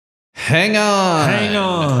Hang on. Hang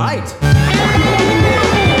on. Right.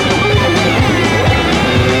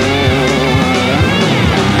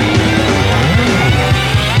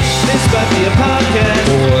 This might be a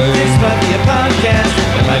podcast. This might be a podcast.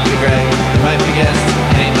 It might be Greg. It might be guest.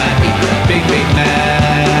 And it might be Big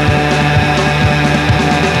Mass.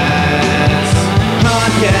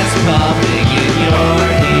 Podcast popping in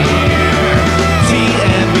your ear.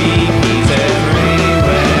 TMVP's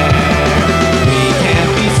everywhere. We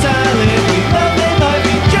can't be silent. We love they might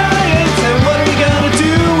be giants. And what are we gonna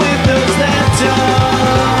do with those laptops?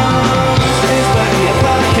 This might be a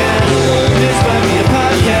podcast. This might be a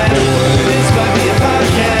podcast. This might be a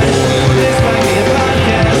podcast. This might be a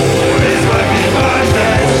podcast. This might be a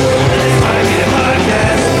podcast. This might be a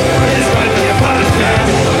podcast. This might be a podcast.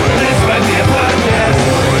 This might be a podcast.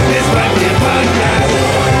 This might be a podcast.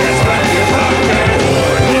 This might be a podcast.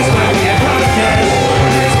 This might be a podcast.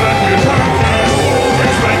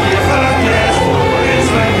 This might be a podcast. This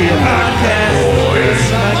might be a podcast. This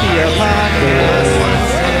might be a podcast. This might be a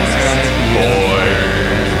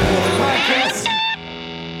podcast.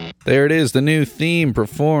 There it is, the new theme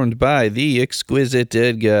performed by the Exquisite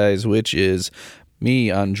Dead Guys, which is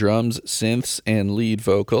me on drums, synths, and lead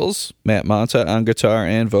vocals, Matt Monta on guitar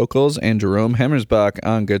and vocals, and Jerome Hemmersbach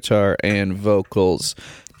on guitar and vocals.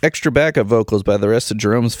 Extra backup vocals by the rest of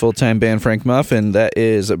Jerome's full-time band Frank Muffin. That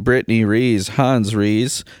is Brittany Rees, Hans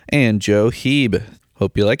Rees, and Joe Heeb.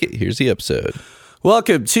 Hope you like it. Here's the episode.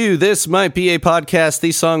 Welcome to This Might Be a Podcast,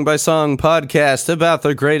 the song-by-song podcast about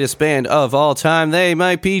the greatest band of all time. They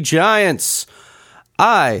might be giants.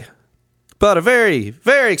 I bought a very,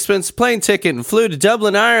 very expensive plane ticket and flew to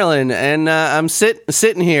Dublin, Ireland, and I'm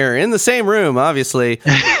sitting here in the same room, obviously,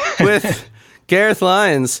 with Gareth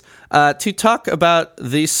Lyons to talk about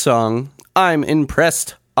the song I'm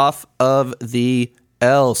Impressed off of the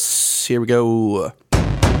Else. Here we go.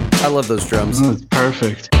 I love those drums. That's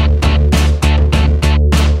perfect.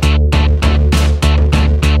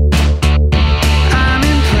 I'm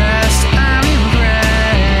impressed.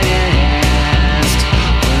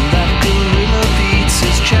 When that gorilla beats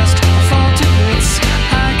his chest, I fall to bits.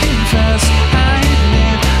 I confess, I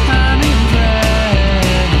admit, I'm impressed.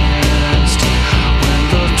 When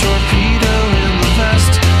the torpedo in the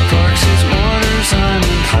vest barks his orders, I'm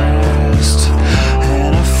impressed.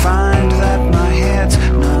 And I find that my head's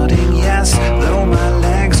nodding yes, though my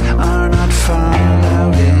legs are not following.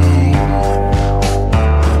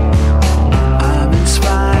 I'm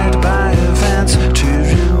inspired by events to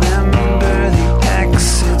remember the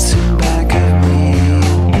exits in back of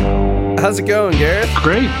me. How's it going, Gareth?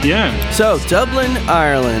 Great, yeah. So, Dublin,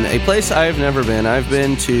 Ireland, a place I've never been. I've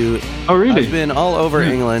been to... Oh, really? I've been all over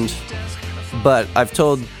England, but I've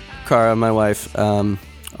told Cara, my wife,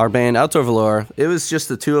 our band, Outdoor Velour, it was just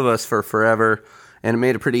the two of us for forever, and it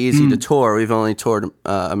made it pretty easy to tour. We've only toured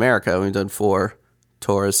America. We've done 4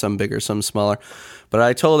 tours, some bigger, some smaller. But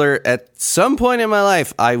I told her at some point in my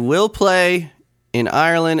life, I will play in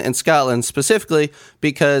Ireland and Scotland specifically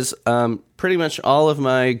because pretty much all of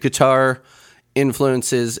my guitar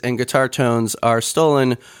influences and guitar tones are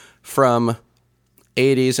stolen from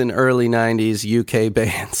 80s and early 90s UK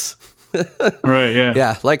bands. Right, yeah.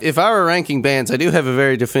 Yeah, like if I were ranking bands, I do have a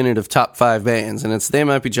very definitive top 5 bands, and it's They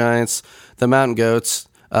Might Be Giants, The Mountain Goats,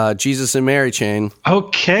 Jesus and Mary Chain,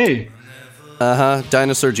 Okay.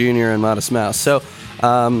 Dinosaur Jr., and Modest Mouse. So,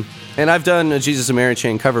 and I've done a Jesus and Mary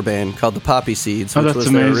Chain cover band called the Poppy Seeds, Oh, which that's was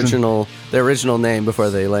amazing. their original name before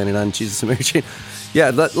they landed on Jesus and Mary Chain.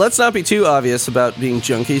 Yeah, let's not be too obvious about being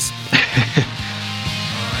junkies.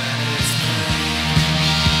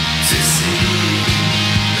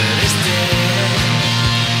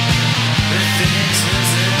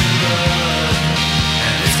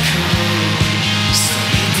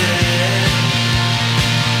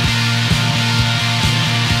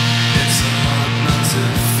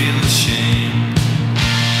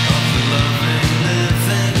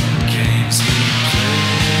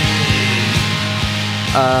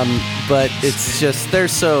 But it's just, they're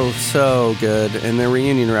so good. And their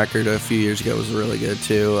reunion record a few years ago was really good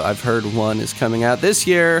too. I've heard one is coming out this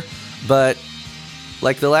year, but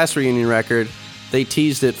like the last reunion record, they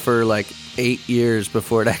teased it for like 8 years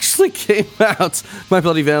before it actually came out. My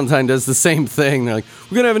Bloody Valentine does the same thing. They're like,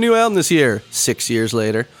 we're going to have a new album this year. 6 years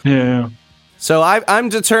later. Yeah. So I'm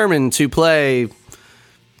determined to play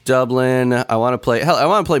Dublin. I want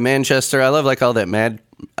to play Manchester. I love like all that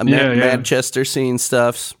Manchester scene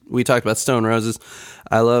stuff. We talked about Stone Roses.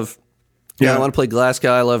 I want to play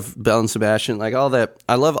Glasgow. I love Belle and Sebastian. Like all that.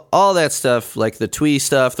 I love all that stuff. Like the twee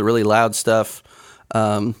stuff, the really loud stuff.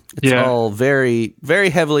 It's all very, very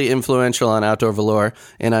heavily influential on Outdoor Velour,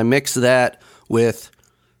 and I mix that with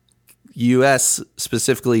U.S.,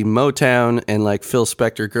 specifically Motown and like Phil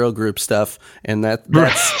Spector girl group stuff, and that's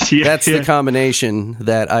Right. the combination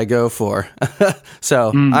that I go for.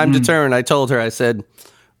 So I'm determined. I told her, I said,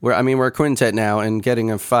 we're a quintet now, and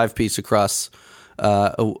getting a 5-piece across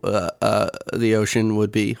the ocean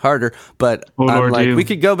would be harder. But Oh, I'm Lord, like, you. we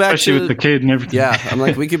could go back Especially to with the kid and everything. yeah. I'm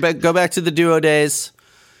like, we could go back to the duo days.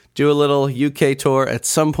 Do a little UK tour at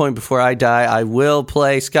some point before I die. I will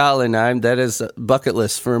play Scotland. That is a bucket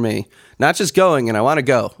list for me. Not just going, and I want to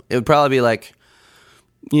go. It would probably be like,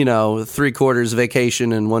 3/4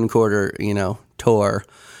 vacation and 1/4, tour.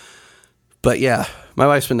 But yeah, my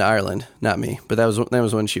wife's been to Ireland, not me. But that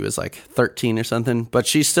was when she was like 13 or something. But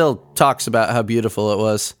she still talks about how beautiful it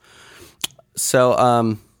was.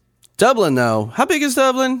 So, Dublin though, how big is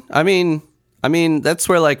Dublin? I mean, that's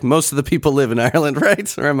where like most of the people live in Ireland,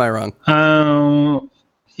 right? Or am I wrong?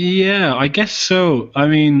 Yeah, I guess so. I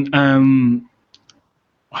mean,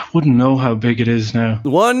 I wouldn't know how big it is now.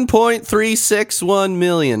 1.361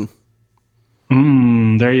 million.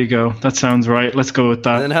 There you go. That sounds right. Let's go with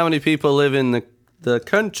that. And how many people live in the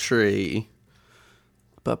country?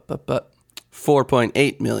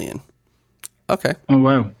 4.8 million. Okay. Oh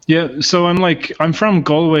wow. Yeah, so I'm from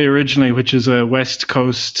Galway originally, which is a West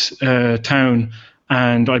Coast town,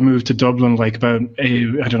 and I moved to Dublin like about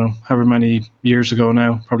I don't know, however many years ago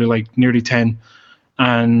now, probably like nearly 10.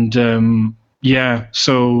 And yeah,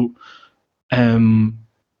 so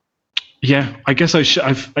yeah, I guess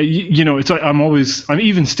I'm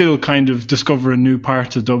even still kind of discovering new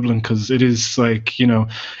parts of Dublin, because it is like,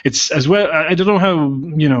 it's as well, I don't know how,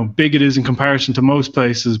 big it is in comparison to most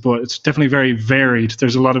places, but it's definitely very varied.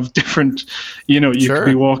 There's a lot of different, you Sure.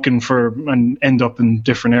 could be walking and end up in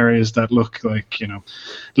different areas that look like,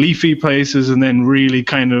 leafy places, and then really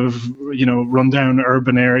kind of, run down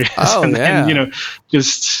urban areas. Oh, and yeah. then,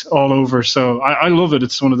 just all over. So I love it.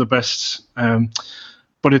 It's one of the best,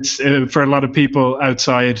 but it's for a lot of people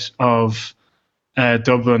outside of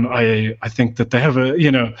Dublin. I think that they have a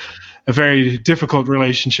very difficult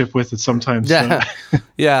relationship with it sometimes. Yeah, So.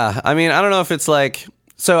 yeah. I mean, I don't know if it's like.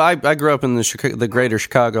 So I grew up in the greater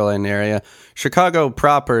Chicagoland area. Chicago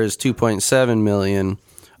proper is 2.7 million.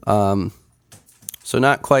 So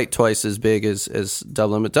not quite twice as big as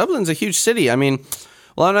Dublin, but Dublin's a huge city. I mean,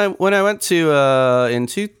 when I went to in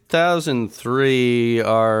 2003,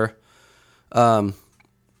 our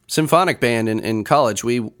symphonic band in college,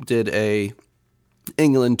 we did a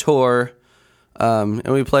England tour, and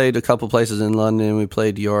we played a couple places in London. We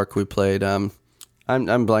played York. We played I'm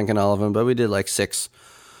blanking all of them, but we did like 6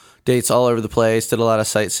 dates all over the place. Did a lot of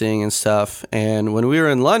sightseeing and stuff. And when we were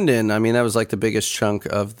in London, I mean, that was like the biggest chunk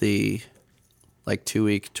of the like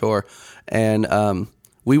 2-week tour. And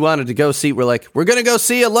we wanted to go see. We're gonna go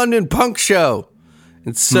see a London punk show.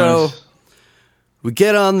 And so Nice. we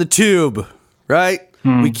get on the tube, right?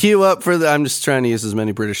 We queue up for I'm just trying to use as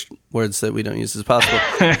many British words that we don't use as possible.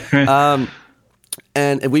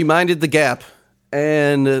 And we minded the gap.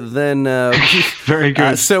 And then Very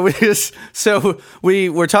good. so we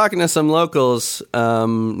were talking to some locals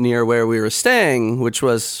near where we were staying, which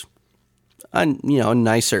was a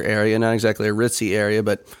nicer area, not exactly a ritzy area.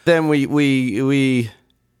 But then we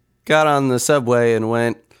got on the subway and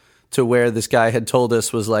went to where this guy had told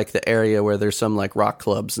us was like the area where there's some like rock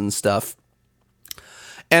clubs and stuff.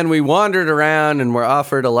 And we wandered around and were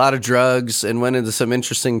offered a lot of drugs and went into some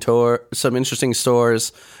interesting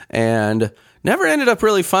stores, and never ended up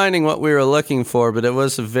really finding what we were looking for. But it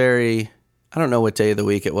was I don't know what day of the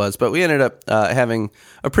week it was, but we ended up having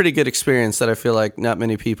a pretty good experience that I feel like not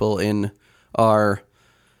many people in our,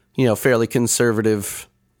 fairly conservative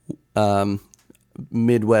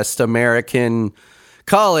Midwest American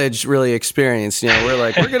college really experienced. We're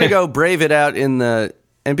like, we're going to go brave it out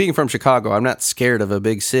and being from Chicago, I'm not scared of a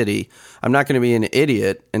big city. I'm not going to be an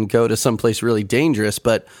idiot and go to someplace really dangerous,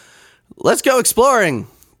 but let's go exploring.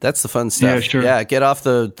 That's the fun stuff. Yeah, sure. Yeah, get off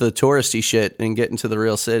the touristy shit and get into the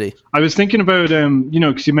real city. I was thinking about,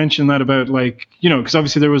 because you mentioned that about because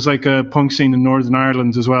obviously there was like a punk scene in Northern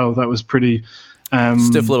Ireland as well. That was pretty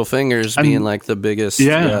Stiff Little Fingers being like the biggest,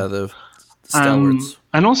 the stalwarts.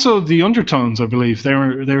 and also the Undertones, I believe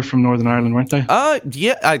they're from Northern Ireland, weren't they?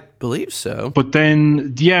 Yeah, I believe so. But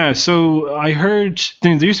then, so I heard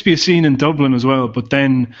there used to be a scene in Dublin as well. But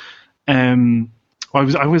then, I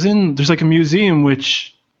was in. There's like a museum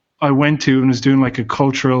which I went to and was doing like a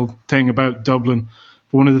cultural thing about Dublin.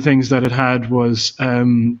 But one of the things that it had was,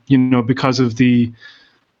 because of the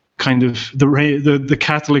kind of the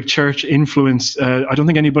Catholic Church influence, I don't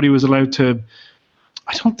think anybody was allowed to.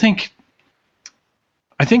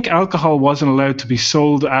 I think alcohol wasn't allowed to be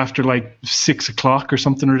sold after like 6 o'clock or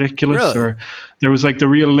something ridiculous. Really? Or there was like the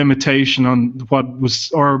real limitation on what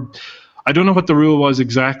was, or I don't know what the rule was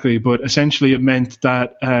exactly, but essentially it meant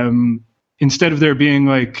that instead of there being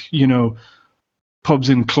like, pubs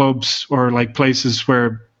and clubs or like places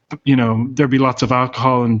where, there'd be lots of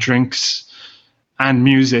alcohol and drinks and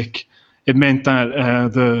music, it meant that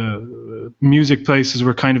the music places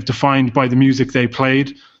were kind of defined by the music they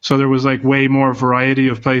played. So there was like way more variety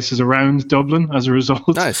of places around Dublin as a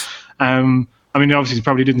result. Nice. I mean, obviously, it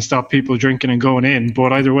probably didn't stop people drinking and going in,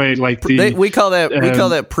 but either way, like we call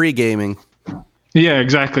that pre-gaming. Yeah,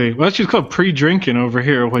 exactly. Well, that's just called pre-drinking over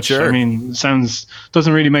here, which Sure. I mean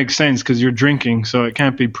doesn't really make sense because you're drinking, so it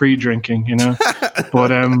can't be pre-drinking,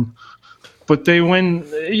 But they went,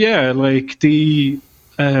 like the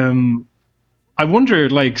I wonder,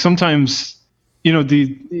 like sometimes,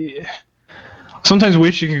 sometimes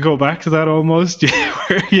wish you could go back to that almost,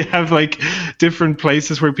 where you have like different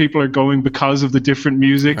places where people are going because of the different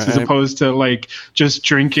musics, as Right. opposed to like just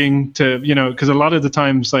drinking to, because a lot of the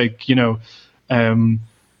times, like,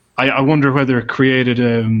 I wonder whether it created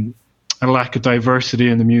a lack of diversity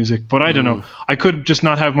in the music, but I don't know. I could just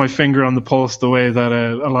not have my finger on the pulse the way that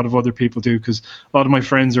a lot of other people do, because a lot of my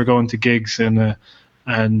friends are going to gigs and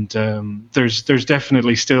there's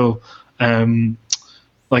definitely still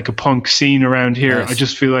like a punk scene around here. Nice. I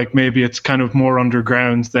just feel like maybe it's kind of more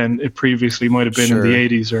underground than it previously might have been Sure. in the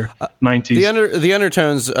 80s or 90s. The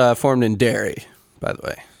Undertones formed in Derry, by the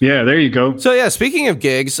way. Yeah, there you go. So yeah, speaking of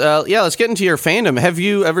gigs, let's get into your fandom. Have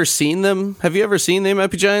you ever seen them? Have you ever seen They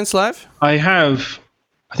Might Be Giants live? I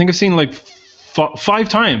think I've seen like 5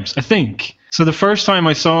 times, I think. So the first time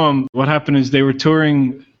I saw them, what happened is they were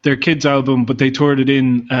touring their kids' album, but they toured it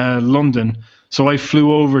in London. So I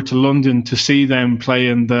flew over to London to see them play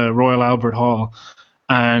in the Royal Albert Hall.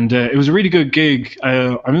 And it was a really good gig.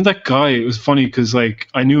 I mean, that guy, it was funny because like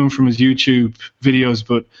I knew him from his YouTube videos,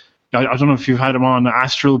 but I don't know if you've had him on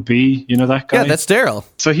Astral B, that guy? Yeah, that's Daryl.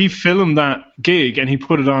 So he filmed that gig and he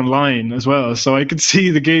put it online as well. So I could see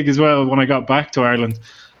the gig as well when I got back to Ireland.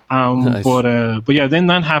 Nice. But yeah, then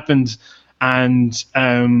that happened. And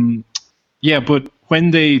but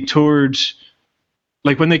when they toured,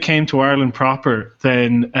 like when they came to Ireland proper,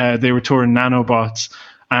 then they were touring Nanobots.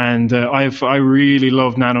 And I really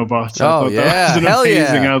love Nanobots. I Oh thought yeah, that was an hell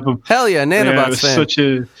amazing yeah, album. hell yeah, Yeah, it Nanobots was fan. such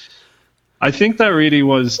a. I think that really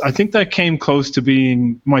was. I think that came close to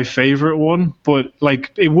being my favorite one, but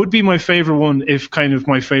like it would be my favorite one if kind of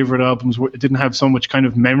my favorite albums didn't have so much kind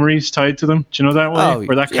of memories tied to them. Do you know that way?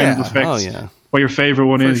 Where that kind of affects what your favorite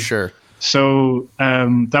one For is. sure. So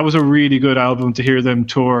that was a really good album to hear them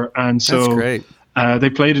tour, and so That's great. they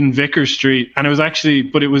played in Vicar Street, and it was actually,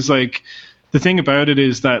 but it was like the thing about it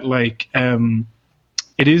is that like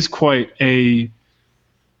it is quite a.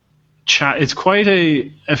 It's quite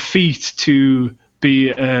a feat to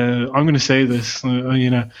be. I'm going to say this,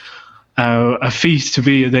 a feat to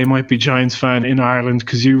be a They Might Be Giants fan in Ireland,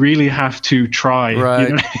 because you really have to try.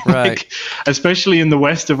 Right, right. Like, especially in the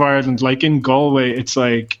west of Ireland, like in Galway, it's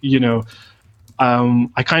like it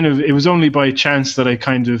was only by chance that I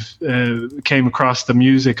kind of came across the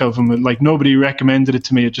music of them. Like nobody recommended it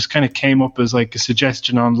to me. It just kind of came up as like a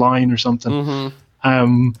suggestion online or something.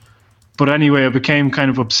 But anyway, I became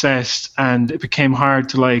kind of obsessed, and it became hard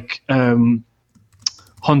to like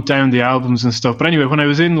hunt down the albums and stuff. But anyway, when I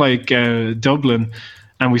was in like Dublin,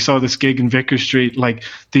 and we saw this gig in Vicar Street, like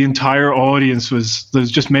the entire audience was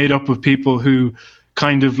just made up of people who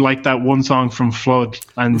kind of like that one song from Flood,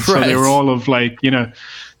 and so they were all of like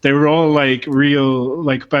they were all like real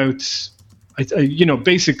like about.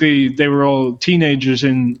 Basically they were all teenagers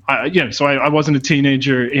in. So I wasn't a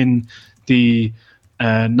teenager in the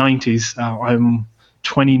 90s. I'm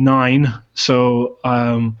 29, so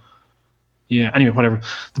anyway, whatever.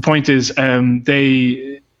 The point is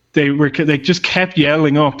they just kept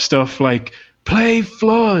yelling up stuff like play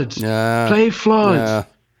Flood, play Flood. Yeah.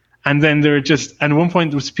 And then they were just, and at one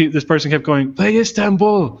point this person kept going, play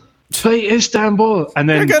Istanbul, and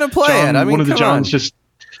then You're gonna play John, it. I mean, one of the come Johns on. just,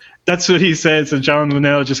 that's what he said. So John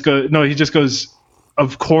Linnell he just goes,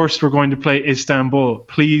 of course we're going to play Istanbul.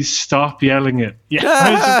 Please stop yelling it. Yeah,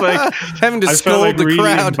 I was just like having to I scold felt like the really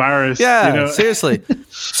crowd. embarrassed. Yeah, seriously.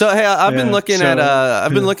 So hey, I've been Yeah, looking so,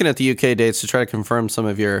 at the UK dates to try to confirm some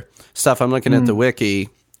of your stuff. I'm looking at the wiki.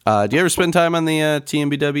 Do you ever spend time on the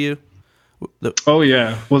TMBW? Oh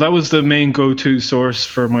yeah, well that was the main go-to source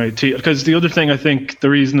for my because the other thing I think the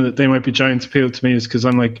reason that They Might Be Giants appealed to me is because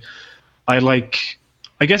I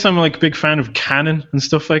guess I'm like a big fan of canon and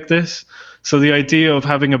stuff like this. So the idea of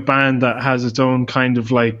having a band that has its own kind of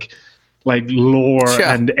like like lore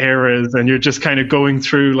Yeah. and eras, and you're just kind of going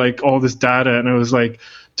through like all this data. And it was like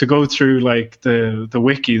to go through like the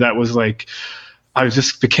wiki, that was like I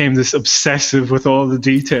just became this obsessive with all the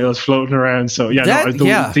details floating around. So yeah, That-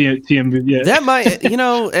 yeah. TMB, yeah. That might,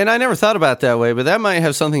 and I never thought about it that way, but that might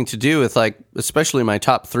have something to do with like, especially my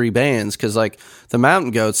top 3 bands, because like the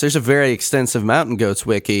Mountain Goats, there's a very extensive Mountain Goats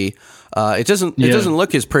wiki. It doesn't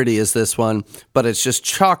look as pretty as this one, but it's just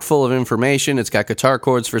chock full of information. It's got guitar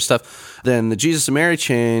chords for stuff. Then the Jesus and Mary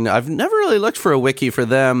Chain, I've never really looked for a wiki for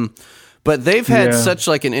them, but they've had such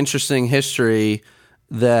like an interesting history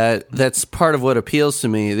that's part of what appeals to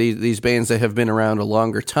me. These bands that have been around a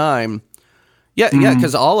longer time. Yeah,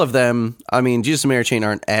 because all of them, I mean, Jesus and Mary Chain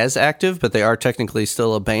aren't as active, but they are technically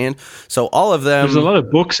still a band. So all of them... There's a lot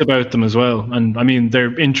of books about them as well. And I mean,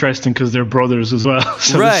 they're interesting because they're brothers as well.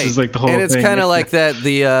 So right. This is like the whole thing. And it's kind of like that,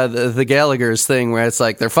 the Gallagher's thing, where it's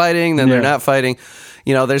like they're fighting, then they're not fighting.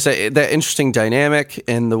 There's that interesting dynamic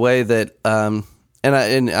in the way that... And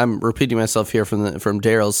I'm repeating myself here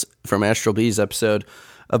from Astral B's episode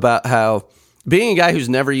about how being a guy who's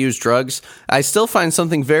never used drugs, I still find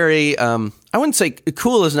something very, I wouldn't say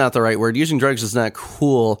cool is not the right word. Using drugs is not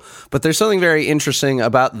cool, but there's something very interesting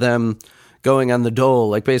about them going on the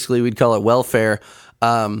dole. Like basically we'd call it welfare,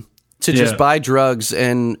 to just buy drugs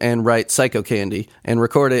and write Psycho Candy and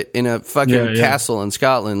record it in a fucking castle in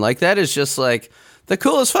Scotland. Like that is just like the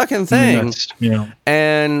coolest fucking thing.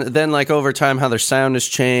 And then like over time how their sound has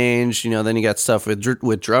changed, then you got stuff with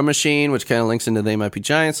Drum Machine, which kind of links into They Might Be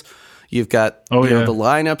Giants. You've got the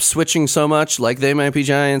lineup switching so much like They Might Be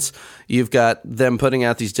Giants. You've got them putting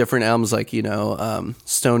out these different albums like,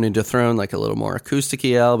 Stone into Throne, like a little more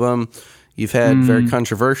acoustic-y album. You've had very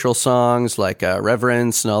controversial songs like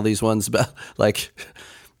Reverence and all these ones about like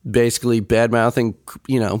basically bad-mouthing,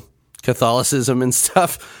 Catholicism and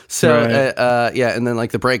stuff. So and then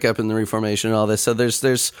like the breakup and the reformation and all this. So there's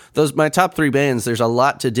those my top 3 bands. There's a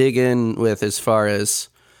lot to dig in with as far as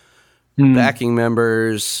backing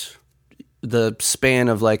members, the span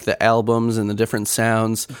of like the albums and the different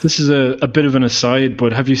sounds. This is a bit of an aside,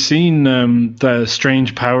 but have you seen the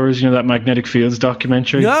Strange Powers? That Magnetic Fields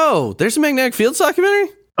documentary? No, there's a Magnetic Fields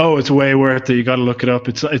documentary. Oh, it's way worth it. You got to look it up.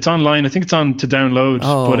 It's online. I think it's on to download.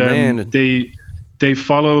 Oh, but man. They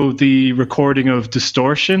follow the recording of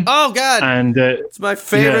Distortion. Oh, God. And it's my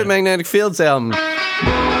favorite Magnetic Fields album.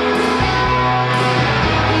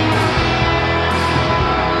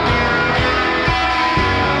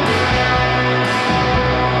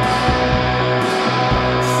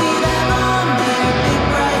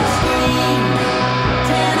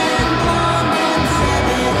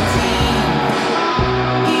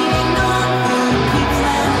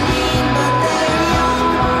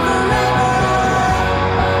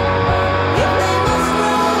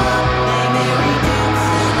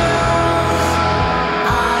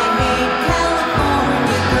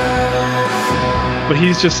 But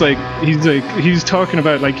he's just like he's talking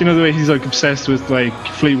about like the way he's like obsessed with like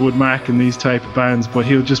Fleetwood Mac and these type of bands, but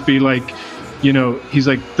he'll just be like, he's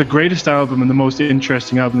like the greatest album and the most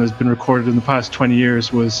interesting album that's been recorded in the past 20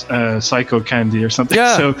 years was Psycho Candy or something.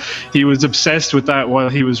 Yeah. So he was obsessed with that while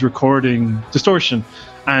he was recording Distortion.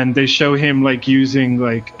 And they show him like using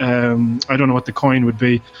like I don't know what the coin would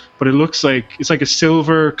be, but it looks like it's like a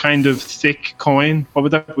silver kind of thick coin. What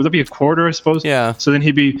would that be? A quarter, I suppose. Yeah. So then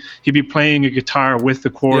he'd be playing a guitar with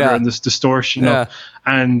the quarter and this distortion up.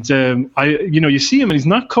 And you see him and he's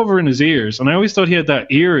not covering his ears. And I always thought he had that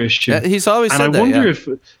ear issue. Yeah, he's always said and I wonder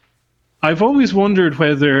I've always wondered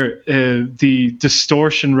whether the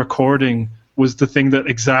distortion recording was the thing that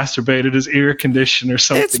exacerbated his ear condition or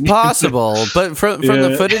something. It's possible, but from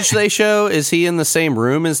the footage they show, is he in the same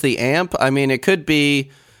room as the amp? I mean, it could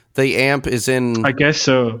be the amp is in... I guess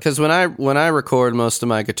so. Because when I record most of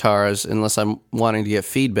my guitars, unless I'm wanting to get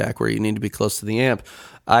feedback where you need to be close to the amp,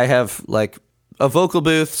 I have like a vocal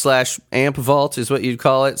booth / amp vault is what you'd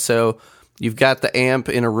call it. So you've got the amp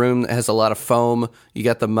in a room that has a lot of foam. You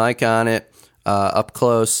got the mic on it up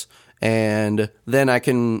close. And then I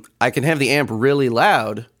can have the amp really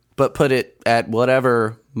loud, but put it at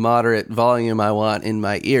whatever moderate volume I want in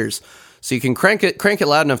my ears. So you can crank it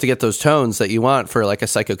loud enough to get those tones that you want for like a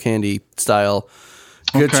Psycho Candy style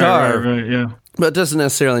guitar. Right, yeah. But it doesn't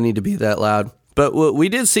necessarily need to be that loud. But we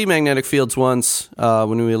did see Magnetic Fields once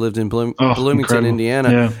when we lived in Bloomington, incredible.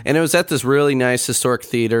 Indiana. And it was at this really nice historic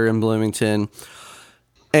theater in Bloomington.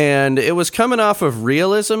 And it was coming off of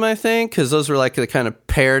Realism, I think, because those were like the kind of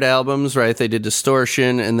paired albums, right? They did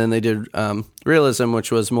Distortion, and then they did Realism,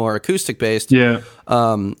 which was more acoustic-based. Yeah.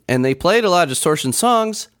 And they played a lot of Distortion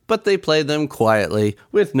songs, but they played them quietly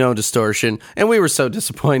with no distortion. And we were so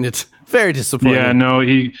disappointed Very disappointing. Yeah, no,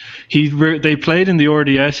 they played in the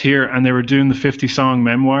RDS here, and they were doing the 50-song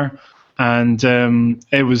memoir, and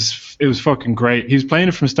it was fucking great. He was playing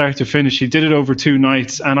it from start to finish. He did it over 2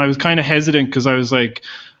 nights, and I was kind of hesitant because I was like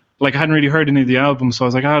I hadn't really heard any of the album, so I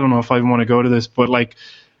was like, I don't know if I want to go to this, but like,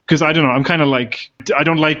 because I don't know, I'm kind of like, I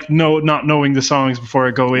don't like not knowing the songs before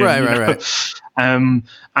I go in. Right.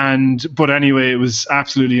 But anyway, it was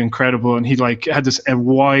absolutely incredible, and he like had this a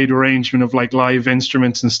wide arrangement of like live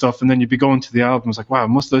instruments and stuff, and then you'd be going to the album, it's like, wow, I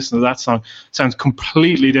must listen to that song. It sounds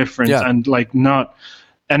completely different, and like not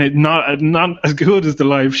as good as the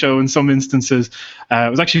live show in some instances. It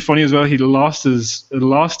was actually funny as well. He lost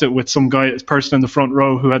it with some person in the front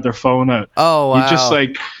row who had their phone out. Oh wow! He just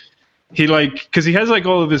like. Because he has like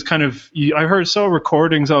all of his kind of, I saw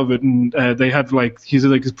recordings of it, and they had like, he's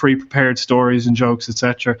like his pre-prepared stories and jokes,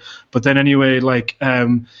 etc. But then anyway, like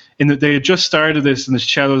they had just started this, and the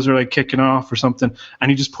cellos are like kicking off or something,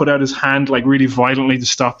 and he just put out his hand like really violently to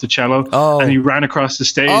stop the cello, and he ran across the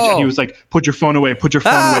stage, and he was like, "Put your phone away! Put your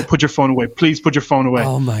phone away! Put your phone away! Please put your phone away!"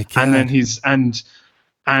 Oh my god! And then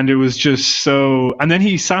and it was just so, and then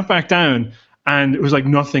he sat back down, and it was like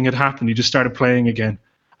nothing had happened. He just started playing again.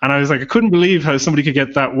 And I was like, I couldn't believe how somebody could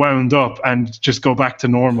get that wound up and just go back to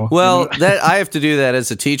normal. Well, that I have to do that as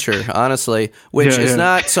a teacher, honestly, which is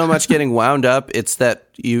not so much getting wound up. It's that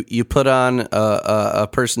you put on a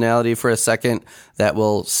personality for a second that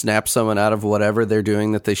will snap someone out of whatever they're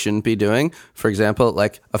doing that they shouldn't be doing. For example,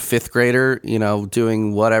 like a 5th grader,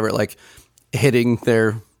 doing whatever, like hitting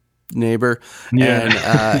their neighbor,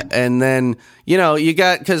 and then you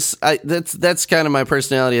got, because that's kind of my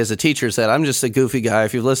personality as a teacher, is that I'm just a goofy guy.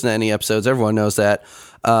 If you've listened to any episodes, everyone knows that,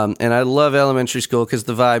 and I love elementary school because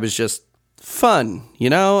the vibe is just fun,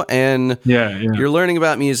 and you're learning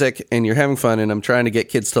about music and you're having fun, and I'm trying to get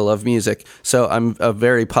kids to love music, so I'm a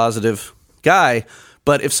very positive guy.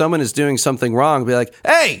 But if someone is doing something wrong, be like,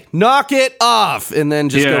 "Hey, knock it off," and then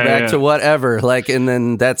just go back to whatever. Like, and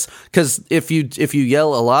then that's because if you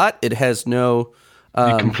yell a lot, it has no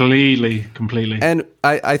completely. And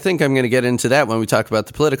I think I'm going to get into that when we talk about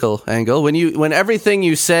the political angle. When everything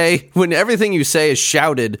you say is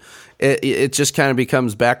shouted, it just kind of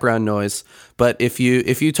becomes background noise. But if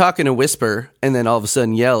you talk in a whisper and then all of a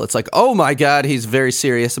sudden yell, it's like, oh my God, he's very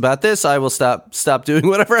serious about this. I will stop doing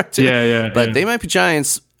whatever I'm doing. But They Might Be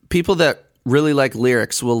Giants, people that really like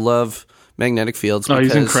lyrics will love Magnetic Fields. Oh,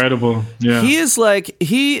 he's incredible. Yeah. He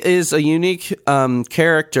is a unique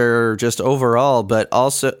character just overall, but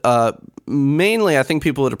also mainly I think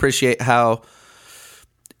people would appreciate how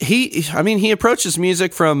he approaches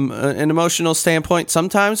music from an emotional standpoint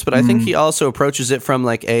sometimes, but I think he also approaches it from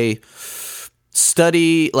like a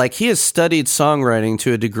study, like he has studied songwriting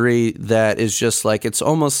to a degree that is just like, it's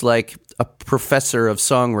almost like a professor of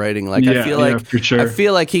songwriting. Like I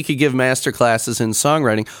feel like he could give master classes in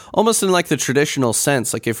songwriting, almost in like the traditional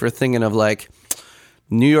sense. Like if we're thinking of like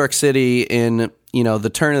New York City in,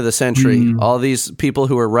 the turn of the century, all these people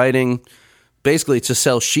who are writing basically to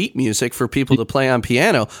sell sheet music for people to play on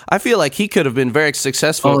piano. I feel like he could have been very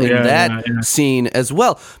successful in that scene as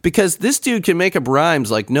well, because this dude can make up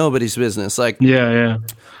rhymes like nobody's business. Like, And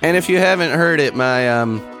if you haven't heard it, my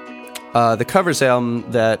the covers album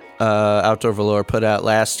that Outdoor Velour put out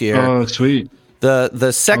last year. Oh, sweet.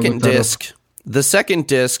 The second disc.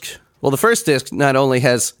 Well, the first disc not only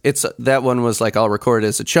has that one was like all recorded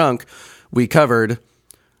as a chunk. We covered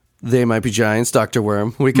They Might Be Giants, Dr.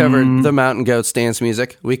 Worm. We covered The Mountain Goats dance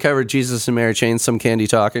music. We covered Jesus and Mary Chain, Some Candy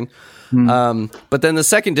Talking. But then the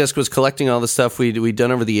second disc was collecting all the stuff we'd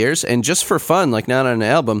done over the years. And just for fun, like not on an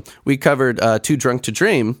album, we covered Too Drunk to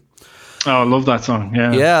Dream. Oh, I love that song.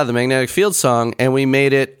 Yeah. Yeah, the Magnetic Fields song. And we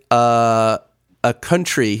made it a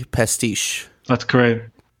country pastiche. That's great.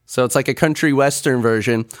 So it's like a country western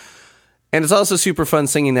version. And it's also super fun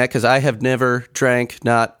singing that because I have never drank,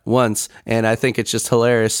 not once. And I think it's just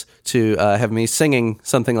hilarious to have me singing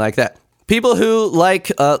something like that. People who like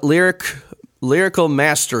lyrical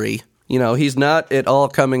mastery, he's not at all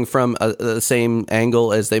coming from the same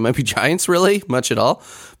angle as They Might Be Giants, really, much at all.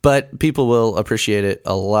 But people will appreciate it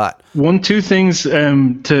a lot. 2 things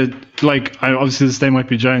to like, obviously this They Might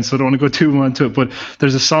Be Giants, so I don't want to go too much into it, but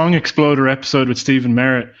there's a Song Exploder episode with Stephen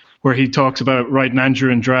Merritt where he talks about writing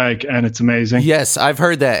Andrew and Drag, and it's amazing. Yes, I've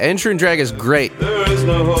heard that. Andrew and Drag is great. There is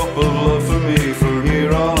no hope of love for me, for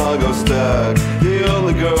here on I'll go stag. The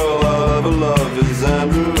only girl I'll ever love is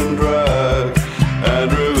Andrew and Drag.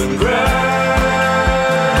 Andrew and Drag.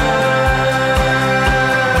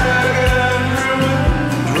 Andrew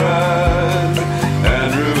and Drag.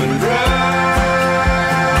 Andrew and Drag.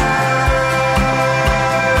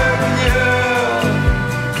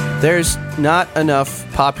 Yeah. There's not enough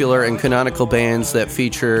popular and canonical bands that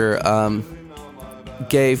feature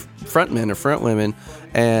gay frontmen or frontwomen,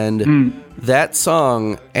 and that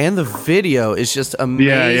song and the video is just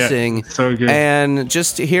amazing. Yeah. So good. And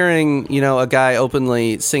just hearing, a guy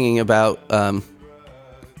openly singing about,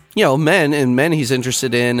 men he's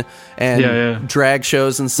interested in, and drag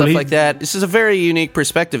shows and stuff like that. This is a very unique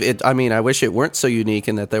perspective. I wish it weren't so unique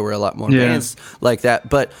and that there were a lot more bands like that.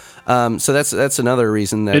 But so that's another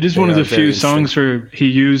reason that it is one of the few songs where he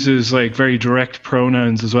uses like very direct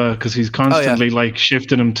pronouns as well, because he's constantly like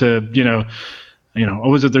shifting them to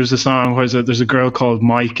there's a song there's a girl called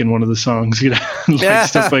Mike in one of the songs,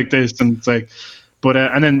 stuff like this, and it's like, but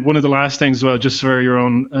and then one of the last things as well, just for your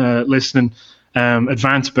own listening,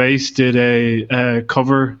 Advanced Bass did a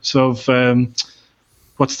cover of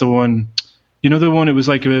what's the one? The one, it was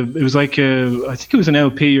like a I think it was an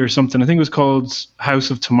LP or something. I think it was called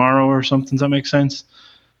House of Tomorrow or something. Does that make sense?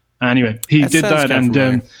 Anyway, he did that,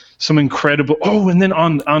 and some incredible. Oh, and then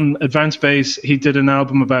on Advanced Bass, he did an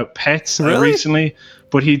album about pets recently.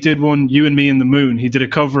 But he did one, You and Me in the Moon. He did a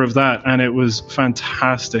cover of that, and it was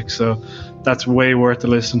fantastic. So that's way worth a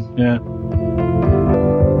listen. Yeah.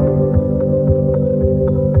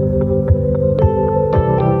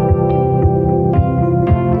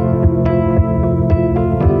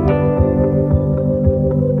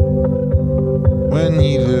 When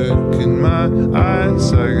you look in my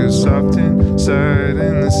eyes, I get soft inside,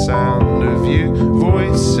 and the sound of your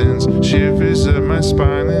voice sends shivers up my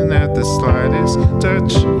spine. And at the slightest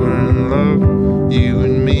touch, we're in love, you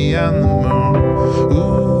and me on the moon.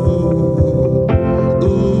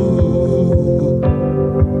 Ooh,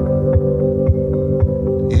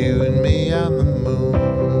 you and me on the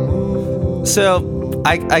moon. Ooh. So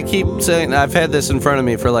I keep saying, I've had this in front of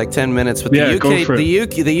me for like 10 minutes, but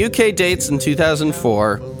the UK dates in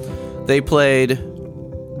 2004, they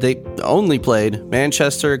only played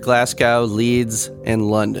Manchester, Glasgow, Leeds, and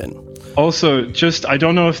London. Also, I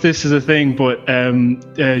don't know if this is a thing, but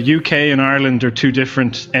UK and Ireland are two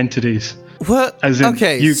different entities. What?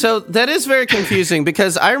 So that is very confusing,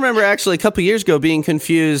 because I remember actually a couple years ago being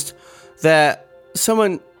confused that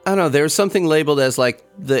someone, I don't know, there was something labeled as like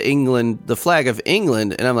the flag of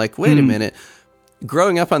England, and I'm like, wait a minute.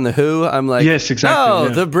 Growing up on the Who, I'm like, yes, exactly. Oh,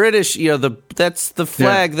 the British, that's the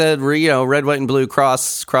flag that red, white, and blue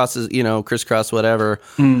crosses, crisscross, whatever.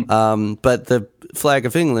 But the flag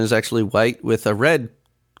of England is actually white with a red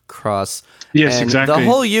cross. Yes, and exactly. The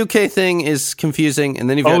whole UK thing is confusing, and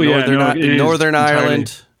then you've got Northern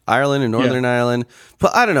Ireland. Ireland and Northern Ireland.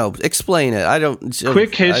 But I don't know. Explain it.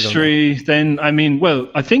 Quick history, then. I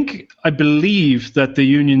believe that the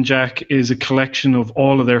Union Jack is a collection of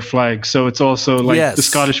all of their flags. So it's also like the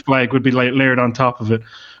Scottish flag would be like layered on top of it.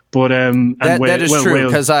 But that is true,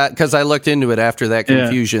 because I looked into it after that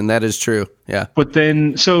confusion. That is true. Yeah. But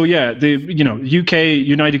then, the UK,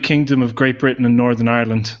 United Kingdom of Great Britain and Northern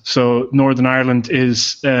Ireland. So Northern Ireland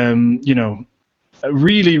is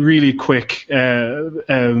really, really quick.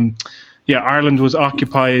 Ireland was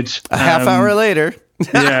occupied a half hour later.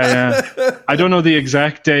 Yeah. I don't know the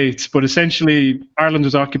exact dates, but essentially Ireland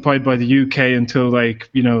was occupied by the UK until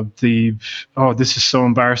this is so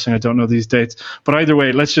embarrassing, I don't know these dates. But either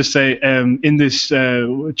way, let's just say in this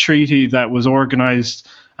treaty that was organised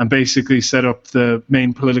and basically set up the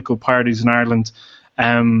main political parties in Ireland,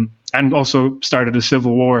 and also started a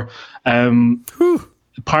civil war.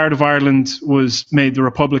 Part of Ireland was made the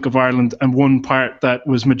Republic of Ireland, and one part that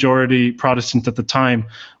was majority Protestant at the time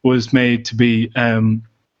was made to be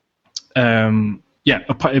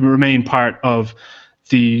remain part of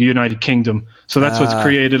the United Kingdom. So that's what's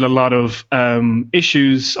created a lot of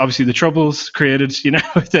issues. Obviously, the Troubles created,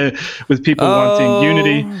 with people wanting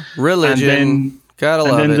unity, religion.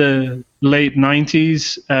 And then the late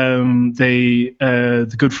 90s,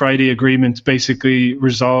 the Good Friday Agreement basically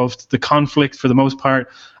resolved the conflict for the most part,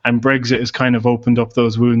 and Brexit has kind of opened up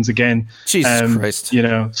those wounds again. Jesus Christ.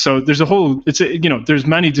 So there's there's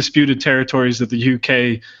many disputed territories that the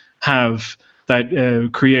UK have that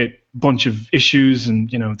create a bunch of issues, and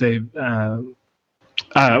they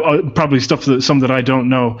probably stuff some that I don't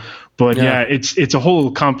know, but it's a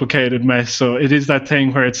whole complicated mess. So it is that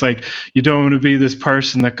thing where it's like you don't want to be this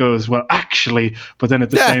person that goes, well, actually, but then at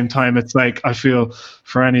the same time, it's like I feel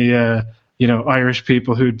for any Irish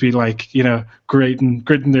people who'd be like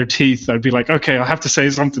gritting their teeth, I'd be like, okay, I'll have to say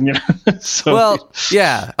something. So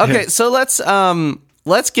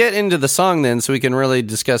let's get into the song then, so we can really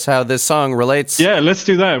discuss how this song relates. Yeah, let's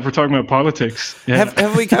do that if we're talking about politics. Yeah.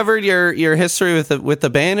 Have we covered your history with the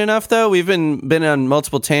band enough, though? We've been on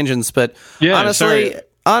multiple tangents, but honestly,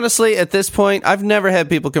 honestly, at this point, I've never had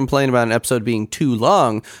people complain about an episode being too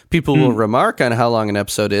long. People will remark on how long an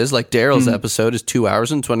episode is. Like Daryl's episode is 2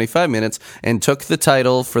 hours and 25 minutes and took the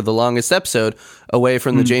title for the longest episode away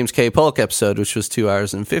from the James K. Polk episode, which was 2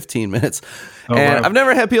 hours and 15 minutes. Oh, and wow. I've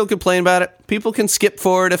never had people complain about it. People can skip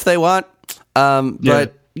forward if they want.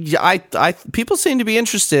 But I people seem to be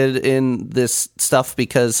interested in this stuff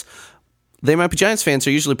because They Might Be Giants fans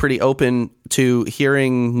are usually pretty open to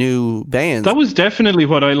hearing new bands. That was definitely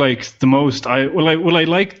what I liked the most. I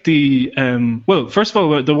liked the first of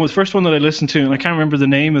all, the first one that I listened to, and I can't remember the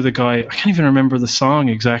name of the guy. I can't even remember the song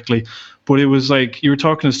exactly, but it was like you were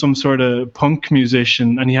talking to some sort of punk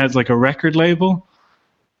musician, and he had like a record label.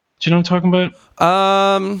 Do you know what I'm talking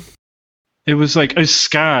about? It was like a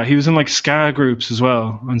ska. He was in like ska groups as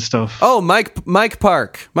well and stuff. Oh, Mike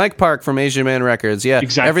Park from Asian Man Records. Yeah,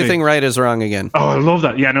 Exactly. Everything Right Is Wrong Again. Oh, I love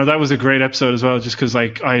that. Yeah, no, that was a great episode as well. Just because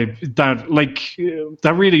that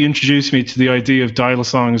really introduced me to the idea of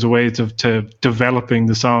dial-a-song as a way to developing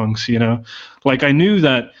the songs. You know, like I knew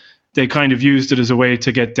that they kind of used it as a way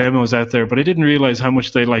to get demos out there, but I didn't realize how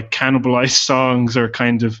much they like cannibalized songs or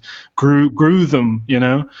kind of grew them. You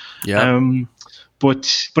know. Yeah.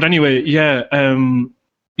 But anyway, hearing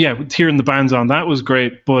the bands on that was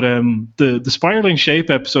great. But the Spiraling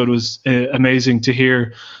Shape episode was amazing to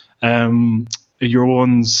hear. Your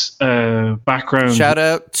one's background. Shout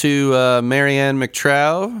out to Marianne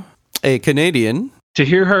McTrow, a Canadian. To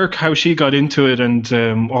hear how she got into it and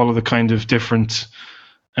all of the kind of different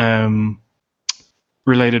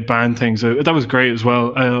related band things. That was great as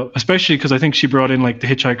well. Especially because I think she brought in like the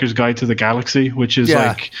Hitchhiker's Guide to the Galaxy, which is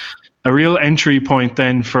like a real entry point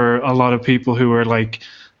then for a lot of people who are like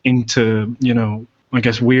into, you know, I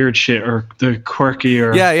guess weird shit or the quirky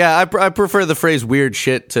or I prefer the phrase weird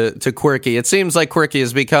shit to quirky. It seems like quirky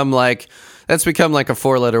has become like a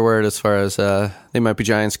 4-letter word as far as They Might Be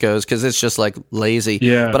Giants goes, because it's just like lazy.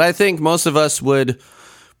 Yeah. But I think most of us would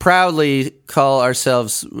proudly call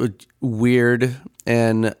ourselves weird.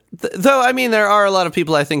 And though, I mean, there are a lot of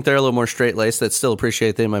people I think they're a little more straight-laced that still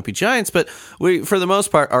appreciate They Might Be Giants, but we, for the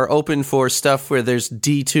most part, are open for stuff where there's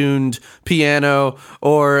detuned piano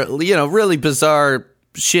or, you know, really bizarre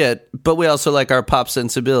shit, but we also like our pop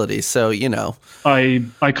sensibilities. So, you know. I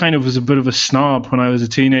kind of was a bit of a snob when I was a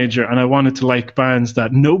teenager, and I wanted to like bands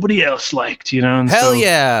that nobody else liked, you know? And hell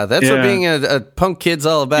yeah. That's what being a punk kid's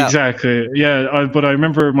all about. Exactly. Yeah. But I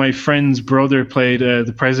remember my friend's brother played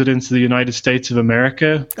the Presidents of the United States of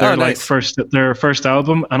America. Their first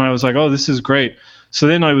album. And I was like, oh, this is great. So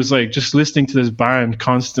then I was like just listening to this band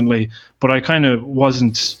constantly, but I kind of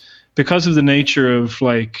wasn't, because of the nature of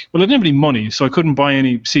like, well, I didn't have any money, so I couldn't buy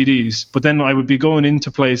any CDs. But then I would be going into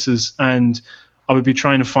places and I would be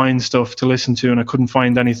trying to find stuff to listen to, and I couldn't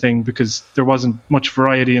find anything because there wasn't much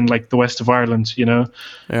variety in like the west of Ireland, you know.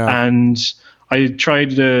 Yeah. And I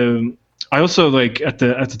tried. I also like at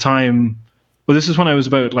the time. Well, this is when I was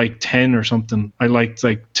about like 10 or something. I liked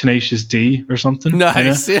like Tenacious D or something.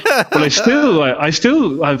 Nice. You know? Yeah. But I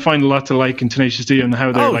still find a lot to like in Tenacious D and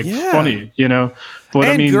how they're funny, you know. But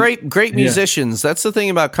and I mean, great musicians. That's the thing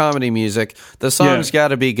about comedy music. The songs got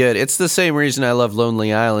to be good. It's the same reason I love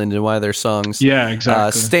Lonely Island and why their songs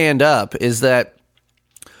stand up, is that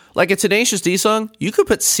like a Tenacious D song, you could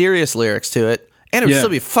put serious lyrics to it and it would still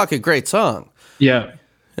be a fucking great song. Yeah.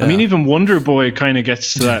 I mean, even Wonder Boy kind of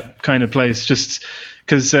gets to that kind of place, just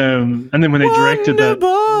because. And then when they directed that,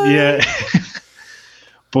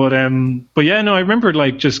 but yeah, no, I remember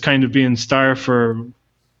like just kind of being star for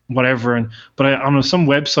whatever, but on some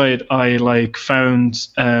website I like found.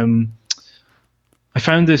 I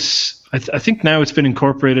found this. I think now it's been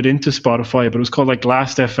incorporated into Spotify, but it was called like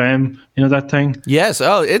Last FM. You know that thing? Yes.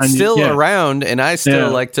 Oh, it's still around, and I still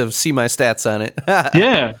like to see my stats on it.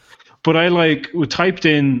 Yeah. But I typed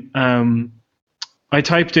in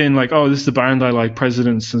like, oh, this is the band I like,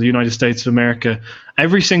 Presidents of the United States of America. I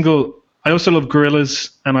also love Gorillaz,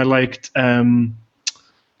 and I liked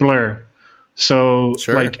Blur. So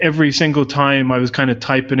like every single time I was kind of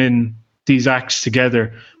typing in these acts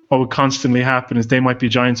together, what would constantly happen is They Might Be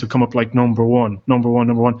Giants would come up like number one.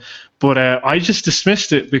 But I just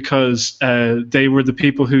dismissed it because they were the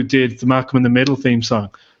people who did the Malcolm in the Middle theme song.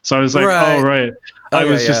 So I was like, oh, right. I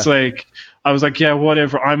was like, yeah,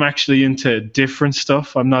 whatever. I'm actually into different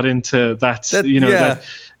stuff. I'm not into that.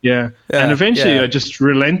 And eventually I just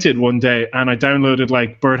relented one day and I downloaded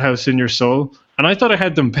like Birdhouse in Your Soul. And I thought I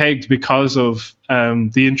had them pegged because of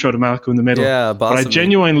the intro to Malcolm in the Middle. Yeah, but I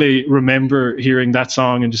genuinely remember hearing that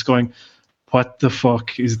song and just going, what the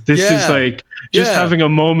fuck is this? Is like just having a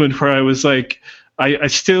moment where I was like, I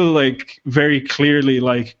still like very clearly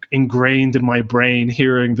like ingrained in my brain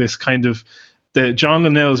hearing this kind of the John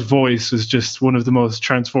Linnell's voice was just one of the most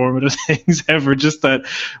transformative things ever. Just that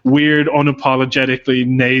weird, unapologetically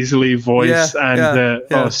nasally voice,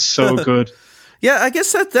 yeah. so good. Yeah, I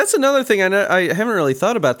guess that's another thing I haven't really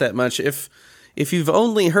thought about that much. If you've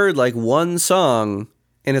only heard like one song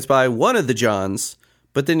and it's by one of the Johns,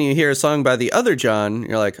 but then you hear a song by the other John,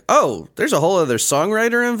 you're like, oh, there's a whole other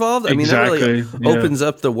songwriter involved. I mean, that really opens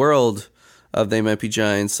up the world of They Might Be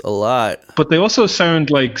Giants a lot. But they also sound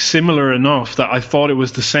like similar enough that I thought it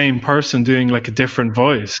was the same person doing like a different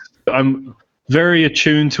voice. I'm very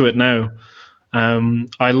attuned to it now.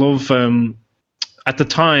 I love, at the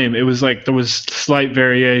time it was like there was slight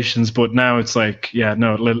variations, but now it's like,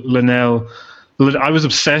 Linnell. I was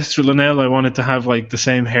obsessed with Linnell. I wanted to have like the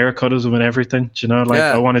same haircut as him and everything, you know, like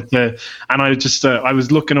I wanted to, and I just, I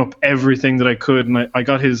was looking up everything that I could, and I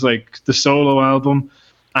got his like the solo album,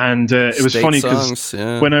 and it was funny because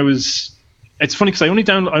when it's funny because I only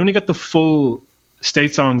got the full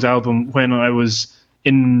State Songs album when I was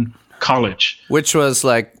in college. Which was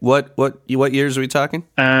like what years are we talking?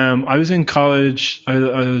 I was in college. I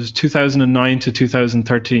was 2009 to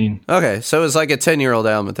 2013. Okay, so it was like a 10-year-old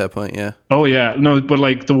album at that point. Yeah. Oh yeah, no, but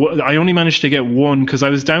like I only managed to get one because I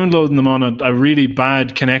was downloading them on a really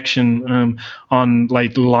bad connection on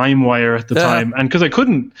like LimeWire at the time, and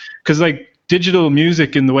because like digital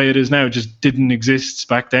music in the way it is now just didn't exist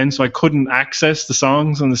back then, so I couldn't access the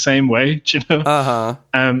songs in the same way, you know.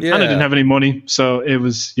 And I didn't have any money, so it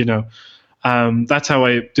was, you know, that's how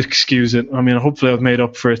I excuse it. I mean, hopefully I've made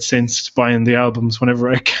up for it since buying the albums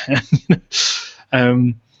whenever I can.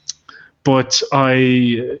 But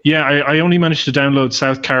I only managed to download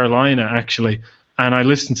South Carolina actually, and I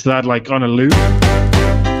listened to that like on a loop.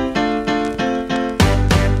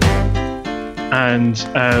 And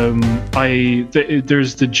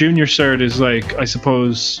there's the junior cert is like, I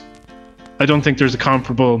suppose, I don't think there's a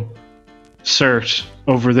comparable cert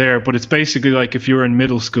over there, but it's basically like if you were in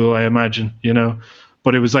middle school, I imagine, you know.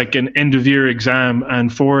 But it was like an end of year exam,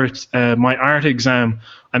 and for it, my art exam,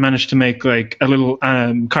 I managed to make like a little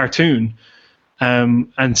cartoon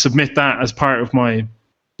and submit that as part of my,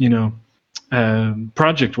 you know,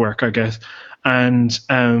 project work, I guess. And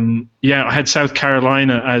I had South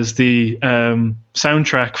Carolina as the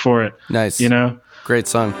soundtrack for it. Nice, you know, great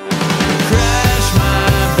song. Crash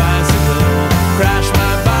my bicycle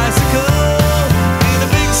in a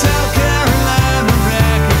big South Carolina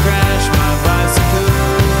wreck. Crash my bicycle,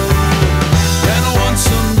 and I want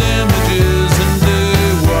some damages, and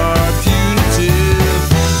they were punitive.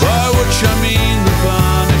 By which I mean the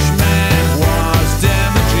punishment was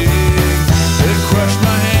damaging. It crushed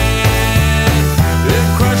my hand, it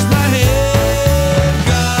crushed my head.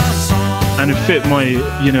 Got a song. And it fit my,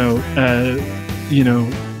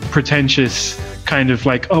 pretentious kind of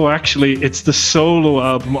like, oh, actually, it's the solo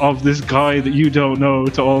album of this guy that you don't know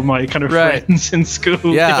to all my kind of friends in school.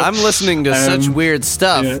 Yeah, you know? I'm listening to such weird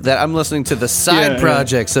stuff that I'm listening to the side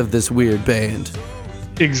projects of this weird band.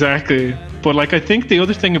 Exactly. But like, I think the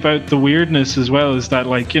other thing about the weirdness as well is that,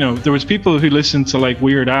 like, you know, there was people who listened to like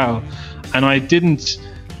Weird Al, and I didn't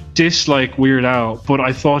dislike Weird Al, but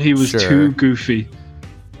I thought he was too goofy.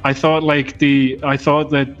 I thought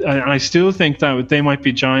that, and I still think that They Might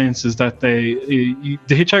Be Giants is that The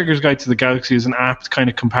Hitchhiker's Guide to the Galaxy is an apt kind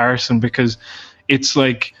of comparison, because it's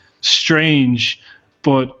like strange,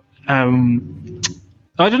 but I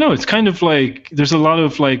don't know, it's kind of like there's a lot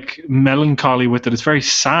of like melancholy with it. It's very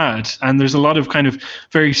sad, and there's a lot of kind of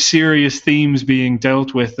very serious themes being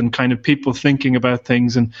dealt with, and kind of people thinking about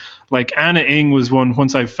things. And like Anna Ing was one,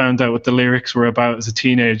 once I found out what the lyrics were about as a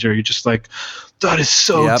teenager, you're just like, that is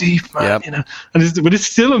so deep, man, you know. But it's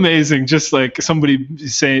still amazing, just like somebody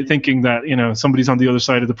thinking that, you know, somebody's on the other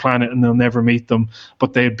side of the planet and they'll never meet them,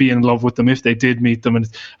 but they'd be in love with them if they did meet them. And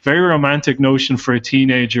it's a very romantic notion for a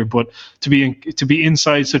teenager, but to be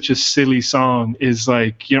inside such a silly song is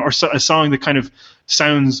like, you know, or a song that kind of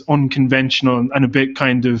sounds unconventional and a bit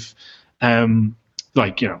kind of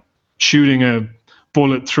like, you know, shooting a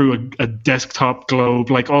bullet through a desktop globe,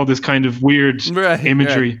 like all this kind of weird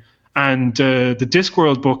imagery. Right. And the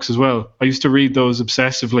Discworld books as well. I used to read those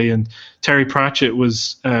obsessively, and Terry Pratchett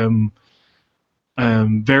was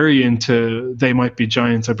very into They Might Be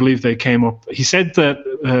Giants. I believe they came up. He said that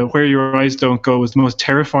Where Your Eyes Don't Go was the most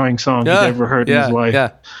terrifying song he'd ever heard in his life.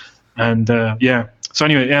 Yeah. And so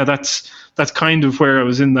anyway, that's kind of where I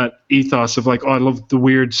was in that ethos of like, oh, I love the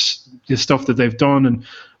weird stuff that they've done. And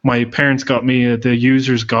my parents got me the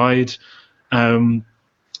User's Guide. So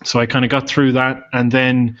I kind of got through that, and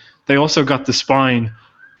then they also got The Spine,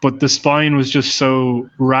 but The Spine was just so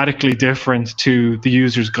radically different to the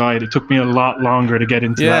User's Guide. It took me a lot longer to get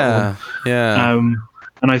into that one. Yeah.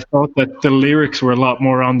 and I thought that the lyrics were a lot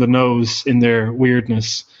more on the nose in their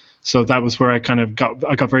weirdness. So that was where I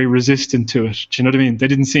got very resistant to it. Do you know what I mean? They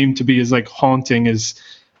didn't seem to be as like haunting as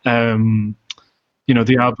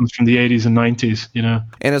the albums from the 80s and 90s,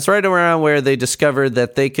 And it's right around where they discovered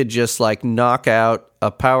that they could just like knock out a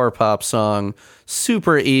power pop song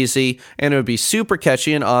super easy, and it would be super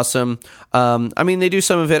catchy and awesome. They do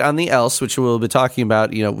some of it on the Else, which we'll be talking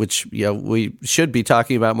about, which we should be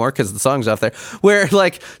talking about more because the song's off there, where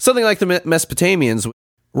like something like the Mesopotamians,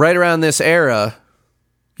 right around this era,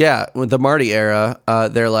 with the Marty era,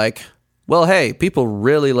 they're like, well, hey, people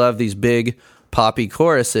really love these big poppy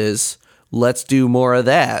choruses. Let's do more of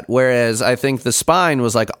that. Whereas I think the Spine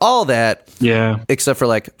was like all that, except for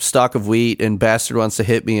like Stalk of Wheat and Bastard Wants to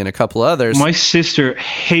Hit Me and a couple others. My sister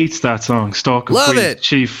hates that song, Stalk of Wheat. Love it.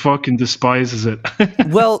 She fucking despises it.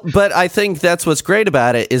 Well, but I think that's what's great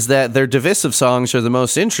about it is that their divisive songs are the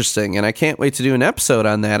most interesting, and I can't wait to do an episode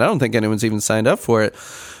on that. I don't think anyone's even signed up for it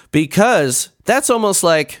because that's almost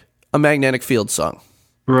like a Magnetic Field song.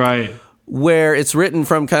 Right. Where it's written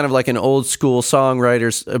from kind of like an old school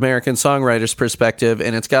American songwriter's perspective,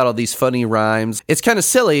 and it's got all these funny rhymes. It's kind of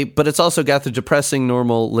silly, but it's also got the depressing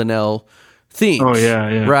Normal Linnell themes. Oh,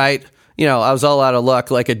 yeah. Right? I was all out of luck,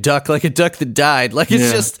 like a duck that died. Like,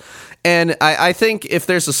 it's just... And I think if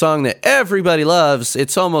there's a song that everybody loves,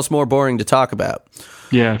 it's almost more boring to talk about.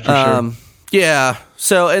 Yeah, for sure. Yeah.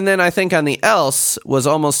 So, and then I think on the Else was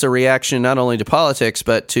almost a reaction not only to politics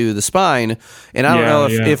but to the Spine. And I don't know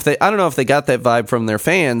if they got that vibe from their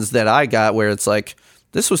fans that I got, where it's like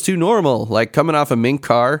this was too normal, like coming off of Mink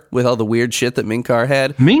Car with all the weird shit that Mink Car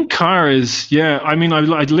had. Mink Car is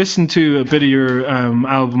I'd listened to a bit of your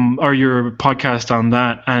album or your podcast on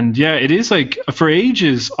that, and it is like for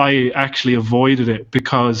ages I actually avoided it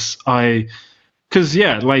because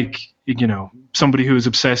somebody who is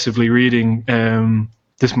obsessively reading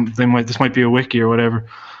this might be a wiki or whatever.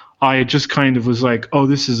 I just kind of was like, oh,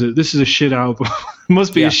 this is a shit album. It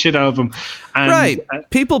must be a shit album. And, right.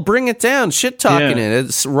 People bring it down, shit talking it.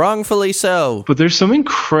 It's wrongfully so. But there's some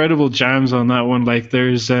incredible jams on that one. Like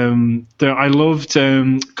there's I loved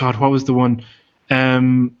God, what was the one?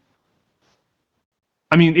 It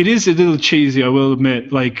is a little cheesy, I will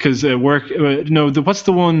admit, like because what's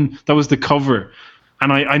the one that was the cover?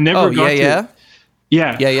 And I never got to.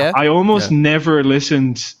 Yeah. I almost never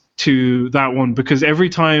listened to that one because every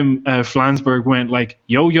time Flansburgh went like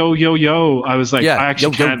yo yo yo yo, I was like, I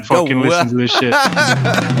actually can't fucking listen to this shit.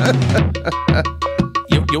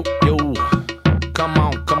 Yo yo yo, come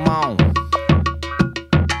on.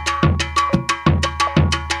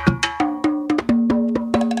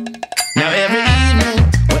 Now every evening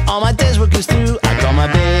when all my days work is through, I call my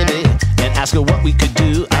baby and ask her what we could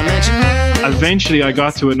do. I mentioned eventually I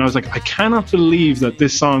got to it and I was like, I cannot believe that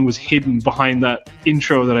this song was hidden behind that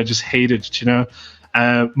intro that I just hated,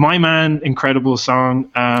 My Man, incredible song.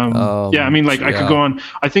 I could go on.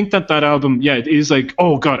 I think that album, it is like,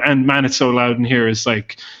 oh God, and Man, It's So Loud in Here is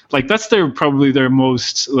like that's probably their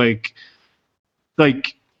most like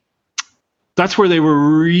that's where they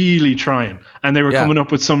were really trying, and they were coming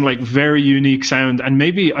up with some like very unique sound. And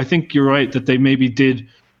maybe I think you're right that they maybe did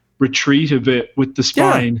retreat a bit with the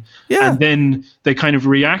Spine, and then they kind of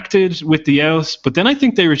reacted with the Else, but then I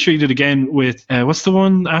think they retreated again with what's the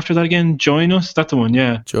one after that again? Join Us? That's the one,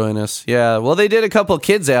 Join Us. Yeah. Well, they did a couple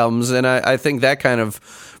kids albums, and I think that kind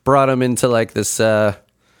of brought them into like this.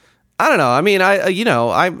 I don't know. I mean,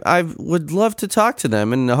 I would love to talk to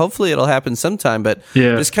them, and hopefully it'll happen sometime. But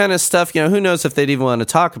this kind of stuff, who knows if they'd even want to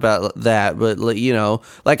talk about that? But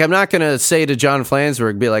like I'm not gonna say to John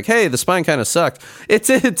Flansburgh, be like, "Hey, the Spine kind of sucked." It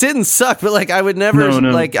didn't suck, but like I would never,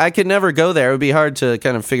 like I could never go there. It would be hard to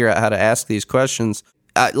kind of figure out how to ask these questions.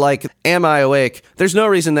 Like, Am I Awake? There's no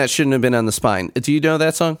reason that shouldn't have been on the Spine. Do you know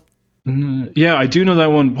that song? Yeah, I do know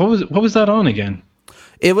that one. What was that on again?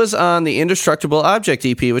 It was on the Indestructible Object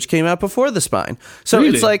EP, which came out before the Spine. So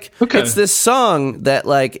really? It's like it's this song that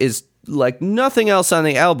like is like nothing else on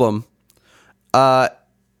the album, and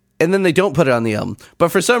then they don't put it on the album. But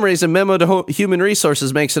for some reason, Memo to Human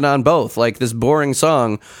Resources makes it on both, like this boring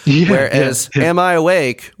song. Whereas Am I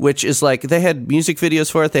Awake, which is like they had music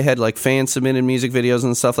videos for it, they had like fan submitted music videos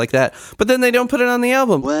and stuff like that. But then they don't put it on the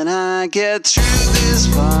album. When I get through this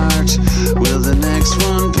part, will the next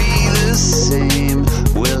one be the same?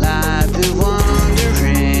 Will I be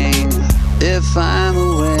wondering if I'm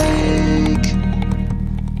awake?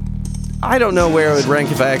 I don't know where it would rank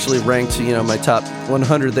if I actually ranked, my top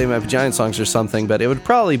 100 They Might Be Giants songs or something, but it would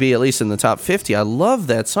probably be at least in the top 50. I love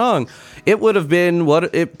that song. It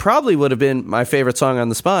probably would have been my favorite song on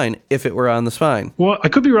The Spine if it were on The Spine. Well, I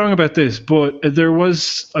could be wrong about this, but I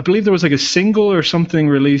believe there was like a single or something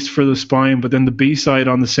released for The Spine, but then the B-side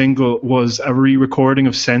on the single was a re-recording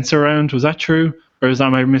of Sense Around. Was that true? Or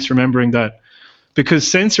am I misremembering that? Because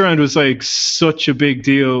Sense Around was like such a big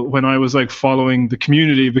deal when I was like following the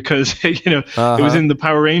community, because it was in the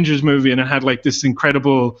Power Rangers movie and it had like this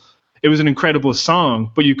incredible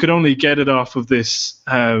song, but you could only get it off of this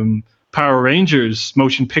Power Rangers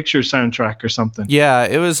motion picture soundtrack or something. Yeah,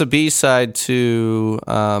 it was a B-side to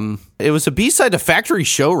Factory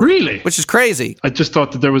Showroom. Really? Which is crazy. I just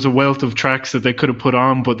thought that there was a wealth of tracks that they could have put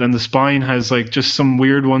on, but then The Spine has like just some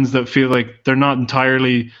weird ones that feel like they're not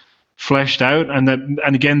entirely fleshed out, and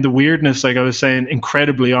again the weirdness, like I was saying,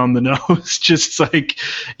 incredibly on the nose. Just like,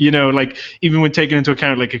 like even when taking into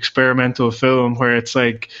account like experimental film, where it's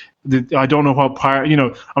like I don't know what part,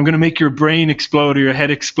 I'm gonna make your brain explode or your head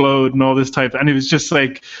explode and all this type, and it was just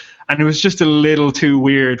like, and it was just a little too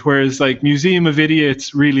weird. Whereas like Museum of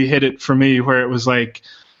Idiots really hit it for me, where it was like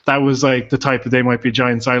that was like the type of They Might Be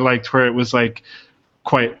Giants I liked, where it was like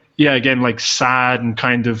quite again like sad and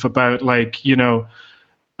kind of about like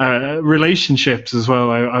relationships as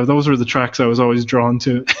well. Those were the tracks I was always drawn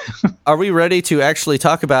to. Are we ready to actually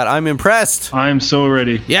talk about I'm Impressed? I'm so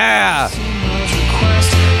ready. Yeah!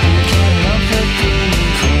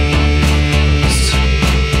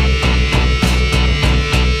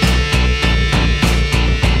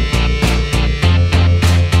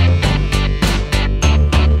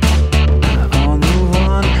 On the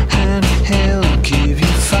one hand, he'll give you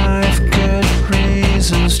 5 good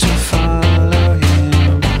reasons to follow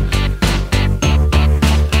him.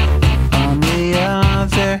 On the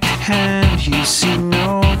other hand, you see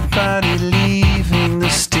nobody leaving the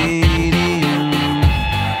stadium.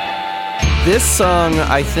 This song,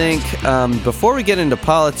 I think, before we get into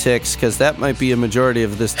politics, because that might be a majority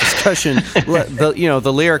of this discussion,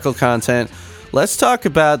 the lyrical content, let's talk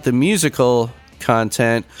about the musical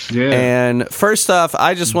content. Yeah. And first off,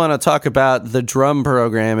 I just want to talk about the drum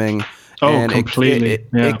programming. Oh, and completely.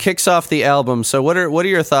 It kicks off the album. So what are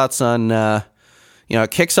your thoughts on,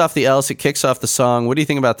 it kicks off the else, it kicks off the song. What do you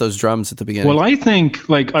think about those drums at the beginning? Well, I think,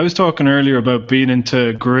 like I was talking earlier about being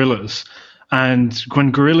into Gorillaz, and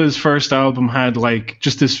when Gorillaz' first album had like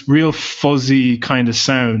just this real fuzzy kind of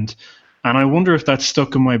sound, and I wonder if that's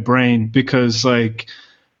stuck in my brain because like,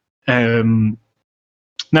 now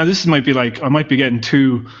this might be like, I might be getting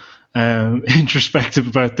too introspective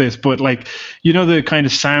about this, but like, the kind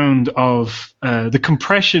of sound of the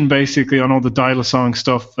compression basically on all the Dial-A-Song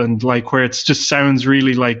stuff, and like where it's just sounds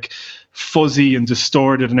really like fuzzy and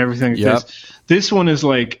distorted and everything. Yep. This one is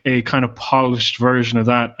like a kind of polished version of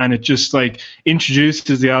that, and it just like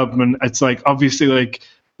introduces the album, and it's like obviously like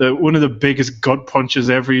one of the biggest gut punches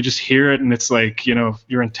ever. You just hear it and it's like,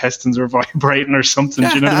 your intestines are vibrating or something.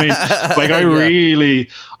 Do you know what I mean? Like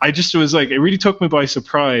I just was like, it really took me by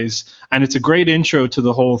surprise, and it's a great intro to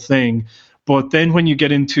the whole thing. But then when you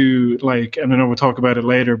get into like, and I know we'll talk about it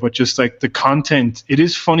later, but just like the content, it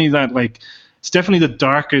is funny that like, it's definitely the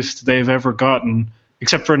darkest they've ever gotten,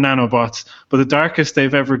 except for Nanobots, but the darkest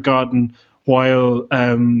they've ever gotten, while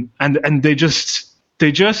and they just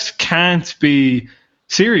can't be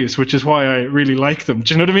serious, which is why I really like them.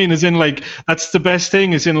 Do you know what I mean? As in like, that's the best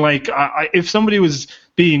thing, as in like, if somebody was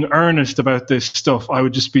being earnest about this stuff, I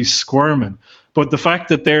would just be squirming. But the fact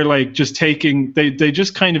that they're like just taking, they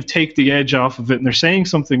just kind of take the edge off of it, and they're saying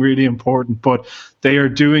something really important, but they are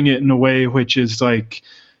doing it in a way which is like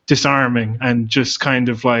disarming and just kind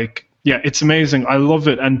of like, yeah, it's amazing. I love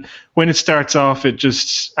it. And when it starts off, it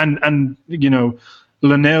just, and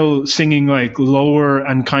Linnell singing like lower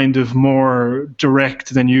and kind of more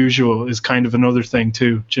direct than usual is kind of another thing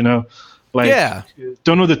too, like, yeah.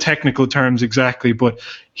 Don't know the technical terms exactly, but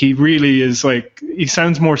he really is like, he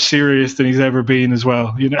sounds more serious than he's ever been as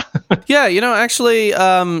well, Yeah, actually,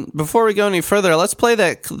 before we go any further, let's play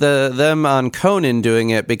them on Conan doing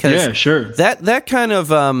it, because yeah, sure. That kind of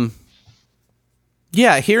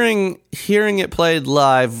hearing it played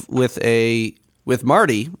live with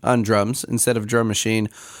Marty on drums instead of Drum Machine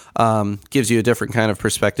gives you a different kind of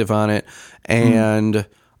perspective on it. And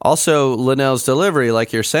also Linnell's delivery,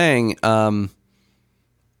 like you're saying,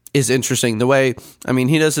 is interesting. The way,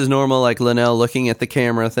 he does his normal like Linnell looking at the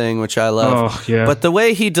camera thing, which I love. Oh, yeah. But the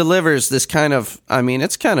way he delivers this kind of,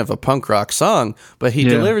 it's kind of a punk rock song, but he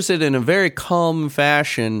delivers it in a very calm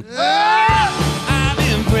fashion.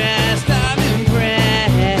 I'm impressed by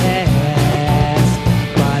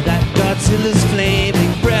that Godzilla's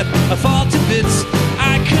flaming breath I fall to bits.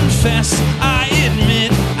 I confess, I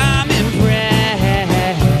admit, I'm impressed.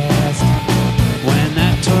 When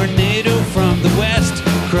that tornado from the west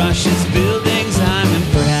crushes buildings, I'm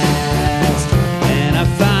impressed. And I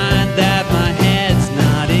find that my head's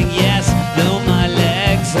nodding yes, though my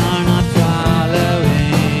legs are not following.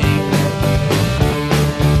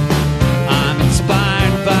 I'm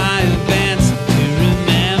inspired by events to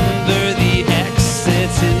remember the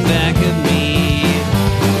exits in back of me.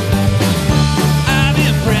 I'm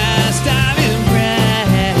impressed, I'm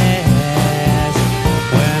impressed.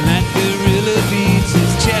 When that gorilla beats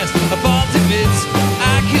his chest, I fall to bits.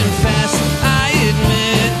 I confess, I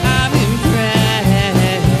admit, I'm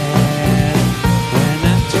impressed. When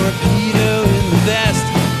that torpedo in the vest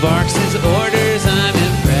barks his orders, I'm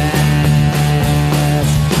impressed.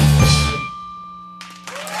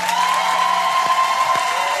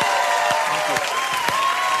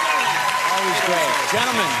 Always great.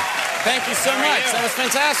 Gentlemen, thank you so much. That was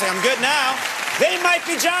fantastic. I'm good now. They might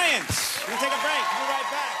be giants. We're going to take a break. We'll be right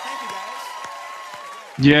back. Thank you, guys.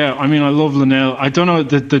 Yeah, I mean, I love Linnell. I don't know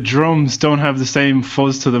that the drums don't have the same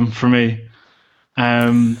fuzz to them for me.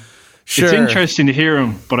 Sure. It's interesting to hear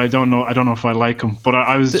him, but I don't know if I like him. But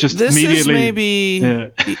I was just This immediately. is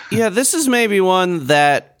maybe, yeah, this is maybe one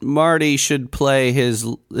that Marty should play his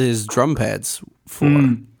drum pads for.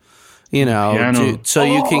 You know, Piano. so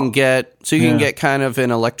you can get Yeah. get kind of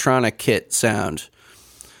an electronic kit sound.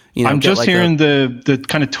 You know, I'm get just like hearing the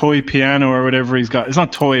kind of toy piano or whatever he's got. It's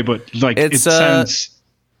not toy, but like it It's, sounds.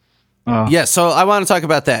 Yeah, so I want to talk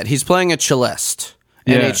about that. He's playing a celeste.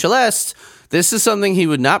 And Yeah. a celeste, this is something he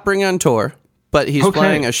would not bring on tour, but he's Okay.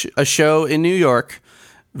 playing a show in New York,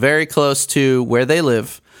 very close to where they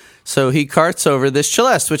live. So he carts over this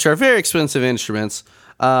celeste, which are very expensive instruments.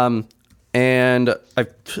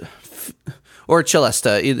 Or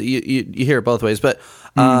celesta, you hear it both ways. But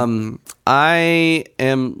I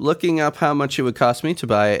am looking up how much it would cost me to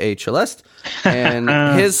buy a celeste. And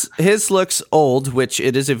his looks old, which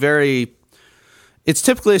it is it's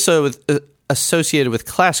typically associated with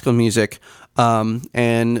classical music.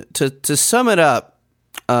 And to sum it up,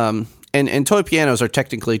 and toy pianos are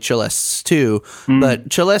technically celestes too,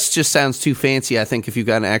 but celeste just sounds too fancy, I think, if you've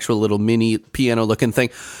got an actual little mini piano looking thing.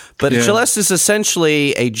 But a celeste is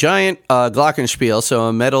essentially a giant glockenspiel, so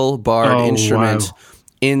a metal barred instrument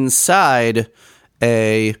inside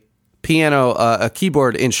a piano, a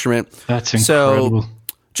keyboard instrument. That's incredible. So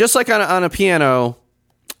just like on a piano,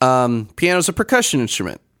 piano's a percussion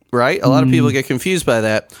instrument. Right? A lot of people get confused by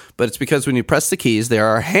that, but it's because when you press the keys, there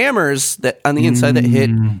are hammers that on the inside that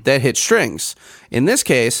hit strings. In this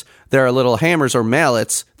case, there are little hammers or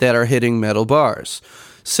mallets that are hitting metal bars.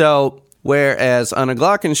 So, whereas on a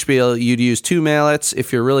glockenspiel, you'd use 2 mallets.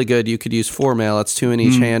 If you're really good, you could use 4 mallets, 2 in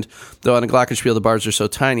each hand. Though on a glockenspiel, the bars are so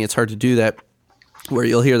tiny, it's hard to do that. Where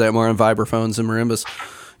you'll hear that more on vibraphones and marimbas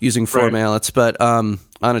using 4 mallets. But on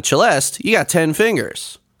a celeste, you got 10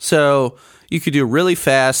 fingers. So you could do really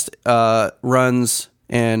fast runs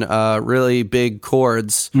and really big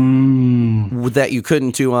chords that you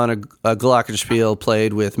couldn't do on a glockenspiel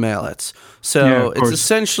played with mallets. So it's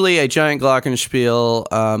essentially a giant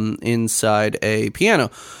glockenspiel inside a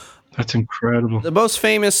piano. That's incredible. The most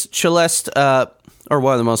famous celeste, or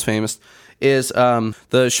one of the most famous, is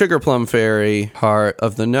the Sugar Plum Fairy part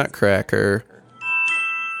of the Nutcracker.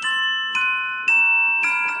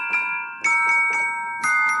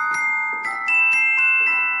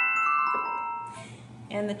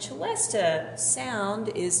 And the celesta sound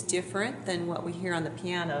is different than what we hear on the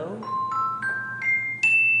piano.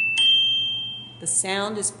 The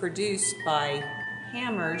sound is produced by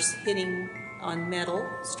hammers hitting on metal,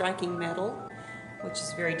 striking metal, which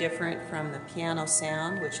is very different from the piano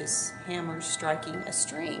sound, which is hammers striking a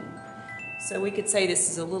string. So we could say this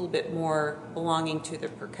is a little bit more belonging to the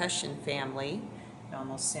percussion family. It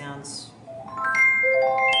almost sounds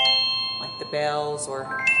like the bells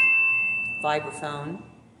or vibraphone.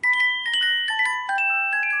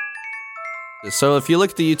 So if you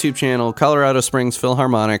look at the YouTube channel, Colorado Springs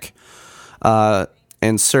Philharmonic,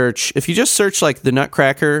 and search, if you just search like the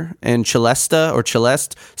Nutcracker and Celesta or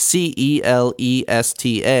Celeste, Celesta,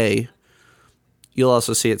 you'll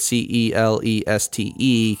also see it Celeste.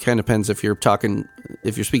 Kind of depends if you're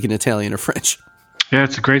speaking Italian or French. Yeah,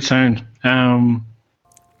 it's a great sound.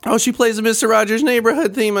 Oh, she plays the Mr. Rogers'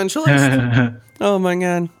 Neighborhood theme on Celeste. Oh my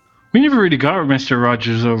God. We never really got Mr.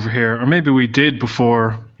 Rogers over here, or maybe we did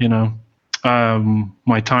before,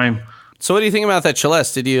 my time. So what do you think about that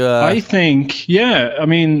Celeste? Did you... I think, I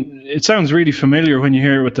mean, it sounds really familiar when you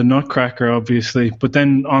hear it with the Nutcracker, obviously. But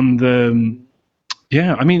then on the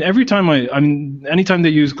Yeah, I mean, anytime they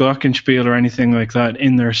use glockenspiel or anything like that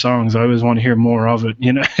in their songs, I always want to hear more of it.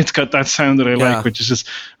 You know, it's got that sound that I like, which is just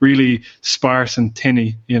really sparse and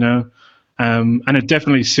tinny. You know, and it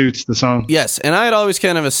definitely suits the song. Yes, and I had always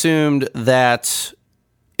kind of assumed that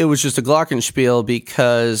it was just a glockenspiel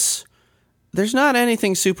because there's not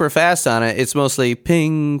anything super fast on it. It's mostly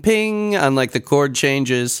ping, ping on like the chord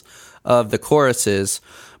changes of the choruses.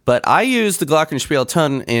 But I use the glockenspiel a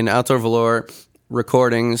ton in Outdoor Velour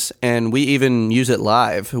recordings, and we even use it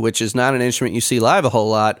live, which is not an instrument you see live a whole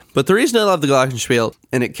lot. But the reason I love the glockenspiel,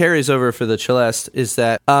 and it carries over for the celeste, is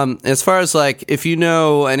that as far as like, if you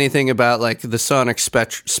know anything about like the sonic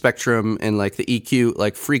spectrum and like the EQ,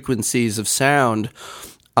 like frequencies of sound,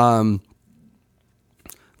 the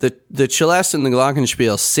celeste and the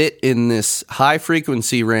glockenspiel sit in this high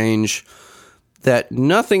frequency range that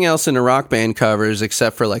nothing else in a rock band covers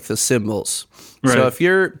except for like the cymbals. Right. So if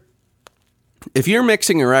you're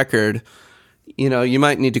mixing a record, you know, you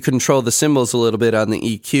might need to control the cymbals a little bit on the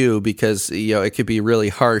EQ because, you know, it could be really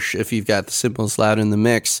harsh if you've got the cymbals loud in the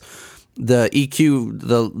mix. The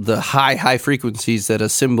EQ, the high frequencies that a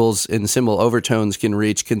cymbals and cymbal overtones can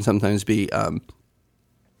reach can sometimes be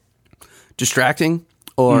distracting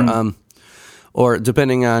or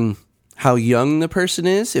depending on how young the person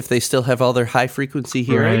is, if they still have all their high frequency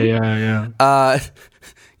hearing. Right, yeah.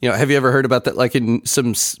 You know, have you ever heard about that? Like in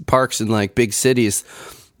some parks in like big cities,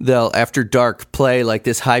 they'll after dark play like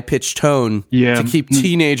this high pitched tone to keep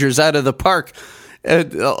teenagers out of the park.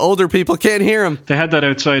 Older people can't hear them. They had that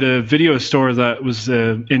outside a video store that was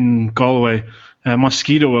in Galway, a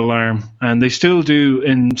mosquito alarm, and they still do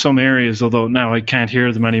in some areas, although now I can't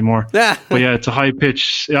hear them anymore. But yeah, it's a high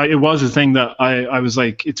pitch. It was a thing that I was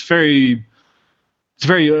like, it's very.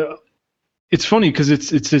 It's funny because it's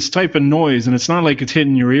this type of noise, and it's not like it's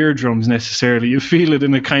hitting your eardrums necessarily. You feel it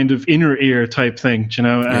in a kind of inner ear type thing, you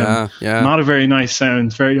know. Not a very nice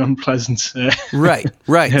sound, very unpleasant. Right.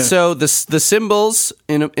 Yeah. So the cymbals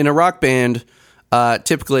in a rock band,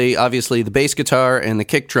 typically, obviously, the bass guitar and the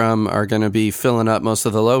kick drum are going to be filling up most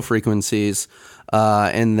of the low frequencies,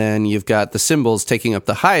 and then you've got the cymbals taking up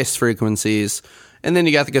the highest frequencies. And then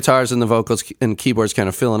you got the guitars and the vocals and keyboards kind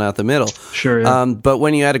of filling out the middle. Sure, yeah. But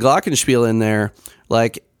when you add a glockenspiel in there,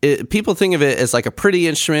 like people think of it as like a pretty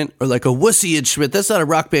instrument or like a wussy instrument. That's not a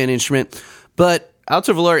rock band instrument. But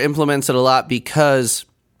Outdoor Velour implements it a lot because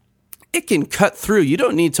it can cut through. You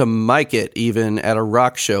don't need to mic it even at a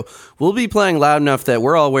rock show. We'll be playing loud enough that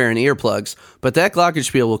we're all wearing earplugs, but that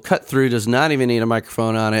glockenspiel will cut through, does not even need a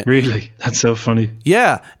microphone on it. Really? That's so funny.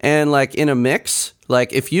 Yeah, and like in a mix,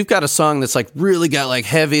 like if you've got a song that's like really got like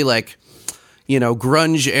heavy, like, you know,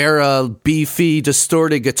 grunge era, beefy,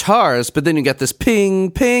 distorted guitars, but then you got this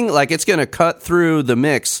ping, ping, like it's going to cut through the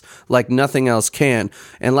mix like nothing else can.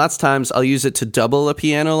 And lots of times I'll use it to double a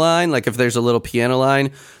piano line. Like if there's a little piano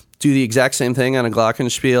line, do the exact same thing on a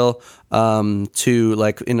glockenspiel to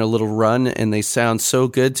like in a little run, and they sound so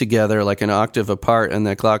good together, like an octave apart, and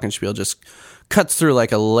that glockenspiel just cuts through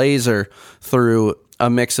like a laser through a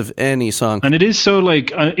mix of any song. And it is so like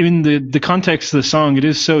in the context of the song, it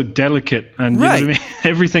is so delicate, and you know what I mean?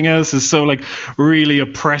 Everything else is so like really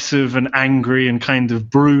oppressive and angry and kind of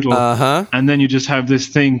brutal. And then you just have this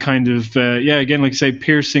thing kind of again, like say,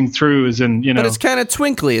 piercing through, as in, you know. But it's kind of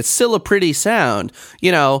twinkly. It's still a pretty sound.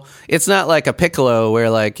 You know, it's not like a piccolo where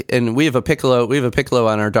like, and we have a piccolo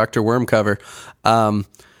on our Dr. Worm cover,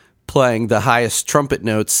 playing the highest trumpet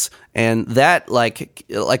notes, and that like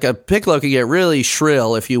a piccolo could get really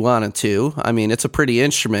shrill if you wanted to. I mean, it's a pretty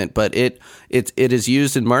instrument, but it is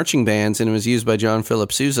used in marching bands, and it was used by John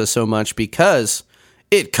Philip Sousa so much because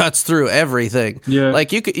it cuts through everything. Yeah,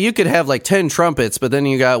 like you could have like 10 trumpets, but then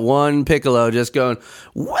you got one piccolo just going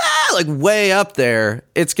wow, like way up there.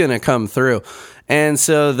 It's gonna come through, and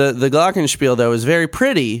so the glockenspiel though is very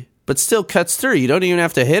pretty, but still cuts through. You don't even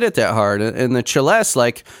have to hit it that hard. And the celeste,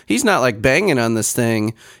 like, he's not like banging on this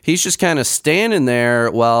thing. He's just kind of standing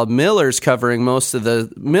there while Miller's covering the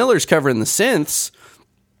synths.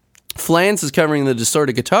 Flans is covering the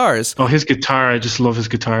distorted guitars. Oh, his guitar. I just love his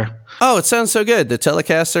guitar. Oh, it sounds so good. The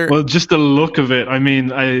Telecaster. Well, just the look of it. I mean,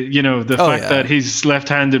 the fact that he's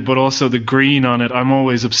left-handed, but also the green on it. I'm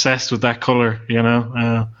always obsessed with that color, you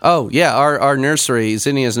know? Oh, yeah. Our nursery,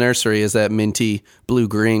 Zinnia's nursery, is that minty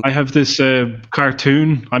blue-green. I have this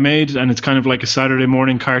cartoon I made, and it's kind of like a Saturday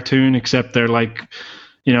morning cartoon, except they're like,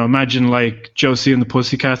 you know, imagine like Josie and the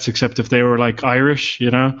Pussycats, except if they were like Irish, you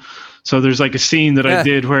know? So there's like a scene that I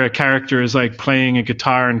did where a character is like playing a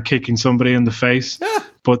guitar and kicking somebody in the face.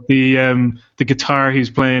 but the guitar he's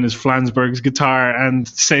playing is Flansburgh's guitar, and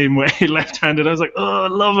same way, left-handed. I was like, oh, I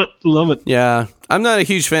love it. Yeah, I'm not a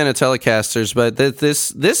huge fan of Telecasters, but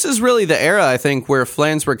this is really the era, I think, where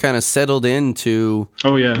Flansburgh kind of settled into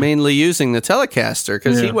mainly using the Telecaster,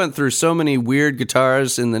 because he went through so many weird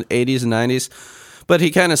guitars in the 80s and 90s. But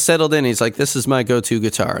he kind of settled in. He's like, this is my go-to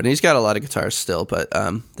guitar. And he's got a lot of guitars still, but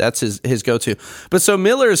that's his go-to. But so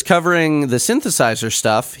Miller's covering the synthesizer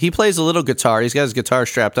stuff. He plays a little guitar. He's got his guitar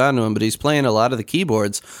strapped onto him, but he's playing a lot of the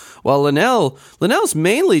keyboards. While Linnell's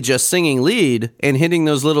mainly just singing lead and hitting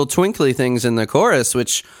those little twinkly things in the chorus,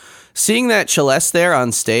 which seeing that celeste there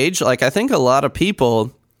on stage, like I think a lot of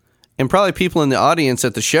people, and probably people in the audience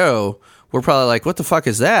at the show, were probably like, what the fuck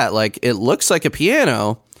is that? Like, it looks like a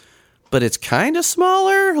piano, but it's kind of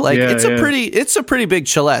smaller. Like it's a pretty big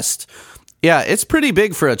celeste. Yeah, it's pretty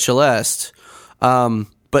big for a celeste,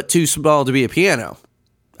 but too small to be a piano.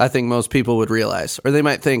 I think most people would realize, or they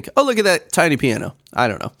might think, "Oh, look at that tiny piano." I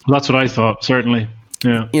don't know. That's what I thought. Certainly,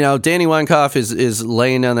 yeah. You know, Danny Weinkauf is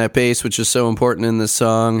laying down that bass, which is so important in this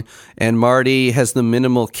song, and Marty has the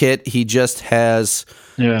minimal kit. He just has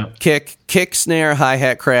kick, snare,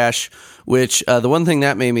 hi-hat, crash. Which the one thing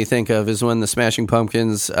that made me think of is when the Smashing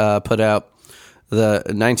Pumpkins put out the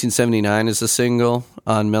 1979 as a single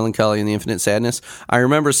on Melancholy and the Infinite Sadness. I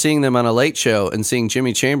remember seeing them on a late show and seeing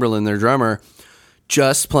Jimmy Chamberlain, their drummer,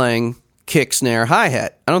 just playing kick, snare,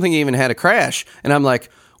 hi-hat. I don't think he even had a crash. And I'm like,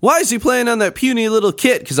 why is he playing on that puny little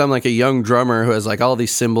kit? Because I'm like a young drummer who has like all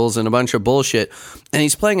these cymbals and a bunch of bullshit. And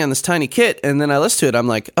he's playing on this tiny kit. And then I listen to it. I'm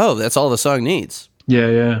like, oh, that's all the song needs.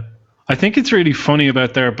 Yeah. I think it's really funny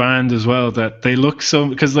about their band as well that they look so,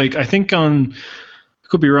 because like I think I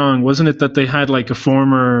could be wrong, wasn't it that they had like a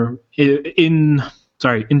former in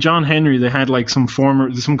John Henry, they had like some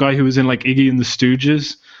guy who was in like Iggy and the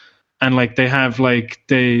Stooges, and like they have like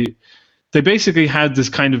they basically had this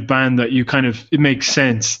kind of band that it makes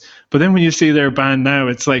sense, but then when you see their band now,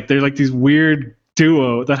 it's like they're like these weird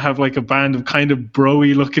duo that have like a band of kind of bro-y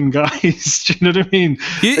looking guys. Do you know what I mean?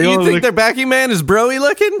 You think their backing man is bro-y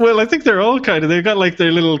looking? Well, I think they're all they've got like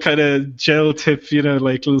their little kind of gel tip, you know,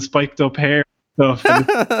 like little spiked up hair stuff.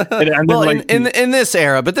 And well, in this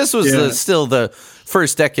era, but this was still the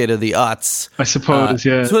first decade of the aughts. I suppose,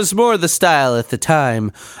 yeah. It was more the style at the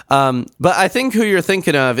time. But I think who you're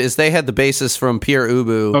thinking of is they had the bassist from Pierre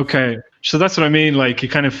Ubu. Okay. So that's what I mean. Like you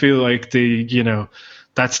kind of feel like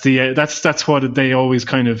that's what they always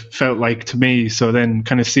kind of felt like to me. So then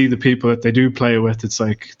kind of see the people that they do play with, it's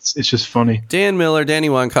like it's just funny. Dan Miller, Danny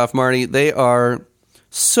Weinkauf, Marty, they are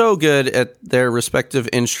so good at their respective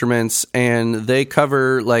instruments, and they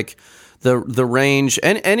cover like the range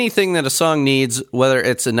and anything that a song needs, whether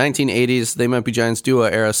it's a 1980s They Might Be Giants duo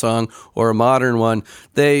era song or a modern one.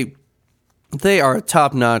 They are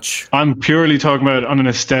top notch. I'm purely talking about on an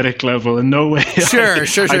aesthetic level. In no way. Sure.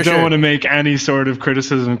 I don't want to make any sort of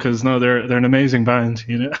criticism because they're an amazing band.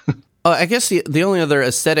 You know. I guess the only other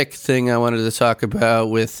aesthetic thing I wanted to talk about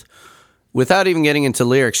without even getting into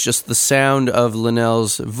lyrics, just the sound of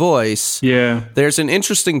Linnell's voice. Yeah. There's an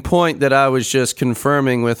interesting point that I was just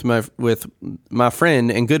confirming with my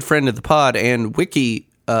friend and good friend of the pod and wiki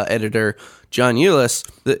editor John Eulis,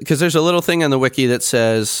 because there's a little thing on the wiki that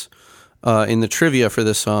says. In the trivia for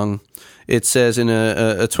this song, it says in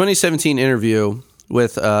a 2017 interview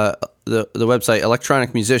with the website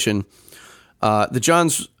Electronic Musician, the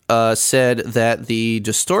Johns said that the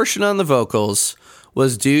distortion on the vocals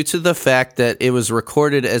was due to the fact that it was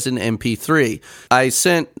recorded as an MP3. I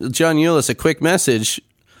sent John Eulis a quick message,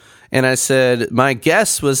 and I said, my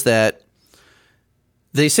guess was that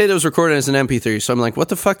they said it was recorded as an MP3. So I'm like, what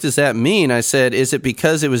the fuck does that mean? I said, is it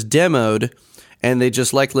because it was demoed and they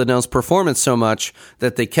just liked Linnell's performance so much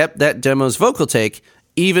that they kept that demo's vocal take,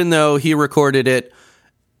 even though he recorded it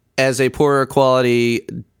as a poorer quality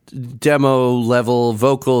demo level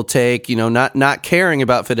vocal take, you know, not caring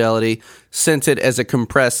about fidelity, sent it as a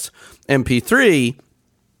compressed MP3.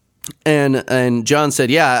 And John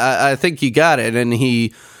said, yeah, I think you got it. And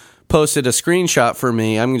he posted a screenshot for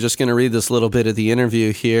me. I'm just going to read this little bit of the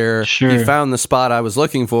interview here. Sure. He found the spot I was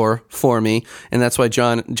looking for me, and that's why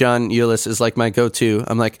John Eulis is like my go-to.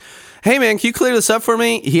 I'm like, hey man, can you clear this up for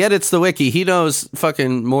me? He edits the wiki. He knows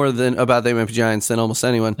fucking more about They Might Be Giants than almost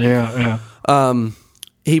anyone. Yeah.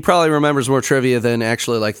 He probably remembers more trivia than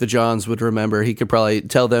actually like the Johns would remember. He could probably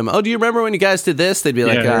tell them, oh, do you remember when you guys did this? They'd be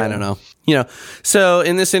like, I don't know. You know. So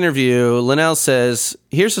in this interview, Linnell says,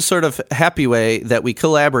 here's a sort of happy way that we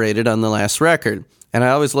collaborated on the last record. And I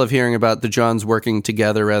always love hearing about the Johns working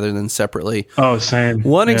together rather than separately. Oh, same.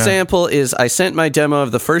 One example is I sent my demo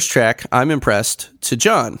of the first track, I'm Impressed, to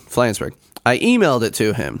John Flansburgh. I emailed it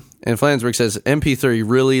to him. And Flansburgh says, MP3,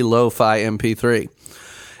 really lo-fi MP3.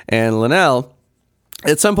 And Linnell,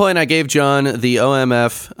 at some point I gave John the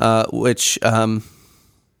OMF, which,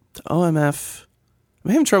 OMF,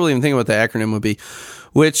 I'm having trouble even thinking what the acronym would be,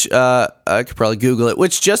 which, I could probably Google it,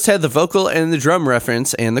 which just had the vocal and the drum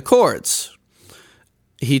reference and the chords.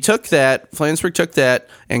 Flansburgh took that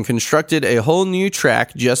and constructed a whole new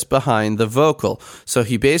track just behind the vocal. So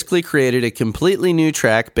he basically created a completely new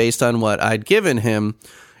track based on what I'd given him.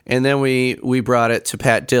 And then we brought it to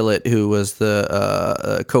Pat Dillett, who was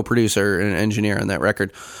the co-producer and engineer on that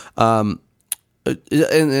record.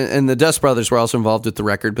 And the Dust Brothers were also involved with the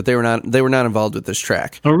record, but they were not involved with this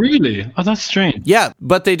track. Oh, really? Oh, that's strange. Yeah,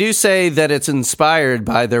 but they do say that it's inspired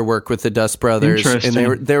by their work with the Dust Brothers,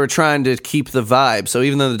 and they were trying to keep the vibe. So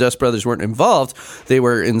even though the Dust Brothers weren't involved, they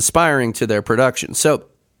were inspiring to their production. So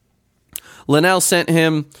Linnell sent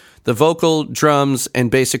him the vocal, drums, and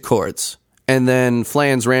basic chords, and then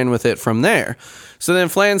Flans ran with it from there. So then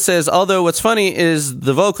Flans says, although what's funny is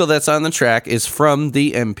the vocal that's on the track is from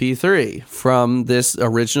the MP3, from this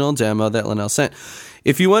original demo that Linnell sent.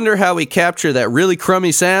 If you wonder how we capture that really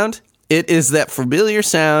crummy sound, it is that familiar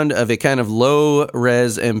sound of a kind of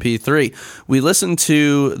low-res MP3. We listened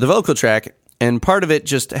to the vocal track, and part of it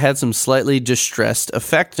just had some slightly distressed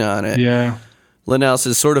effect on it. Yeah. Linnell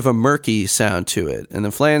says sort of a murky sound to it. And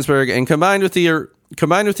then Flansburgh, and combined with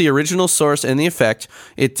the original source and the effect,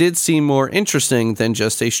 it did seem more interesting than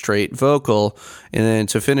just a straight vocal. And then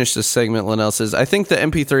to finish this segment, Linnell says, I think the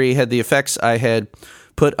MP3 had the effects I had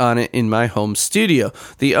put on it in my home studio.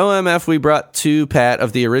 The OMF we brought to Pat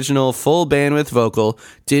of the original full bandwidth vocal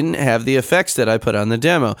didn't have the effects that I put on the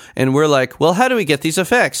demo. And we're like, well, how do we get these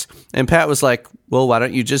effects? And Pat was like, well, why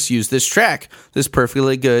don't you just use this track, this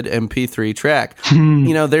perfectly good MP3 track?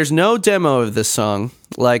 You know, there's no demo of this song.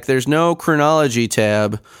 Like, there's no chronology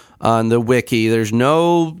tab on the wiki.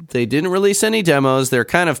 They didn't release any demos. They're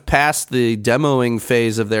kind of past the demoing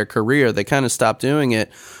phase of their career. They kind of stopped doing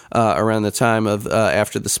it around the time of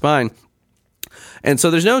After the Spine. And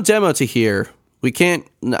so there's no demo to hear.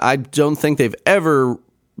 I don't think they've ever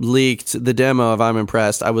leaked the demo of I'm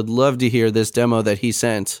Impressed. I would love to hear this demo that he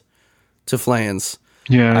sent to Flans.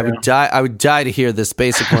 Yeah, I would die to hear this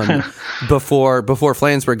basic one before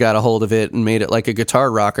Flansburgh got a hold of it and made it like a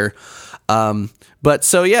guitar rocker. But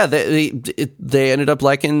so yeah, they ended up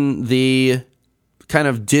liking the kind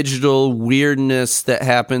of digital weirdness that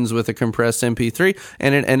happens with a compressed MP3,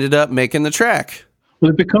 and it ended up making the track. Well,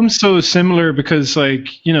 it becomes so similar because,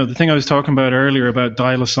 like, you know, the thing I was talking about earlier about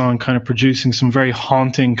Dial-A-Song kind of producing some very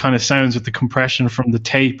haunting kind of sounds with the compression from the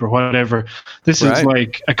tape or whatever. This is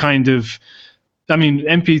like a kind of, I mean,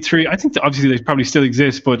 MP3, I think that obviously they probably still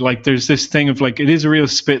exist, but like there's this thing of like, it is a real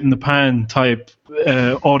spit in the pan type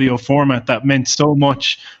audio format that meant so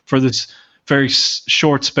much for this very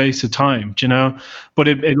short space of time, you know, but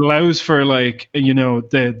it allows for, like, you know,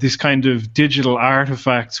 this kind of digital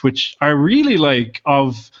artifacts, which are really like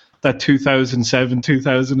of that 2007,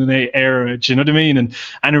 2008 era, do you know what I mean? And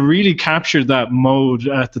it really captured that mood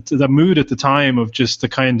at the mood at the time of just the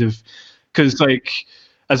kind of, because like,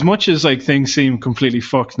 as much as like things seem completely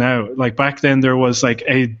fucked now, like back then I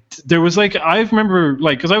remember,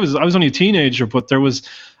 like, because I was only a teenager, but there was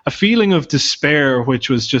a feeling of despair, which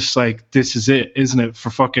was just like, this is it, isn't it, for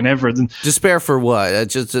fucking ever? Despair for what?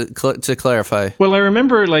 Just to clarify. Well, I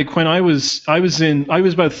remember like when I was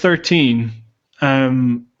about 13,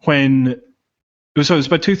 when it was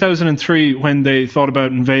about 2003 when they thought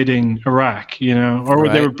about invading Iraq, you know, or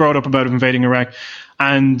they were brought up about invading Iraq.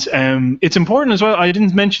 And it's important as well. I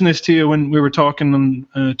didn't mention this to you when we were talking on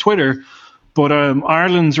Twitter, but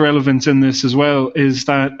Ireland's relevance in this as well is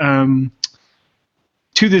that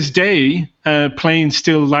to this day, planes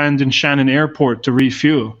still land in Shannon Airport to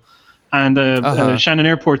refuel. And Shannon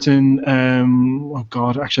Airport's in, oh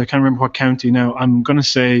God, actually I can't remember what county now. I'm going to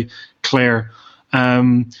say Clare.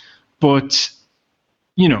 But,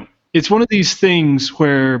 you know, it's one of these things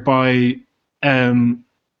whereby...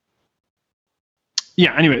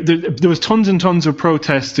 yeah, anyway, there was tons and tons of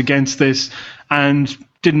protests against this, and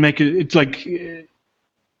didn't make it. It's like,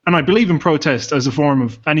 and I believe in protest as a form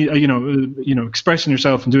of any, you know, expressing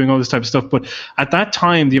yourself and doing all this type of stuff. But at that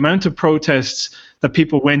time, the amount of protests that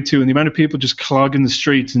people went to, and the amount of people just clogging the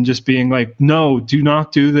streets and just being like, "No, do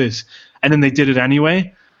not do this," and then they did it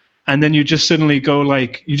anyway, and then you just suddenly go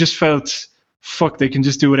like, you just felt, fuck, they can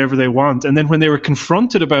just do whatever they want, and then when they were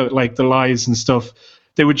confronted about like the lies and stuff,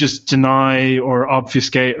 they would just deny or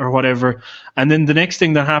obfuscate or whatever. And then the next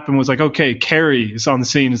thing that happened was like, okay, Kerry is on the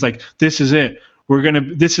scene. It's like, this is it.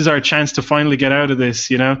 This is our chance to finally get out of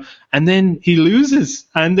this, you know? And then he loses.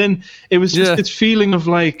 And then it was just this feeling of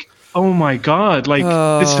like, oh my God, like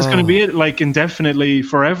this is going to be it, like indefinitely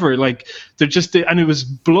forever. Like they're just, and it was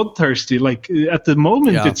bloodthirsty. Like at the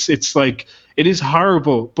moment, it's like, it is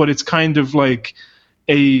horrible, but it's kind of like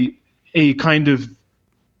a kind of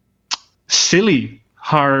silly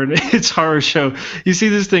horror. It's horror show. You see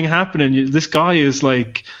this thing happening. This guy is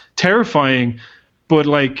like terrifying, but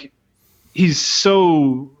like he's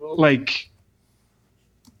so like,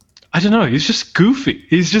 I don't know. He's just goofy.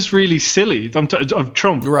 He's just really silly. Of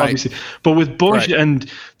Trump, obviously, but with Bush, and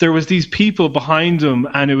there was these people behind him,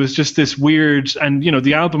 and it was just this weird. And you know,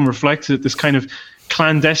 the album reflects it. This kind of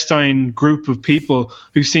clandestine group of people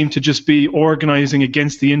who seem to just be organizing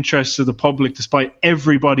against the interests of the public, despite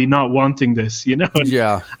everybody not wanting this. You know,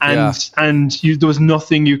 and there was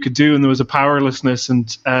nothing you could do, and there was a powerlessness,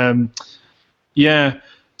 and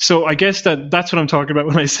So I guess that's what I'm talking about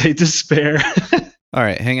when I say despair. All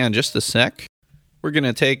right, hang on just a sec. We're going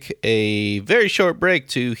to take a very short break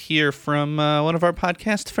to hear from one of our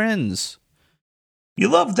podcast friends. You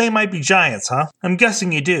love They Might Be Giants, huh? I'm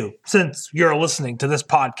guessing you do, since you're listening to this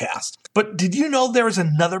podcast. But did you know there is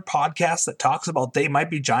another podcast that talks about They Might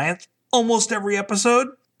Be Giants almost every episode?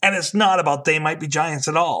 And it's not about They Might Be Giants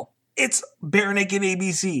at all. It's Bare Naked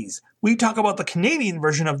ABCs. We talk about the Canadian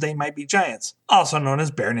version of They Might Be Giants, also known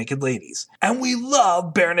as Bare Naked Ladies. And we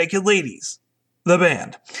love Bare Naked Ladies, the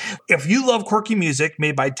band. If you love quirky music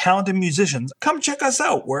made by talented musicians, come check us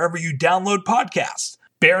out wherever you download podcasts.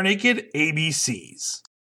 Bare Naked ABCs.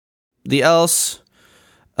 The Else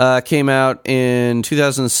came out in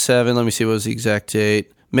 2007. Let me see, what was the exact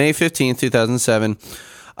date? May 15th, 2007.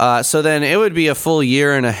 So then it would be a full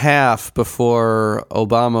year and a half before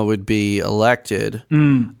Obama would be elected,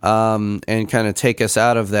 and kind of take us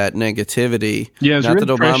out of that negativity. Yeah, it was a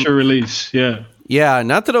real pressure release, Yeah,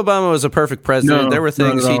 not that Obama was a perfect president. No, there were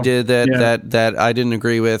things he did that I didn't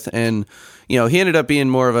agree with, and you know, he ended up being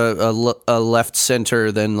more of a left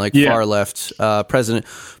center than like far left president.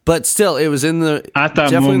 But still, it was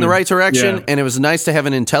definitely in the right direction, and it was nice to have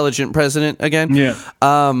an intelligent president again. Yeah.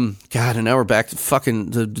 God, and now we're back to fucking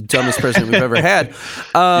the dumbest president we've ever had.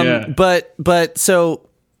 But so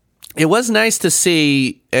it was nice to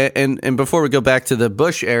see, and before we go back to the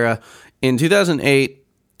Bush era, in 2008.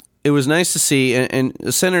 It was nice to see,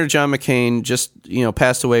 and Senator John McCain just, you know,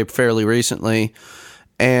 passed away fairly recently,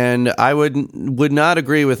 and I would not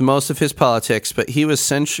agree with most of his politics, but he was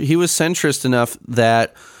centrist enough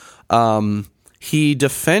that he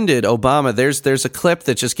defended Obama. There's a clip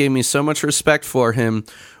that just gave me so much respect for him,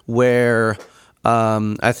 where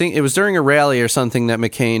I think it was during a rally or something that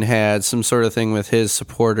McCain had some sort of thing with his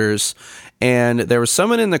supporters, and there was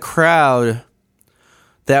someone in the crowd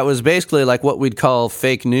that was basically like what we'd call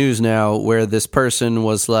fake news now, where this person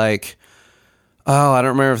was like, oh, I don't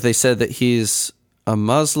remember if they said that he's a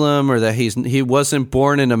Muslim or that he wasn't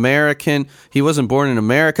born in American. He wasn't born in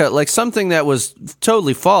America, like something that was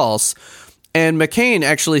totally false. And McCain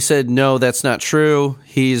actually said, no, that's not true.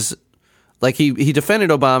 He's like, he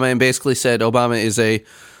defended Obama and basically said Obama is an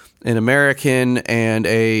American and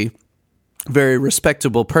a very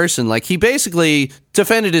respectable person. Like, he basically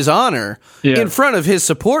defended his honor in front of his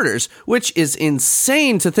supporters, which is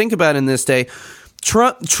insane to think about in this day.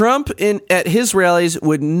 Trump at his rallies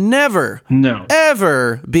would never,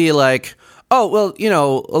 ever be like, oh, well, you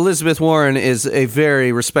know, Elizabeth Warren is a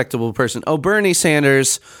very respectable person. Oh, Bernie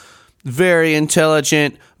Sanders, very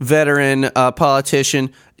intelligent, veteran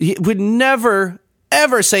politician. He would never,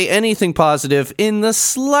 ever say anything positive in the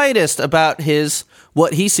slightest about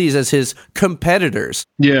what he sees as his competitors.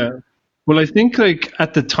 Yeah. Well, I think like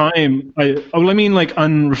at the time, like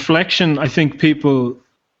on reflection, I think people,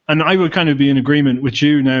 and I would kind of be in agreement with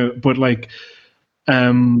you now, but like,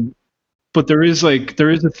 but there is a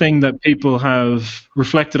thing that people have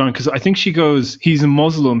reflected on, because I think she goes, he's a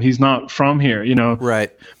Muslim, he's not from here, you know. Right.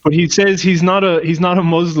 But he says he's not a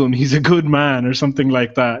Muslim, he's a good man or something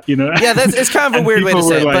like that, you know. Yeah, it's kind of a weird way to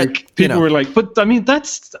say it. But people were like, but I mean,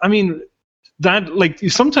 that, like,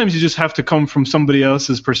 sometimes you just have to come from somebody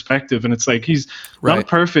else's perspective, and it's like, he's not a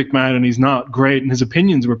perfect man and he's not great, and his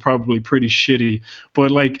opinions were probably pretty shitty,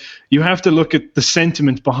 but like, you have to look at the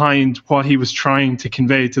sentiment behind what he was trying to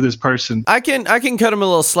convey to this person. I can cut him a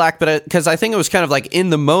little slack, but because I think it was kind of like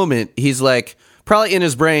in the moment, he's like, probably in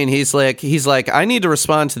his brain, he's like, I need to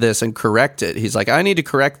respond to this and correct it. He's like, I need to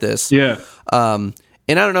correct this. Yeah. And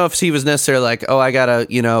I don't know if he was necessarily like, oh, I gotta,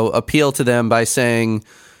 you know, appeal to them by saying,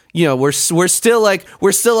 you know, we're still like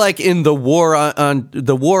in the war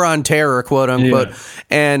on terror, quote unquote. Yeah.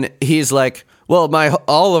 And he's like, well,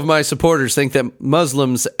 all of my supporters think that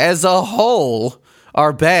Muslims as a whole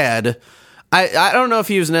are bad. I don't know if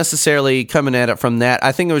he was necessarily coming at it from that.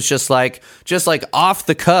 I think it was just like off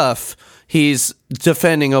the cuff. He's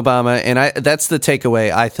defending Obama, and that's the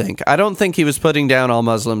takeaway, I think. I don't think he was putting down all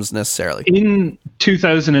Muslims necessarily. In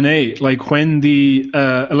 2008, like when the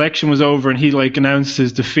election was over and he like announced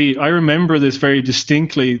his defeat, I remember this very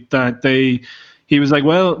distinctly, that he was like,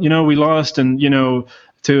 well, we lost, and,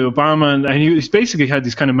 to Obama, and he basically had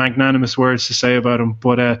these kind of magnanimous words to say about him,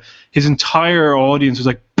 but his entire audience was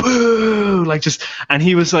like, boo, like just, and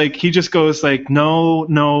he was like, he just goes like, no,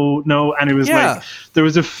 and it was like, there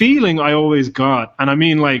was a feeling I always got, and I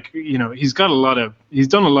mean, like, he's done a lot of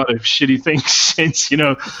shitty things since,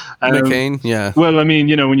 McCain, yeah. Well, I mean,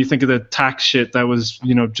 when you think of the tax shit that was,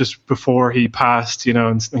 just before he passed,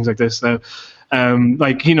 and things like this, like,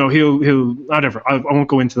 he'll whatever. I won't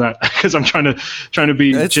go into that because I'm trying to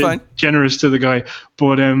be generous to the guy.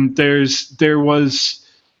 But there was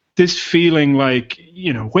this feeling like,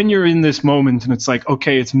 when you're in this moment and it's like,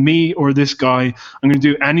 okay, it's me or this guy. I'm going to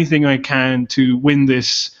do anything I can to win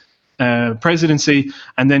this presidency,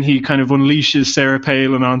 and then he kind of unleashes Sarah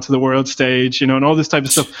Palin onto the world stage, and all this type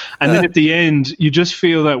of stuff. And then at the end, you just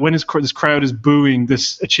feel that when this crowd is booing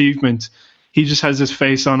this achievement, he just has this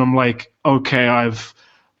face on him like, okay, I've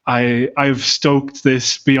stoked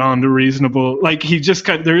this beyond a reasonable, like, he just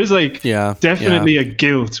there is like definitely a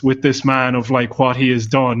guilt with this man of like what he has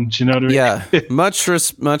done. Do you know what I mean? Yeah. much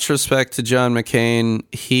respect to John McCain.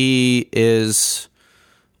 He is,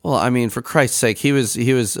 well, I mean, for Christ's sake, he was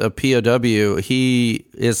a POW. He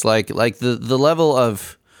is like the level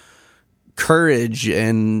of courage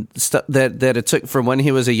and stuff that it took from when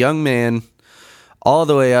he was a young man all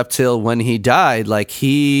the way up till when he died. Like,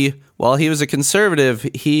 while he was a conservative,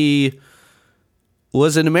 he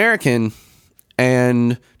was an American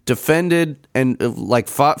and defended and like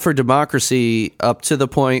fought for democracy up to the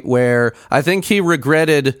point where I think he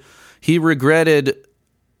regretted he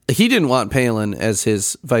didn't want Palin as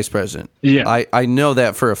his vice president. Yeah. I know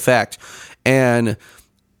that for a fact. And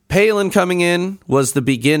Palin coming in was the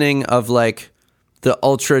beginning of like the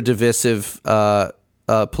ultra divisive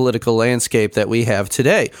political landscape that we have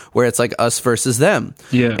today, where it's like us versus them.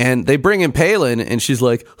 Yeah. And they bring in Palin, and she's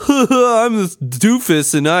like, I'm this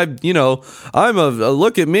doofus, and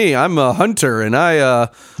look at me, I'm a hunter, and I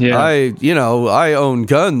own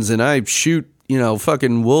guns, and I shoot,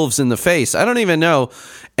 fucking wolves in the face. I don't even know.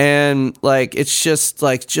 And like, it's just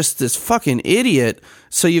this fucking idiot.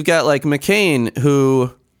 So you've got like McCain,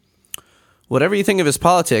 who, whatever you think of his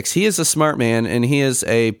politics, he is a smart man, and he is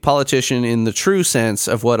a politician in the true sense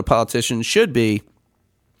of what a politician should be.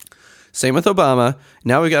 Same with Obama.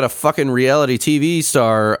 Now we got a fucking reality TV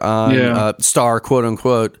star on star, quote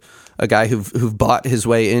unquote, a guy who bought his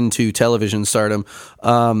way into television stardom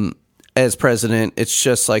as president. It's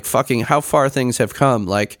just like fucking how far things have come.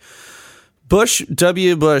 Like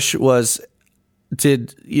W. Bush took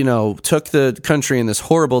the country in this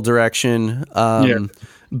horrible direction.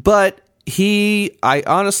 But I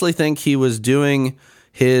honestly think he was doing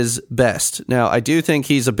his best. Now, I do think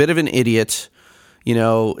he's a bit of an idiot.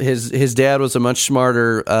 His dad was a much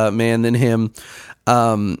smarter man than him,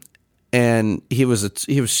 and he was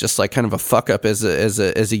just like kind of a fuck up as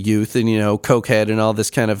a youth, and cokehead and all this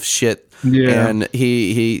kind of shit. Yeah. And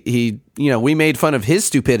he we made fun of his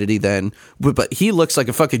stupidity then, but he looks like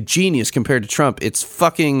a fucking genius compared to Trump. It's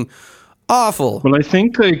fucking awful. Well, I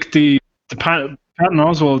think like the Patton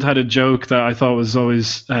Oswalt had a joke that I thought was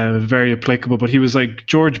always very applicable, but he was like,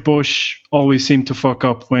 George Bush always seemed to fuck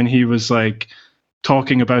up when he was like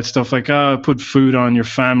talking about stuff like, put food on your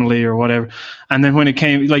family or whatever. And then when it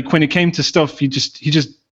came to stuff, to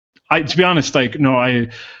be honest, like, no,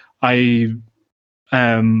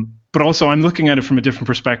 but also I'm looking at it from a different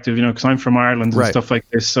perspective, because I'm from Ireland and stuff like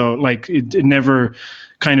this. So like, it never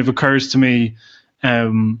kind of occurs to me,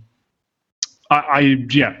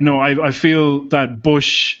 I feel that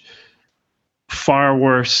Bush far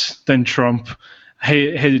worse than Trump.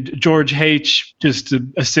 George H, just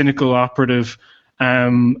a cynical operative,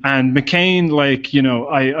 and McCain, like,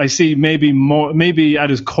 I see maybe at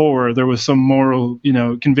his core there was some moral,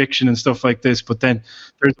 conviction and stuff like this. But then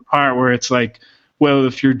there's a part where it's like, well,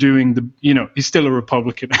 if you're doing he's still a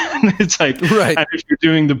Republican. It's like, right. And if you're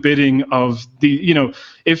doing the bidding of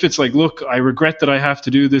if it's like, look, I regret that I have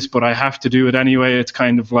to do this, but I have to do it anyway, it's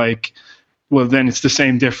kind of like, well, then it's the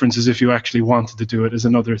same difference as if you actually wanted to do it is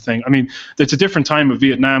another thing. I mean, it's a different time of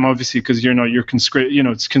Vietnam, obviously, because, you're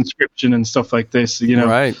it's conscription and stuff like this,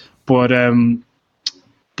 Right. But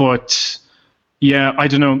yeah, I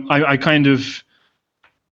don't know. I kind of,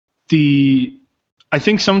 I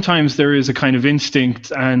think sometimes there is a kind of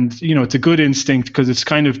instinct, and it's a good instinct because it's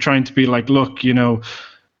kind of trying to be like, look,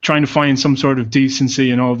 trying to find some sort of decency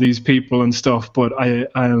in all these people and stuff. But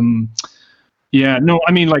yeah, no,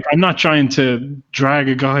 I mean, like, I'm not trying to drag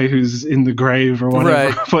a guy who's in the grave or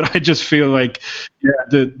whatever, Right. but I just feel like, yeah,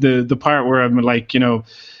 the part where I'm like,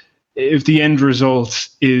 if the end result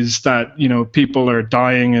is that, people are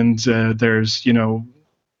dying and there's,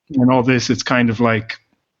 and all this, it's kind of like,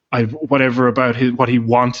 whatever about what he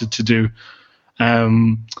wanted to do.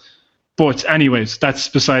 But anyways, that's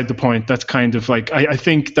beside the point. That's kind of like, I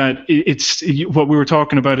think that it's what we were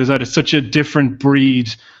talking about is that it's such a different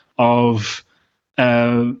breed of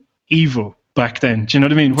evil back then. Do you know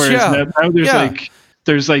what I mean? Whereas now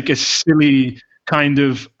there's like a silly kind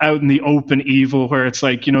of out in the open evil where it's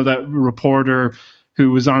like, that reporter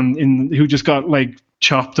who was who just got like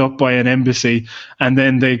chopped up by an embassy, and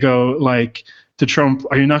then they go like to Trump,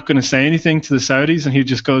 are you not going to say anything to the Saudis? And he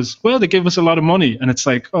just goes, well, they give us a lot of money. And it's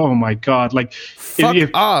like, oh my God, like Fuck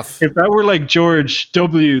off. If that were like George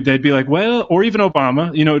W., they'd be like, well, or even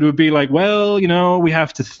Obama, it would be like, well, we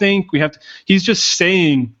have to think, he's just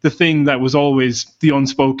saying the thing that was always the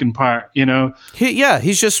unspoken part,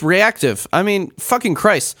 He's just reactive. I mean, fucking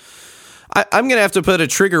Christ. I'm going to have to put a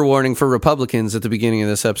trigger warning for Republicans at the beginning of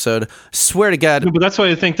this episode. Swear to God. No, but that's why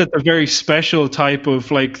I think that the very special type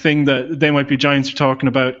of like thing that They Might Be Giants are talking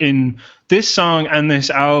about in this song and this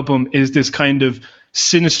album is this kind of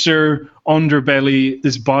sinister underbelly,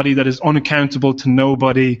 this body that is unaccountable to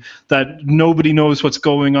nobody, that nobody knows what's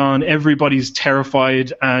going on. Everybody's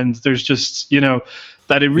terrified, and there's just,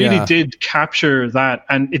 that it really did capture that,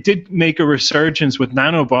 and it did make a resurgence with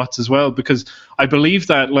nanobots as well, because I believe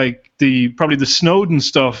that like probably the Snowden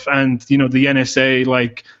stuff and the NSA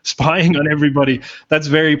like spying on everybody, that's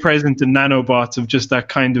very present in nanobots, of just that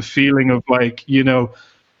kind of feeling of like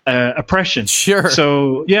oppression. Sure.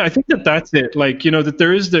 So yeah, I think that's it. Like that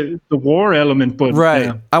there is the war element, but right.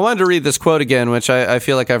 Yeah. I wanted to read this quote again, which I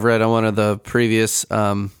feel like I've read on one of the previous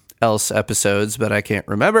else episodes, but I can't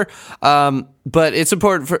remember. But it's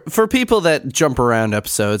important for people that jump around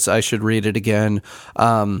episodes. I should read it again.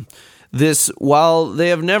 While they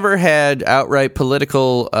have never had outright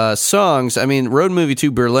political songs, I mean, Road Movie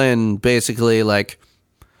 2 Berlin, basically, like,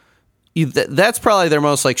 that's probably their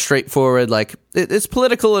most like straightforward. Like, it's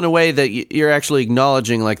political in a way that you're actually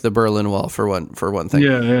acknowledging like the Berlin Wall for one thing.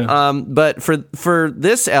 Yeah. But for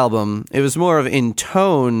this album, it was more of in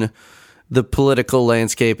tone, the political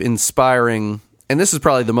landscape inspiring, and this is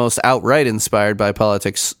probably the most outright inspired by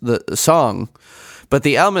politics, the song. But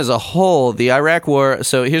the album as a whole, the Iraq War,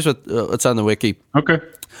 so here's what's on the wiki. Okay.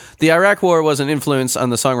 The Iraq War was an influence on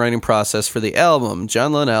the songwriting process for the album.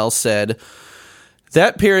 John Linnell said,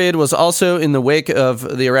 that period was also in the wake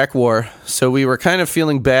of the Iraq War, so we were kind of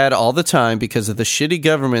feeling bad all the time because of the shitty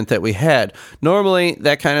government that we had. Normally,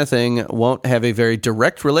 that kind of thing won't have a very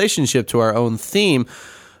direct relationship to our own theme,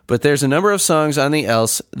 but there's a number of songs on the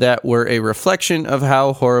Else that were a reflection of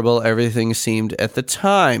how horrible everything seemed at the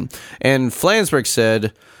time. And Flansburgh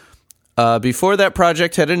said, before that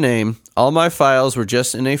project had a name, all my files were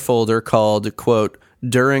just in a folder called, quote,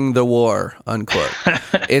 during the war, unquote.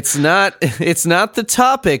 It's not the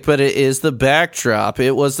topic, but it is the backdrop.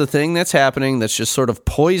 It was the thing that's happening that's just sort of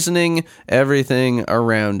poisoning everything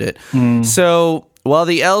around it. So while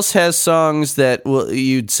the Else has songs that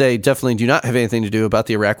you'd say definitely do not have anything to do about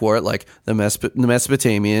the Iraq War, like the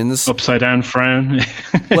Mesopotamians. Upside Down Frown.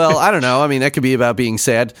 Well, I don't know. I mean, that could be about being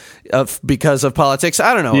sad because of politics.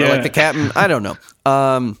 I don't know. Yeah. Or like the Captain. I don't know.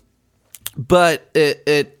 But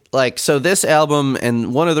it so this album,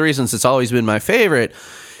 and one of the reasons it's always been my favorite,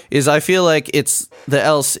 is I feel like the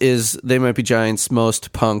Else is They Might Be Giants'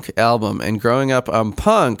 most punk album. And growing up on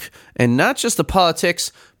punk, and not just the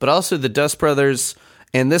politics, but also the Dust Brothers,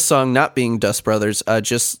 and this song not being Dust Brothers,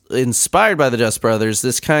 just inspired by the Dust Brothers,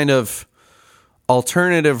 this kind of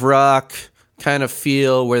alternative rock kind of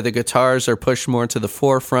feel where the guitars are pushed more to the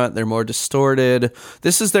forefront, they're more distorted.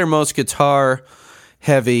 This is their most guitar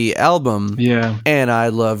heavy album. Yeah. And I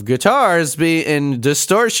love guitars in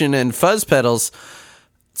distortion and fuzz pedals.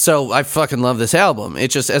 So I fucking love this album. It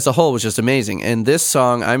just, as a whole, was just amazing. And this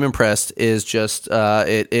song, I'm impressed, is just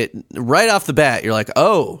it right off the bat. You're like,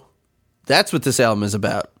 oh, that's what this album is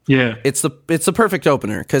about. Yeah, it's the perfect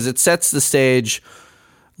opener because it sets the stage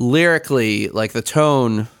lyrically, like the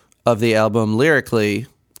tone of the album lyrically,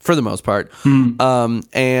 for the most part,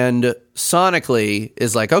 and sonically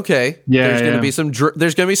is like, okay, there's gonna be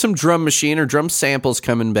some drum machine or drum samples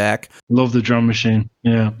coming back. Love the drum machine.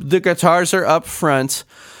 Yeah, the guitars are up front,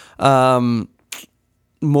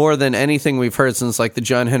 more than anything we've heard since like the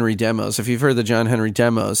John Henry demos. If you've heard the John Henry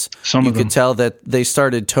demos, you could tell that they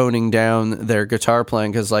started toning down their guitar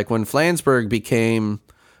playing, because like when Flansburgh became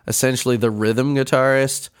essentially the rhythm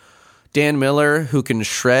guitarist. Dan Miller, who can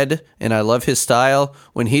shred, and I love his style.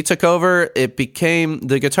 When he took over,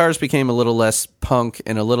 the guitars became a little less punk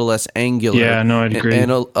and a little less angular. Yeah, no, I'd agree.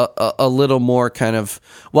 And a little more kind of,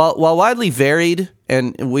 while widely varied,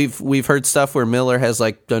 and we've heard stuff where Miller has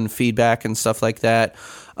like done feedback and stuff like that.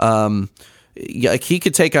 Like he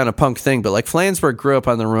could take on a punk thing, but like Flansburgh grew up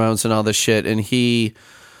on the Ramones and all this shit, and he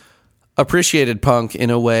appreciated punk in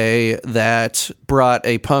a way that brought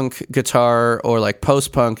a punk guitar or like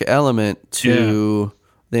post-punk element to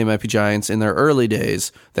They Might Be Giants in their early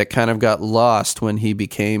days that kind of got lost when he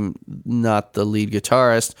became not the lead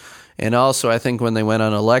guitarist. And also, I think when they went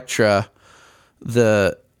on Elektra,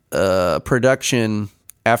 the production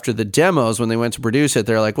after the demos, when they went to produce it,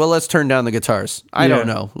 they're like, well, let's turn down the guitars. I don't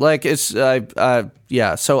know. Like, it's,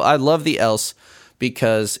 yeah. So I love the Else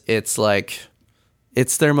because it's like,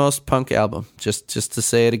 it's their most punk album, just to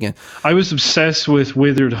say it again. I was obsessed with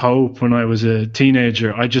Withered Hope when I was a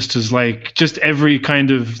teenager. I just was like, just every kind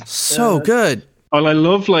of... So good. Well, I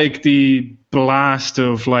love like the blast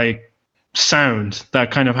of like sound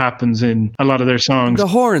that kind of happens in a lot of their songs. The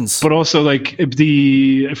horns. But also like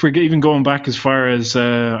if we're even going back as far as,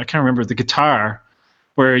 I can't remember, the guitar,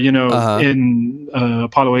 where, you know, in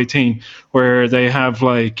Apollo 18, where they have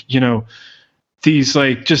like, you know, these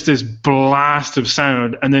like just this blast of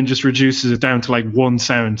sound and then just reduces it down to like one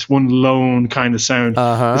sound, one lone kind of sound.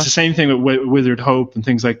 It's the same thing with Withered Hope and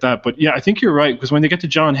things like that. But yeah, I think you're right, because when they get to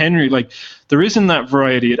John Henry, like there isn't that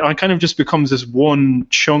variety. It kind of just becomes this one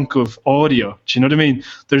chunk of audio. Do you know what I mean?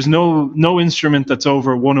 There's no instrument that's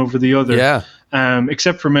over the other. Yeah.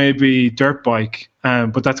 Except for maybe Dirt Bike.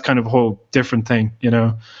 But that's kind of a whole different thing, you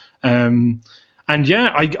know? And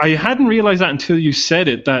yeah, I hadn't realized that until you said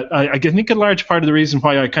it, that I think a large part of the reason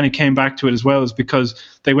why I kind of came back to it as well is because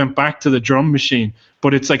they went back to the drum machine,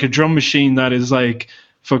 but it's like a drum machine that is like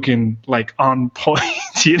fucking like on point.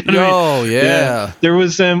 You know what I mean? Yeah. There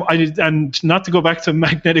was, and not to go back to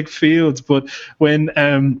Magnetic Fields, but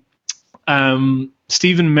when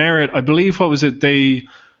Stephen Merritt, I believe, what was it?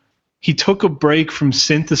 He took a break from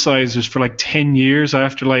synthesizers for like 10 years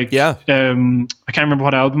after like, I can't remember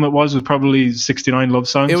what album it was. It was probably 69 Love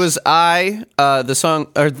Songs. It was the song,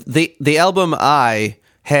 or the album I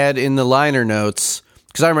had in the liner notes,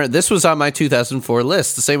 because I remember this was on my 2004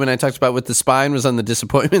 list. The same one I talked about with The Spine was on the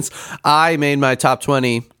Disappointments. I made my top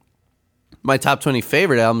 20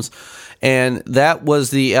 favorite albums. And that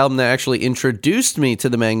was the album that actually introduced me to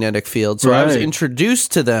the Magnetic Field. So I was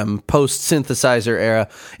introduced to them post-synthesizer era.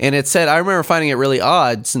 And it said, I remember finding it really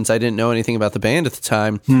odd, since I didn't know anything about the band at the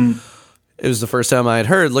time. It was the first time I had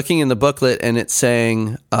heard, looking in the booklet, and it's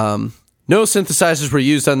saying, no synthesizers were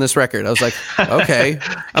used on this record. I was like, okay.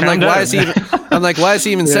 I'm like, why is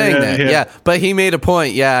he even saying that? Yeah. But he made a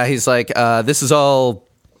point. Yeah. He's like, this is all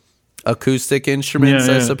acoustic instruments,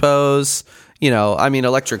 I suppose. You know, I mean,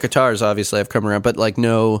 electric guitars obviously have come around, but like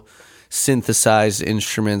no synthesized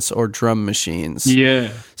instruments or drum machines.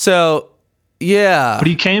 Yeah. So, yeah. But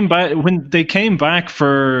he came back when they came back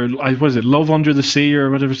for, was it Love Under the Sea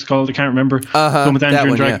or whatever it's called? I can't remember. With Andrew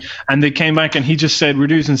and Drake. And they came back and he just said, we're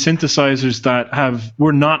using synthesizers that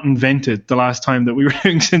were not invented the last time that we were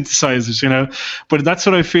doing synthesizers, you know? But that's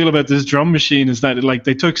what I feel about this drum machine, is that like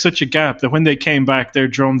they took such a gap that when they came back, their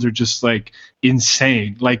drums are just like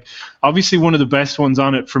insane. Like obviously one of the best ones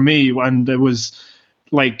on it for me, and it was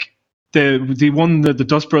like the one that the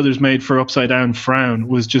Dust Brothers made for Upside Down Frown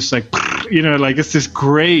was just like, you know, like it's this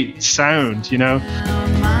great sound, you know.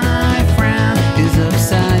 My frown is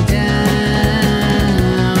upside down.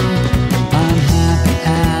 I'm happy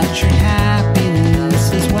at your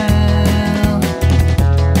happiness as well.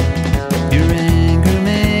 Your anger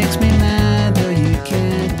makes me mad, though you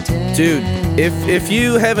can't tell. Dude, if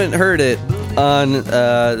you haven't heard it on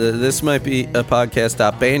this might be a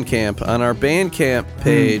podcast.bandcamp, on our Bandcamp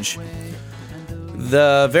page,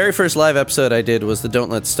 the very first live episode I did was the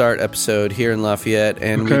Don't Let's Start episode here in Lafayette,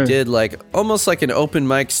 and we did like almost like an open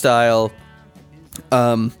mic style,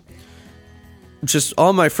 just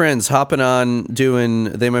all my friends hopping on doing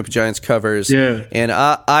They Might Be Giants covers. And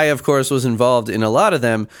I of course was involved in a lot of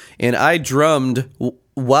them, and I drummed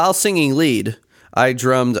while singing lead. I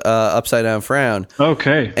drummed Upside Down Frown.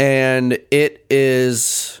 And it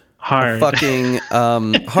is hard. A fucking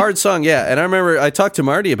hard song, yeah. And I remember I talked to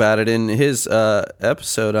Marty about it in his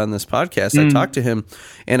episode on this podcast. I talked to him,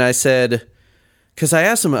 and I said, because I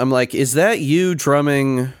asked him, I'm like, is that you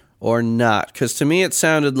drumming or not? Because to me it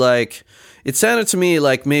sounded to me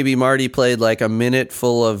like maybe Marty played like a minute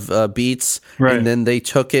full of beats, and then they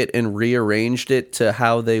took it and rearranged it to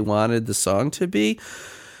how they wanted the song to be.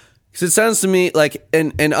 Because it sounds to me like,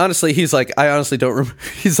 and honestly, he's like, I honestly don't.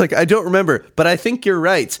 He's like, I don't remember, but I think you're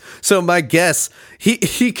right. So my guess,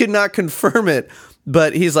 he could not confirm it,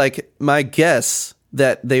 but he's like, my guess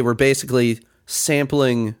that they were basically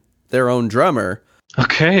sampling their own drummer.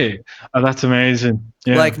 Okay, that's amazing.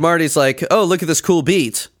 Yeah. Like Marty's like, oh, look at this cool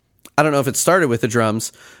beat. I don't know if it started with the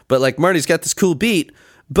drums, but like Marty's got this cool beat.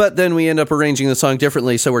 But then we end up arranging the song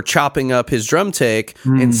differently, so we're chopping up his drum take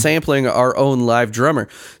and sampling our own live drummer.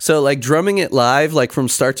 So like drumming it live, like from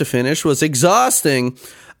start to finish, was exhausting.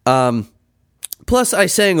 Plus, I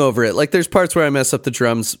sang over it. Like there's parts where I mess up the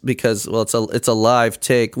drums because, well, it's a live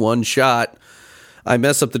take, one shot. I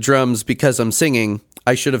mess up the drums because I'm singing.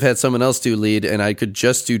 I should have had someone else do lead, and I could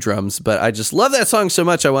just do drums. But I just love that song so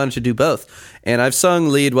much, I wanted to do both. And I've sung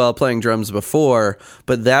lead while playing drums before,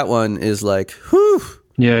 but that one is like, whew.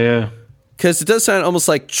 Yeah. Because it does sound almost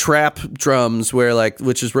like trap drums, where like,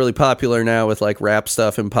 which is really popular now with like rap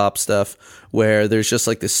stuff and pop stuff, where there's just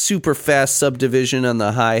like this super fast subdivision on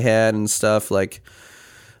the hi hat and stuff. Like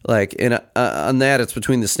in on that, it's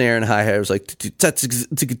between the snare and hi hat. It was like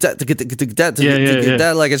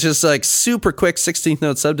like it's just like super quick 16th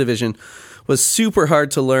note subdivision. Was super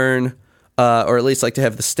hard to learn, or at least like to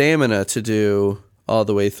have the stamina to do all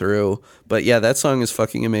the way through. But yeah, that song is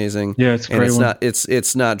fucking amazing. Yeah, it's a great one.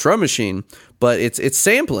 It's not drum machine, but it's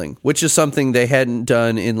sampling, which is something they hadn't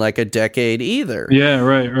done in like a decade either. Yeah,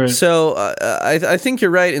 right. So I think you're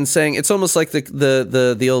right in saying it's almost like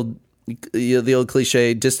the old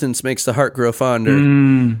cliche, distance makes the heart grow fonder,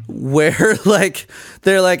 where like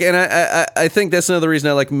they're like, and I think that's another reason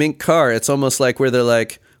I like Mink Car. It's almost like where they're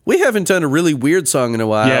like, we haven't done a really weird song in a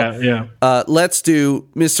while. Yeah. Let's do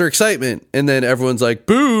Mr. Excitement. And then everyone's like,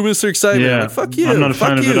 boo, Mr. Excitement. Yeah. Like, fuck you. I'm not a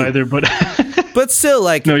fan of it either, but... But still,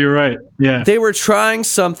 like... No, you're right. Yeah. They were trying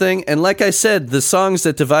something, and like I said, the songs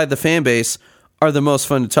that divide the fan base are the most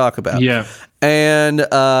fun to talk about. Yeah. And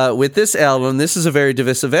with this album, this is a very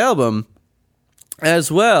divisive album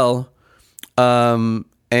as well. And...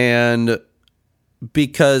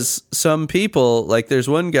 because some people, like there's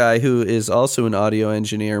one guy who is also an audio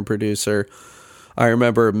engineer and producer, I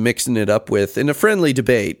remember mixing it up with in a friendly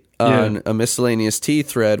debate on a Miscellaneous Tea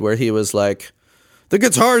thread where he was like, the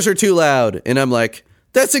guitars are too loud. And I'm like,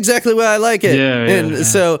 that's exactly why I like it.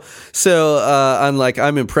 So I'm like,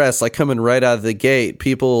 I'm impressed, like coming right out of the gate,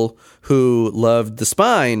 people who loved The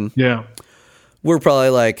Spine were probably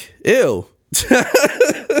like, ew.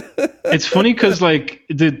 It's funny because like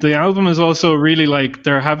the album is also really like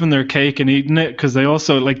they're having their cake and eating it, because they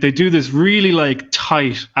also like they do this really like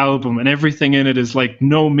tight album and everything in it is like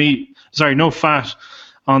no fat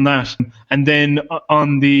on that, and then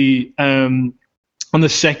on the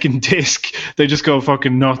second disc they just go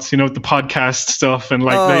fucking nuts, you know, with the podcast stuff and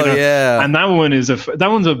like and that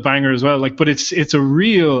one's a banger as well. Like, but it's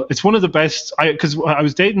one of the best. Because I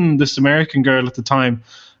was dating this American girl at the time,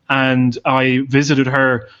 and I visited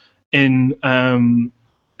her in her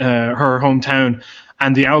hometown,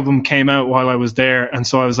 and the album came out while I was there, and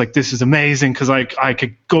so I was like, this is amazing, because I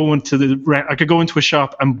could go into a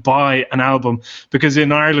shop and buy an album, because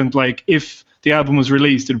in Ireland, like if the album was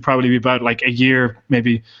released, it'd probably be about like a year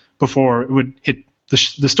maybe before it would hit the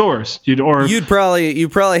stores. You'd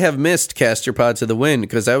probably have missed Cast Your Pod to the Wind,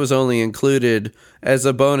 because that was only included as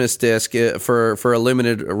a bonus disc for a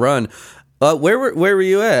limited run. Where were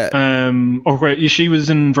you at? She was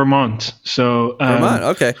in Vermont. So Vermont,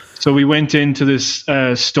 okay. So we went into this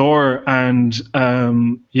store, and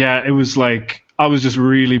it was like I was just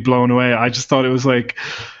really blown away. I just thought it was like,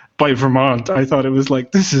 by Vermont, I thought it was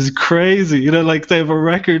like, this is crazy. You know, like they have a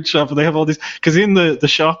record shop and they have all these, because in the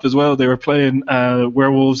shop as well, they were playing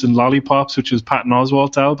Werewolves and Lollipops, which was Patton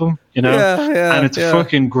Oswalt's album, you know? And it's a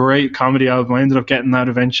fucking great comedy album. I ended up getting that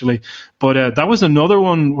eventually. But that was another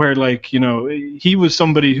one where, like, you know, he was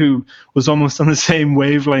somebody who was almost on the same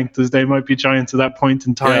wavelength as They Might Be Giants at that point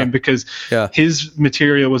in time, because his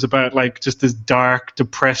material was about, like, just this dark,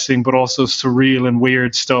 depressing, but also surreal and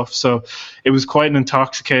weird stuff. So it was quite an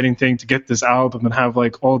intoxicating thing to get this album and have,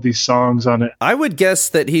 like, all these songs on it. I would guess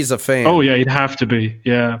that he's a fan. Oh, yeah, he'd have to be,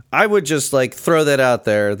 yeah. I would just, like, throw that out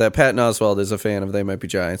there, that Patton Oswalt is a fan of They Might Be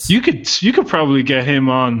Giants. You could probably get him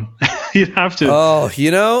on. You'd have to. Oh,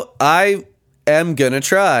 you know, I am gonna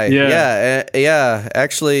try. Yeah.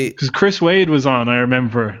 Actually, because Chris Wade was on, I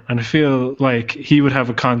remember, and I feel like he would have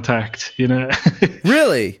a contact. You know.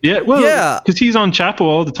 Really? Yeah. Well, yeah. Because he's on Chapo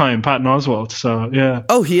all the time, Patton Oswalt. So yeah.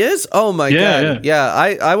 Oh, he is. Oh my god. Yeah.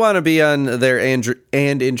 I want to be on their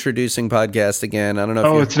and introducing podcast again. I don't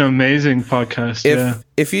know. It's an amazing podcast.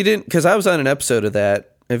 If you didn't, because I was on an episode of that.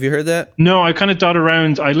 Have you heard that? No, I kind of dot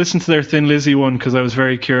around. I listened to their Thin Lizzy one because I was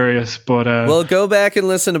very curious. But Well, go back and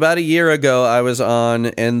listen. About a year ago, I was on,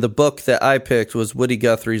 and the book that I picked was Woody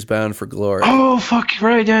Guthrie's Bound for Glory. oh fuck,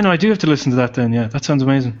 right? Yeah, no, I do have to listen to that then. Yeah, that sounds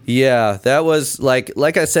amazing. Yeah, that was like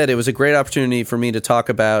I said, it was a great opportunity for me to talk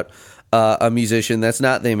about a musician that's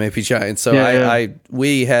not They Might Be Giants. So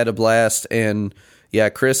we had a blast, and yeah,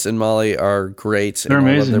 Chris and Molly are great. They're and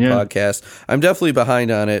amazing. I love their podcast. I'm definitely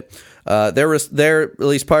behind on it. They're at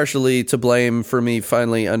least partially to blame for me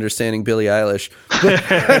finally understanding Billie Eilish.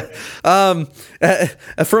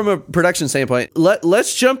 From a production standpoint,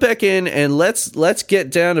 let's jump back in and let's get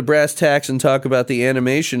down to brass tacks and talk about the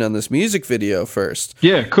animation on this music video first.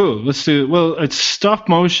 Yeah, cool. Let's do it. Well, it's stop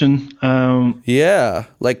motion. Yeah,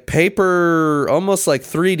 like paper, almost like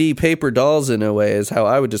 3D paper dolls in a way is how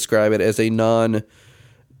I would describe it as a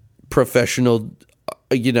non-professional.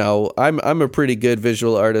 You know, I'm a pretty good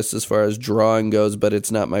visual artist as far as drawing goes, but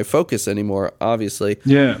it's not my focus anymore, obviously.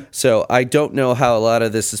 Yeah. So I don't know how a lot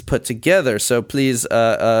of this is put together. So please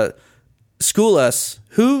school us.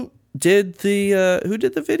 Who did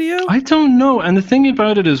the video? I don't know. And the thing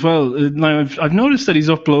about it as well, I've noticed that he's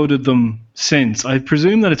uploaded them since. I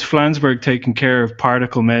presume that it's Flansburgh taking care of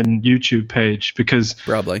Particle Men YouTube page because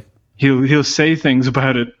probably he'll say things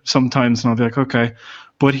about it sometimes, and I'll be like, okay.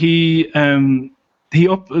 But he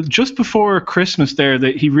just before Christmas there,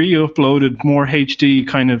 that he re-uploaded more HD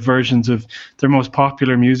kind of versions of their most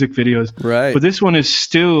popular music videos. Right. But this one is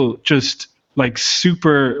still just like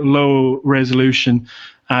super low resolution,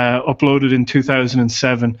 uploaded in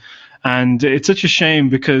 2007. And it's such a shame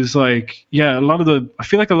because I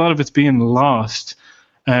feel like a lot of it's being lost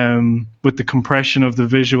with the compression of the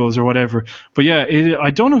visuals or whatever. But yeah,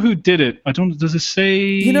 I don't know who did it. Does it say?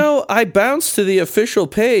 You know, I bounced to the official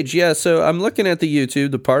page. Yeah, so I'm looking at the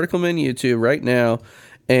YouTube, the Particle Men YouTube right now,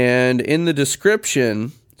 and in the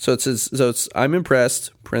description, so it's I'm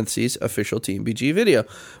impressed, parentheses, official Team BG video.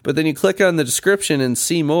 But then you click on the description and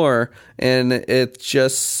see more, and it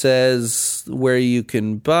just says where you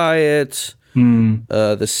can buy it.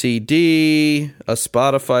 The CD, a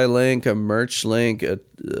Spotify link, a merch link, a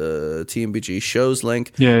TMBG shows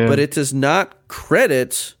link, but it does not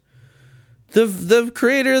credit the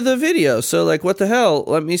creator of the video. So like, what the hell?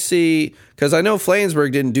 Let me see, because I know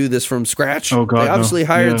Flansburgh didn't do this from scratch. Oh God, they obviously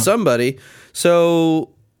hired somebody. So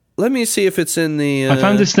let me see if it's in the. I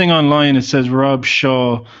found this thing online. It says Rob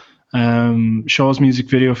Shaw. Shaw's music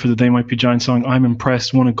video for the They Might Be Giants song "I'm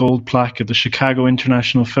Impressed" won a gold plaque at the Chicago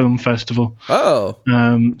International Film Festival. Oh.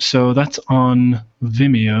 So that's on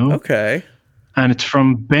Vimeo. Okay. And it's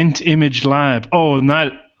from Bent Image Lab. Oh, and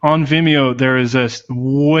that on Vimeo there is a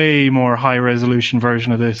way more high resolution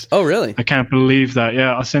version of this. Oh, really? I can't believe that.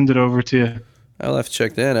 Yeah, I'll send it over to you. I'll have to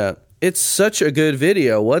check that out. It's such a good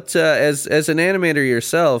video. What as an animator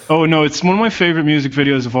yourself? Oh no, it's one of my favorite music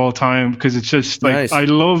videos of all time because it's just like nice. I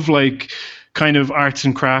love like kind of arts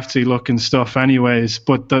and craftsy looking stuff anyways,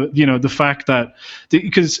 but the fact that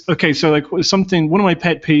because so like one of my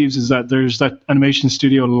pet peeves is that there's that animation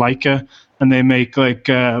studio Leica and they make like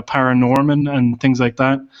Paranorman and things like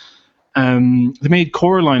that. They made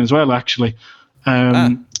Coraline as well actually.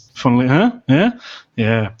 Funnily, huh?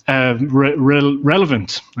 Yeah.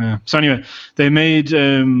 Relevant. So anyway, they made,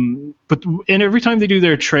 but every time they do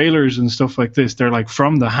their trailers and stuff like this, they're like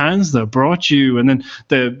from the hands that brought you, and then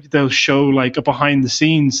they'll show like a behind the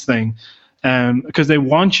scenes thing, because they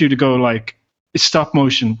want you to go like, it's stop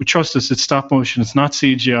motion. We trust us. It's stop motion. It's not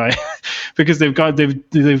CGI, because they've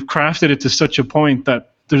crafted it to such a point that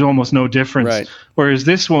there's almost no difference. Right. Whereas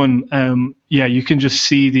this one, you can just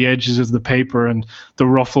see the edges of the paper and the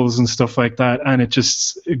ruffles and stuff like that, and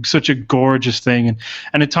it's such a gorgeous thing,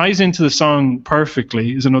 and it ties into the song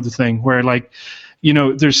perfectly. Is another thing where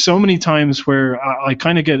there's so many times where I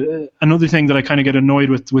kind of get another thing that I kind of get annoyed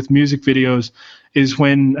with music videos is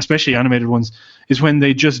when, especially animated ones, is when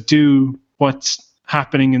they just do what's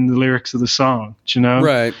happening in the lyrics of the song,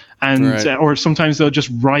 right? And or sometimes they'll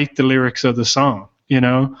just write the lyrics of the song.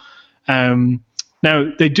 Now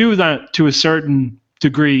they do that to a certain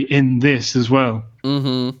degree in this as well,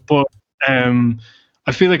 but I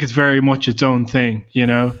feel like it's very much its own thing.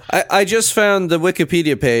 I just found the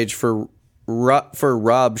Wikipedia page for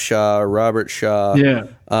Robert Shaw. Yeah.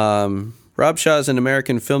 Rob Shaw is an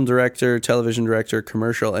American film director, television director,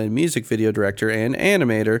 commercial and music video director, and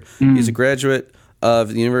animator. He's a graduate of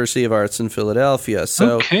the University of Arts in Philadelphia.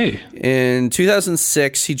 So in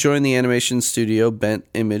 2006, he joined the animation studio Bent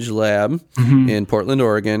Image Lab in Portland,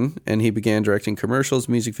 Oregon, and he began directing commercials,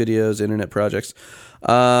 music videos, internet projects,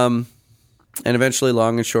 and eventually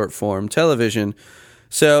long and short form television.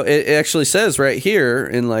 So it actually says right here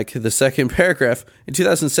in like the second paragraph, in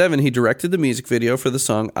 2007, he directed the music video for the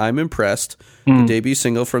song I'm Impressed, the debut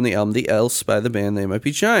single from the album The Else by the band They Might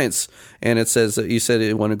Be Giants. And it says that you said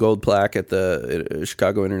it won a gold plaque at the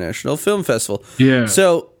Chicago International Film Festival. Yeah.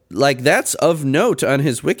 So like that's of note on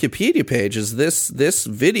his Wikipedia page is this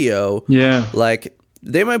video. Yeah. Like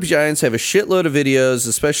They Might Be Giants have a shitload of videos,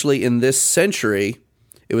 especially in this century.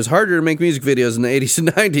 It was harder to make music videos in the 80s and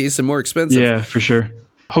 90s and more expensive. Yeah, for sure.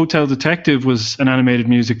 Hotel Detective was an animated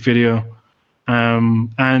music video.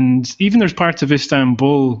 And even there's parts of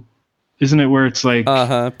Istanbul, isn't it, where it's like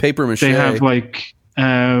paper mache. they have like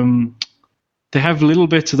they have little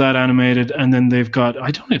bits of that animated, and then they've got,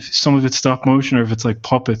 I don't know if some of it's stop motion or if it's like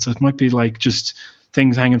puppets. It might be like just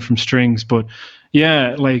things hanging from strings, but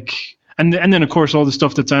yeah, like and then of course all the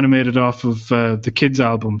stuff that's animated off of the kids'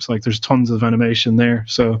 albums, like there's tons of animation there.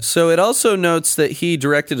 So it also notes that he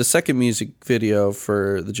directed a second music video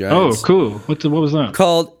for the Giants. Oh, cool. What was that?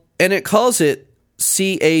 It calls it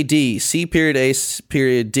CAD,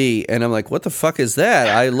 C.A.D. And I'm like, what the fuck is that?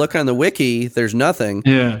 I look on the wiki, there's nothing.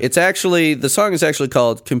 Yeah. It's actually, the song is actually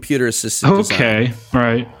called Computer Assisted Design. Okay,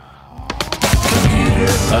 right.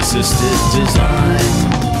 Computer assisted design.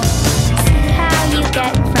 How you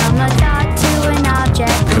get from a thought to an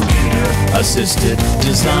object. Computer assisted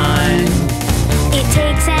design. It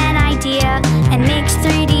takes an idea and makes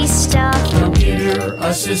 3D stuff. Computer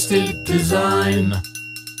assisted design.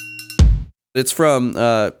 It's from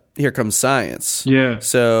Here Comes Science. Yeah.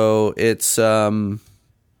 So it's and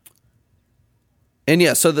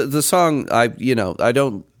yeah, so the song I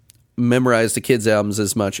don't memorize the kids' albums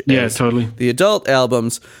as much as totally. the adult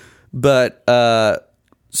albums, but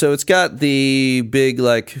so it's got the big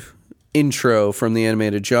like intro from the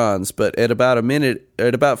animated Johns, but at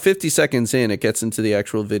about 50 seconds in, it gets into the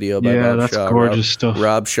actual video by Rob that's Shaw. gorgeous stuff.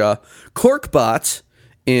 Rob Shaw. Corkbot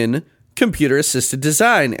in Computer Assisted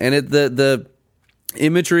Design, and the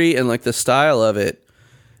imagery and like the style of it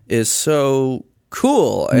is so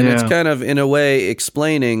cool, and it's kind of in a way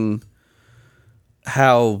explaining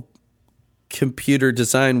how computer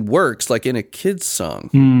design works, like in a kid's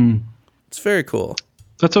song. It's very cool.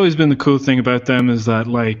 That's always been the cool thing about them, is that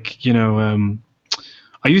like,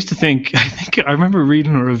 I used to think I remember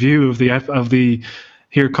reading a review of the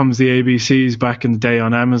Here Comes the ABCs back in the day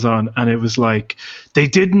on Amazon, and it was like they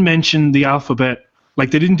didn't mention the alphabet,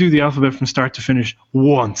 like they didn't do the alphabet from start to finish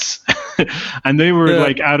once. And they were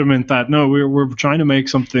like adamant that no, we're trying to make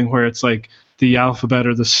something where it's like the alphabet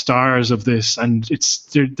are the stars of this, and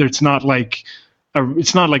it's not like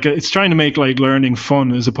it's trying to make like learning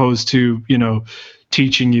fun as opposed to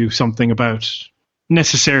teaching you something about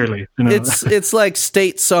necessarily. It's like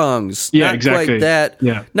state songs. Yeah, not exactly. Quite that,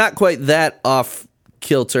 yeah, not quite that off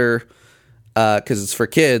kilter. Because it's for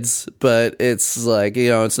kids, but it's like,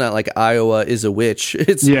 it's not like Iowa is a witch.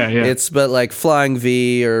 But like Flying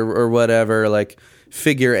V or whatever, like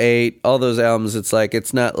Figure 8, all those albums. It's like,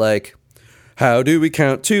 it's not like, how do we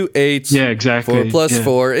count to 8? Yeah, exactly. 4 plus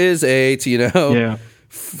 4 is 8. Yeah.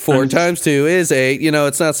 4 times 2 is 8.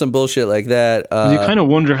 It's not some bullshit like that. You kind of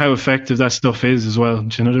wonder how effective that stuff is as well.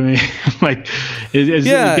 Do you know what I mean? Like,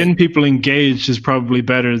 getting people engaged is probably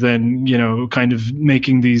better than, kind of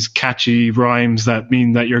making these catchy rhymes that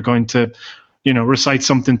mean that you're going to, recite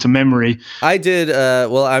something to memory. I did,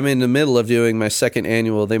 I'm in the middle of doing my second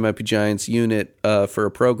annual They Might Be Giants unit for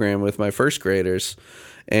a program with my first graders.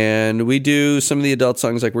 And we do some of the adult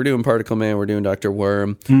songs, like we're doing Particle Man, we're doing Dr.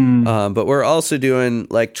 Worm, but we're also doing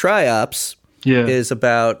like Triops. Yeah, is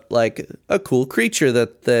about like a cool creature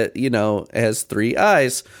that has 3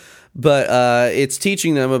 eyes, but it's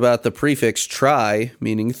teaching them about the prefix tri,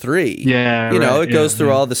 meaning 3. Yeah, it goes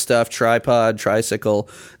through all the stuff: tripod, tricycle,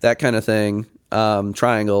 that kind of thing.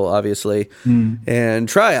 Triangle, obviously, and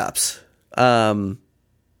Triops.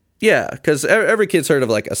 Yeah, because every kid's heard of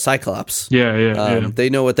like a cyclops. Yeah.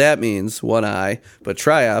 They know what that means, 1 eye, but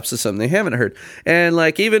triops is something they haven't heard. And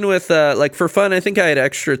like even with like for fun, I think I had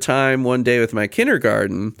extra time one day with my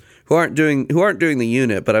kindergarten who aren't doing the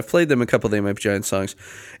unit, but I've played them a couple of They Might Be Giant songs,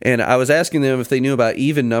 and I was asking them if they knew about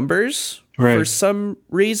even numbers for some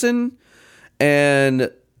reason,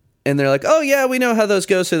 and they're like, oh yeah, we know how those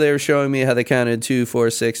go. So they were showing me how they counted 2,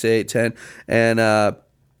 4, 6, 8, 10,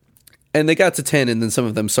 and they got to 10, and then some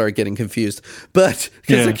of them started getting confused, but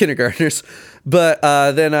because they're kindergartners. But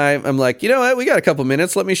then I'm like, you know what? We got a couple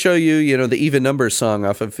minutes. Let me show you, the even numbers song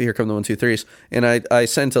off of Here Come the 1, 2, 3s. And I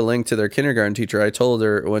sent a link to their kindergarten teacher. I told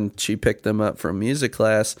her when she picked them up from music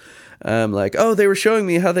class, I'm like, oh, they were showing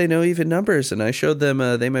me how they know even numbers, and I showed them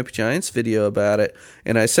They Might Be Giants video about it,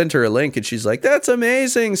 and I sent her a link, and she's like, that's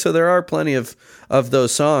amazing. So there are plenty of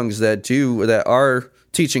those songs that are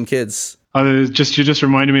teaching kids? You just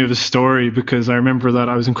reminded me of a story, because I remember that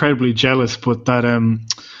I was incredibly jealous, but that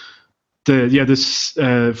this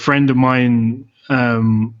friend of mine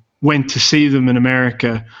went to see them in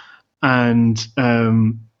America, and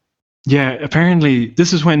apparently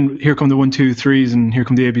this is when Here Come the 1, 2, 3s and Here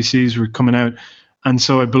Come the ABCs were coming out, and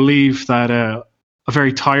so I believe that a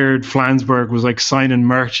very tired Flansburgh was like signing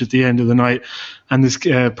merch at the end of the night, and this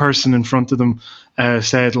person in front of them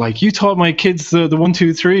said, like, "You taught my kids the 1,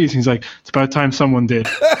 2, 3s." And he's like, "It's about time someone did."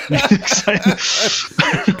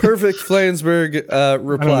 Perfect Flansburgh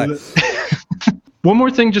reply. One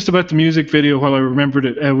more thing just about the music video while I remembered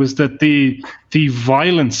it, was that the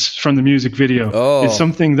violence from the music video is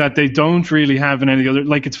something that they don't really have in any other.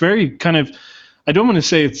 Like, it's very kind of, I don't want to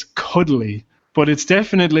say it's cuddly, but it's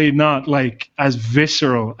definitely not like as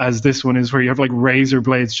visceral as this one is, where you have like razor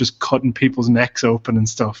blades just cutting people's necks open and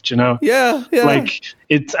stuff, do you know? Yeah. Like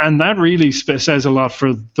and that really says a lot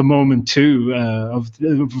for the moment too,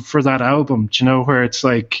 for that album, do you know, where it's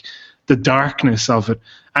like the darkness of it.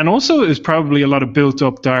 And also is probably a lot of built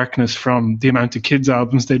up darkness from the amount of kids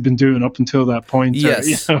albums they'd been doing up until that point.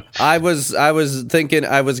 Yes. Or, you know. I was thinking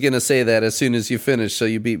I was going to say that as soon as you finished, so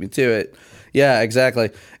you beat me to it. Yeah,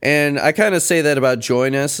 exactly. And I kind of say that about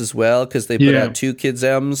Join Us as well, because they put out 2 kids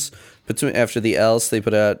albums after the Else. They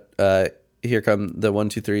put out Here Come the 1,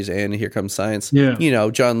 2, 3s and Here Comes Science. Yeah. You know,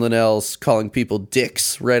 John Linnell's calling people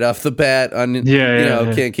dicks right off the bat on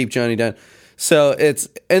Can't Keep Johnny Down. So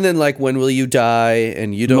and then like When Will You Die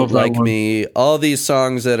and You Don't Like Me, all these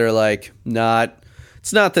songs that are like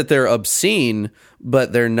it's not that they're obscene,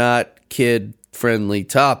 but they're not kid friendly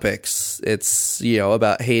topics. It's, you know,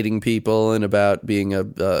 about hating people and about being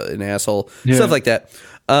an asshole, stuff like that.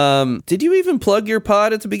 Did you even plug your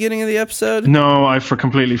pod at the beginning of the episode? No, I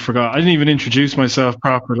completely forgot. I didn't even introduce myself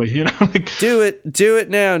properly. You know, like, do it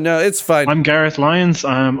now. No, it's fine. I'm Gareth Lyons.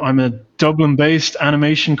 I'm a Dublin-based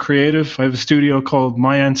animation creative. I have a studio called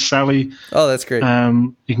My Aunt Sally. Oh, that's great.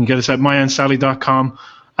 You can get us at myauntSally.com.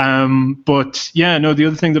 But yeah, no, the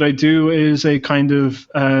other thing that I do is a kind of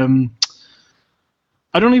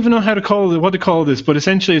I don't even know what to call this, but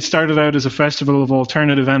essentially it started out as a festival of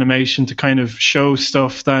alternative animation to kind of show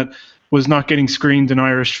stuff that was not getting screened in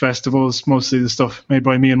Irish festivals, mostly the stuff made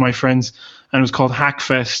by me and my friends, and it was called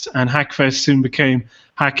Hackfest, and Hackfest soon became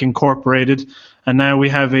Hack Incorporated, and now we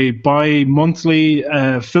have a bi-monthly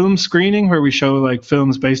film screening where we show like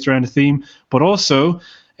films based around a theme, but also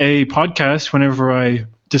a podcast whenever I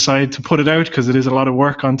decide to put it out, because it is a lot of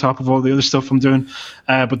work on top of all the other stuff I'm doing.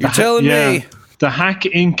 But You're telling me. The Hack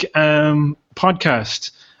Inc. podcast,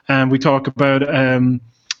 and we talk about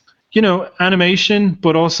animation,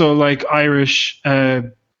 but also like Irish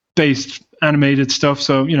based animated stuff.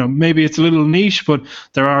 So, you know, maybe it's a little niche, but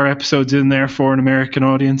there are episodes in there for an American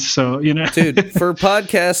audience. So, you know, dude, for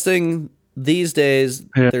podcasting these days,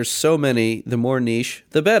 there's so many. The more niche,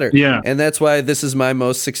 the better. Yeah, and that's why this is my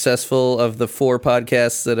most successful of the 4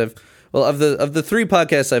 podcasts that I've. Well, of the 3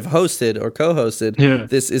 podcasts I've hosted or co-hosted,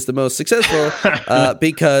 this is the most successful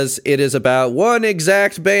because it is about one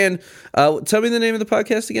exact band. Tell me the name of the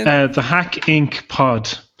podcast again. The Hack Inc. Pod.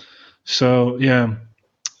 So, yeah.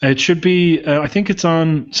 It should be, I think it's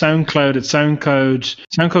on SoundCloud. It's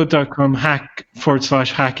soundcloud.com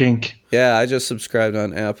 /Hack Inc. Yeah, I just subscribed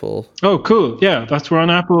on Apple. Oh, cool. Yeah, we're on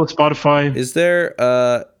Apple, Spotify. Is there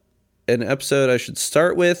an episode I should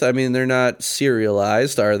start with? I mean, they're not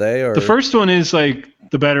serialized, are they? Or the first one is like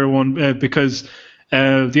the better one because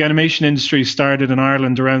the animation industry started in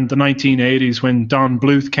Ireland around the 1980s when Don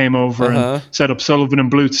Bluth came over and set up Sullivan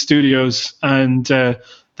and Bluth Studios, and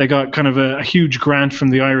they got kind of a huge grant from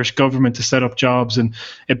the Irish government to set up jobs, and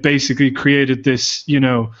it basically created this, you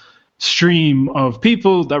know, stream of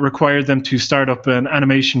people that required them to start up an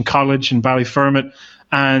animation college in Ballyfermot.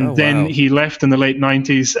 And then he left in the late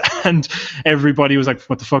 90s, and everybody was like,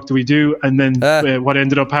 what the fuck do we do? And then what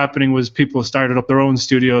ended up happening was people started up their own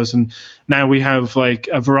studios, and now we have like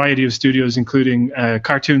a variety of studios, including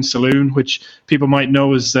Cartoon Saloon, which people might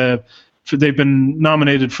know as they've been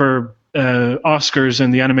nominated for Oscars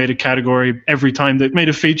in the animated category every time they've made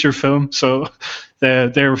a feature film. So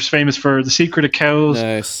they're famous for The Secret of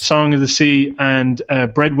Kells, Song of the Sea, and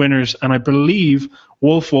Breadwinners, and I believe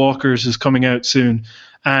Wolf Walkers is coming out soon.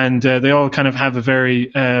 And they all kind of have a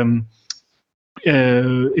very,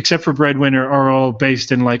 except for Breadwinner, are all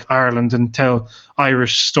based in like Ireland and tell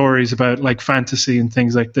Irish stories about like fantasy and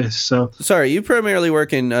things like this. So sorry, you primarily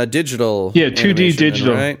work in digital. Yeah, 2D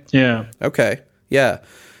digital. Then, right? Yeah. Okay. Yeah.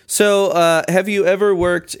 So have you ever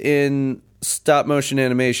worked in stop motion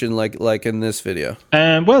animation like in this video?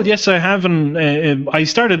 Well, yes, I haven't. I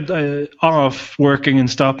started off working in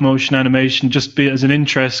stop motion animation just as an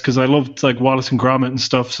interest because I loved like Wallace and Gromit and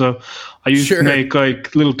stuff. So I used to make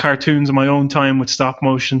like little cartoons in my own time with stop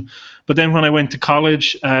motion. But then when I went to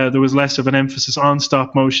college, there was less of an emphasis on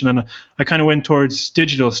stop motion, and I kind of went towards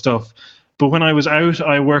digital stuff. But when I was out,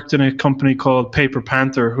 I worked in a company called Paper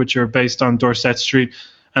Panther, which are based on Dorset Street.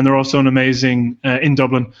 And they're also an amazing in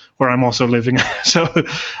Dublin, where I'm also living. So,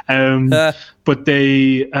 but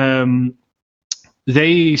they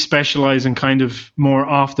specialize in kind of more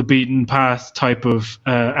off the beaten path type of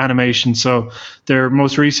animation. So their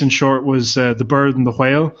most recent short was The Bird and the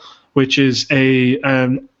Whale, which is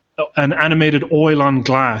an animated oil on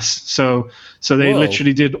glass. So they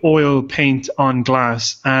literally did oil paint on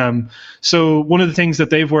glass. So one of the things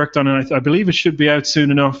that they've worked on, and I believe it should be out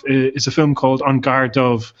soon enough, is a film called On Guard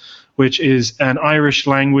Dove, which is an Irish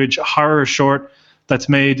language horror short that's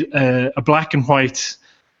made a black and white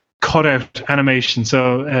cutout animation.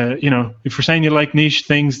 So, if you're saying you like niche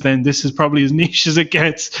things, then this is probably as niche as it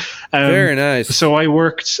gets. Very nice. So I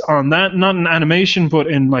worked on that, not in animation, but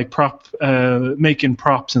in like making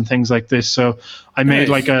props and things like this. So I made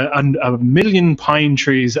like a million pine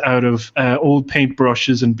trees out of old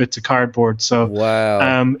paintbrushes and bits of cardboard. So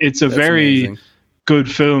wow, it's a very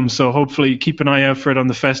good film. So hopefully keep an eye out for it on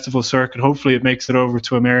the festival circuit. Hopefully it makes it over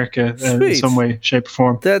to America in some way, shape, or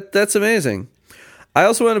form. That's amazing. I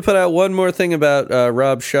also want to put out one more thing about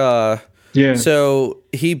Rob Shaw. Yeah. So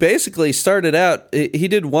he basically started out, he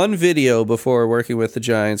did one video before working with the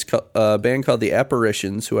Giants, a band called The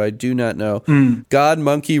Apparitions, who I do not know. God,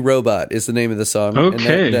 Monkey, Robot is the name of the song.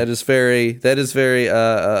 Okay. And that is very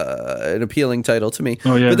an appealing title to me.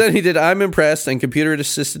 Oh, yeah. But then he did I'm Impressed and Computer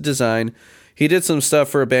Assisted Design. He did some stuff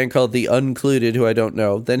for a band called The Uncluded, who I don't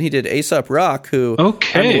know. Then he did Aesop Rock, who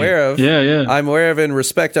I'm aware of. Yeah. I'm aware of and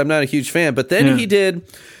respect. I'm not a huge fan. But then he did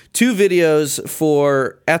 2 videos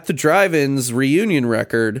for At the Drive-In's reunion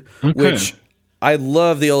record, which I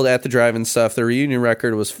love the old At the Drive-In stuff. The reunion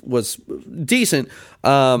record was decent.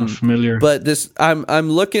 I'm familiar. But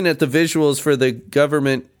I'm looking at the visuals for the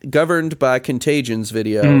Governed by Contagions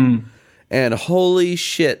video. And holy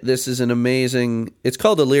shit, this is an amazing... It's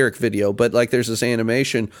called a lyric video, but like there's this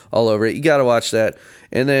animation all over it. You got to watch that.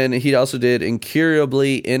 And then he also did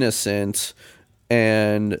Incurably Innocent,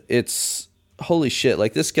 and it's... Holy shit,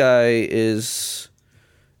 like this guy is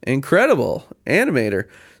incredible animator.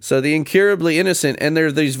 So the Incurably Innocent, and there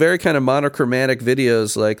are these very kind of monochromatic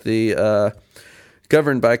videos, like the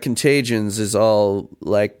Governed by Contagions is all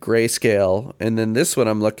like grayscale. And then this one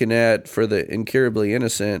I'm looking at for the Incurably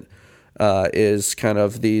Innocent... is kind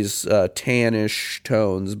of these tannish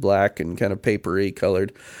tones, black and kind of papery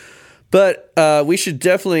colored. But we should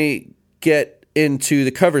definitely get into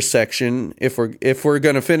the cover section if we're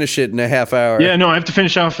going to finish it in a half hour. Yeah, no, I have to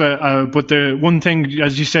finish off. But the one thing,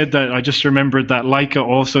 as you said, that I just remembered that Laika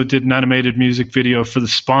also did an animated music video for The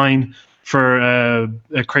Spine for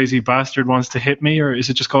A Crazy Bastard Wants to Hit Me, or is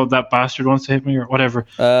it just called That Bastard Wants to Hit Me, or whatever?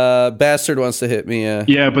 Bastard Wants to Hit Me, yeah.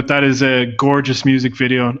 Yeah, but that is a gorgeous music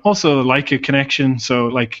video, and also like a connection, so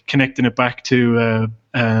like connecting it back to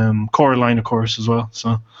Coraline, of course, as well.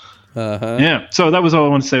 So yeah, so that was all I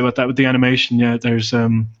want to say about that with the animation. Yeah, there's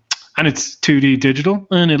and it's 2D digital,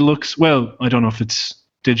 and it looks, well, I don't know if it's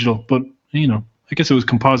digital, but I guess it was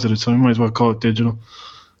composited, so I might as well call it digital.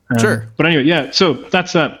 Sure. But anyway, yeah, so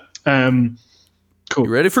that's that. Cool.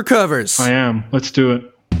 You ready for covers? I am. Let's do it.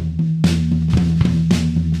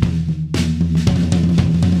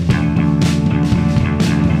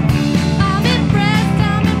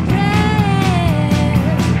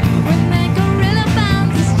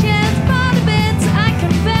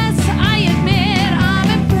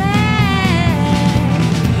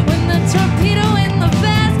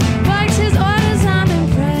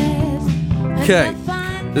 Okay.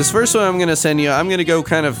 This first one I'm going to send you, I'm going to go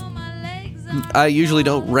kind of... I usually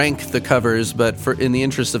don't rank the covers, but in the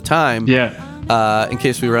interest of time, in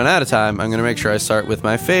case we run out of time, I'm going to make sure I start with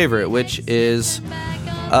my favorite, which is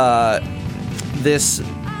this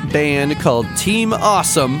band called Team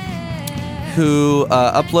Awesome, who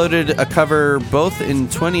uploaded a cover both in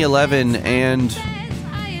 2011 and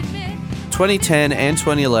 2010 and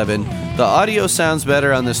 2011. The audio sounds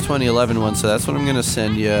better on this 2011 one, so that's what I'm going to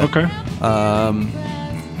send you. Okay.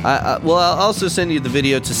 I'll also send you the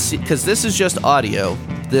video to see, because this is just audio.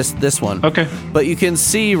 This one. Okay. But you can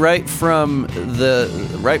see right from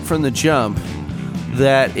the jump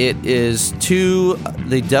that it is two.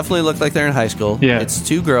 They definitely look like they're in high school. Yeah. It's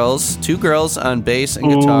two girls on bass and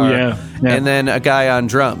guitar, yeah. and then a guy on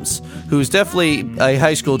drums who's definitely a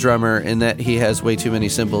high school drummer in that he has way too many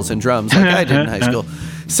cymbals and drums, like I did in high school.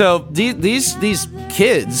 So these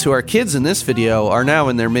kids who are kids in this video are now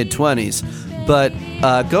in their mid-20s. But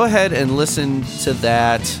go ahead and listen to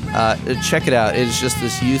that. Check it out. It is just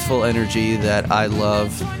this youthful energy that I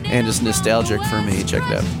love and is nostalgic for me. Check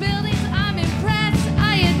it out.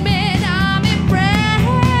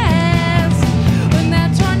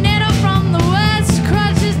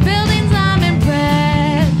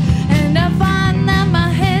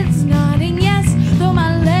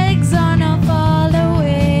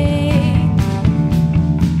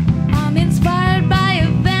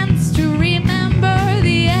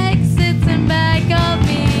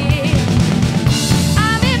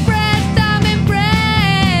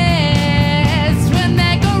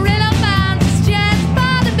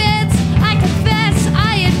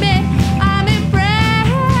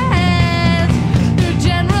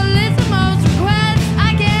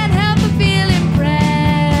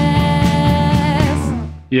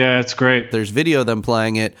 Yeah, it's great. There's video of them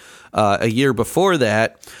playing it a year before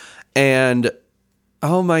that. And,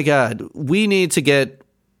 oh my God, we need to get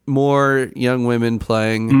more young women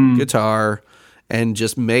playing guitar and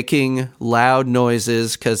just making loud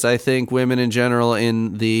noises, because I think women in general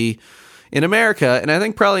in America, and I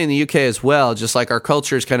think probably in the UK as well, just like our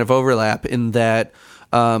cultures kind of overlap in that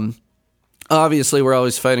obviously we're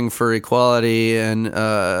always fighting for equality and,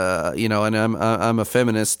 and I'm a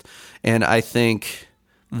feminist, and I think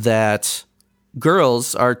that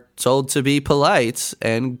girls are told to be polite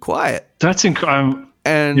and quiet. That's incredible.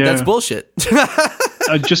 And that's bullshit.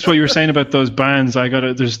 Just what you were saying about those bands,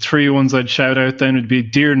 there's 3 ones I'd shout out. Then it'd be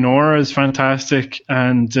Dear Nora is fantastic,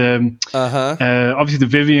 and obviously the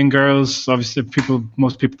Vivian Girls. Obviously,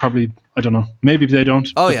 most people probably, I don't know, maybe they don't,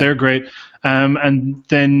 but they're great. And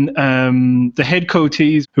then the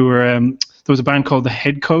Headcoatees, who were there was a band called the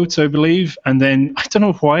Headcoats, I believe, and then I don't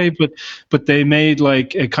know why, but they made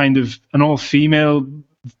like a kind of an all-female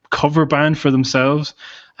cover band for themselves.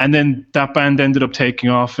 And then that band ended up taking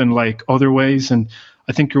off in like other ways. And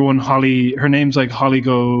I think your one Holly, her name's like Holly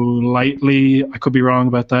Golightly. I could be wrong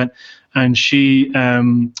about that. And she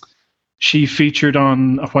featured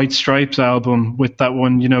on a White Stripes album with that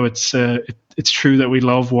one, It's True That We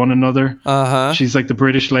Love One Another. She's like the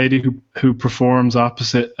British lady who performs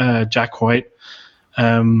opposite Jack White.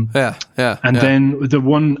 Then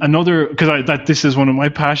the another, because this is one of my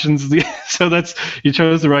passions. So you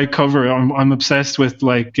chose the right cover. I'm obsessed with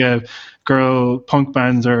like girl punk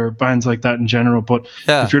bands or bands like that in general. But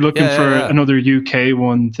if you're looking for another UK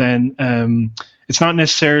one, then it's not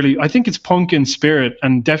necessarily. I think it's punk in spirit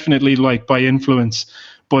and definitely like by influence.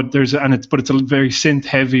 But it's a very synth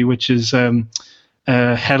heavy, which is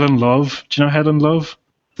Helen Love. Do you know Helen Love?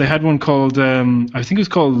 They had one called, I think it was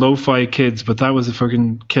called Lo-Fi Kids, but that was a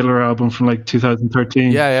fucking killer album from like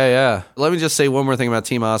 2013. Yeah. Let me just say one more thing about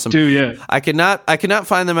Team Awesome. I could not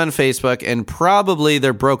find them on Facebook, and probably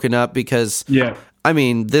they're broken up because, I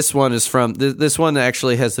mean, this one is from, this one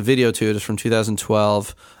actually has the video to it, is from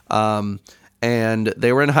 2012. And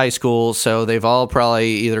they were in high school, so they've all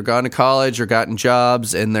probably either gone to college or gotten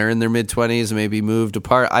jobs, and they're in their mid-20s and maybe moved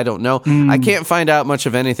apart. I don't know. I can't find out much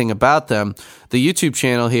of anything about them. The YouTube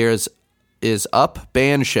channel here is Up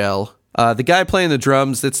Bandshell. The guy playing the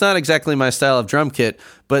drums, it's not exactly my style of drum kit,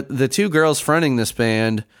 but the 2 girls fronting this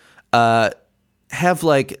band have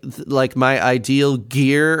like my ideal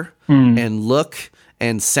gear and look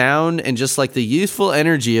and sound, and just like the youthful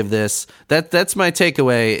energy of this. That's my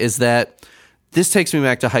takeaway, is that this takes me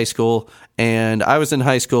back to high school, and I was in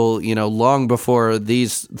high school, long before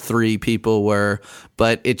these 3 people were,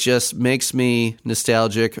 but it just makes me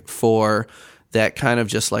nostalgic for that kind of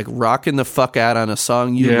just like rocking the fuck out on a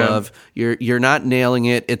song you love. You're not nailing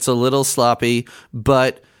it. It's a little sloppy,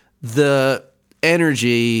 but the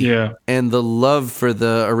energy and the love for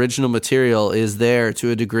the original material is there to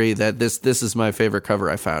a degree that this is my favorite cover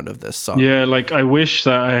I found of this song. Yeah, like I wish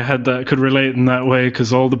that I had could relate in that way,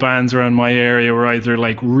 because all the bands around my area were either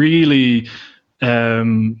like really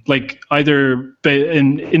like either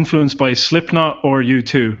influenced by Slipknot or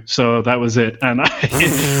U2, so that was it, and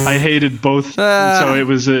I hated both. So it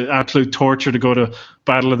was an absolute torture to go to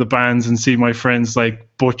Battle of the Bands and see my friends like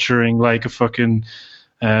butchering like a fucking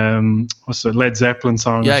what's the Led Zeppelin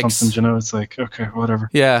song or something, it's like, okay, whatever.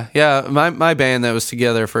 My band that was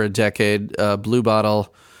together for a decade, Blue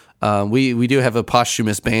Bottle, we do have a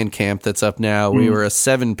posthumous band camp that's up now. We were a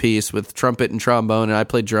 7-piece with trumpet and trombone, and I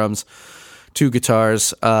played drums. 2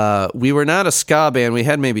 guitars. We were not a ska band. We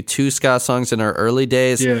had maybe 2 ska songs in our early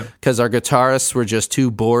days because our guitarists were just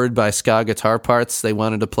too bored by ska guitar parts. They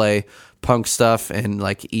wanted to play punk stuff and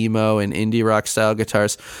like emo and indie rock style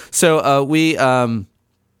guitars. So we, I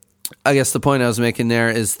guess the point I was making there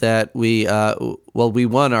is that we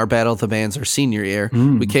won our Battle of the Bands our senior year.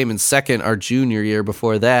 We came in second our junior year.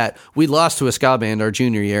 Before that, we lost to a ska band our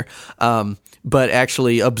junior year, but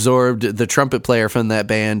actually absorbed the trumpet player from that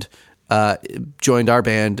band. Joined our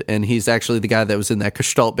band, and he's actually the guy that was in that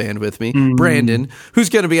Gestalt band with me, Brandon, who's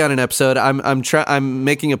going to be on an episode. I'm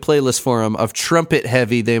making a playlist for him of trumpet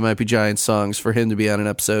heavy They Might Be Giants songs for him to be on an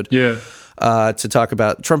episode. To talk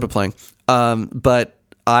about trumpet playing. But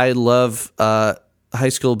I love high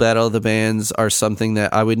school Battle of the Bands are something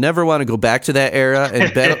that I would never want to go back to that era.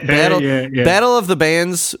 And Battle of the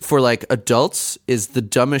Bands for like adults is the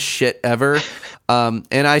dumbest shit ever. And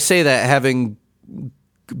I say that having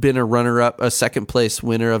been a runner-up, a second place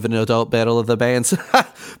winner of an adult Battle of the Bands.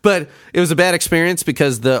 But it was a bad experience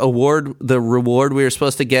because the reward we were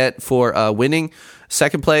supposed to get for winning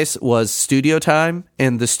second place was studio time,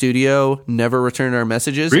 and the studio never returned our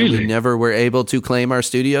messages. Really? And we never were able to claim our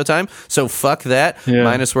studio time. So fuck that.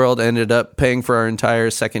 Minus World ended up paying for our entire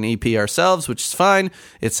second EP ourselves, which is fine.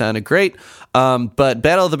 It sounded great. But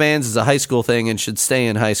Battle of the Bands is a high school thing and should stay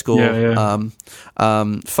in high school.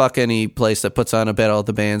 Fuck any place that puts on a Battle of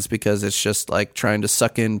the Bands because it's just like trying to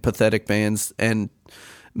suck in pathetic bands and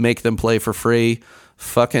make them play for free.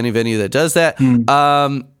 Fuck any venue that does that.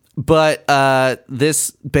 But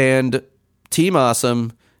this band, Team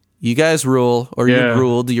Awesome, you guys rule, or you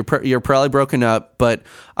ruled. You're probably broken up, but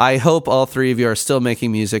I hope all 3 of you are still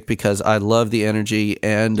making music because I love the energy,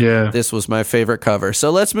 and this was my favorite cover.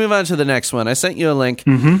 So let's move on to the next one. I sent you a link,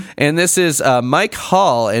 and this is Mike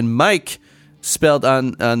Hall, and Mike spelled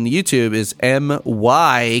on YouTube is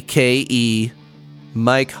MYKE,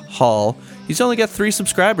 Mike Hall. He's only got 3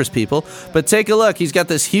 subscribers, people. But take a look. He's got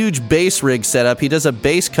this huge bass rig set up. He does a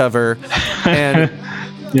bass cover. And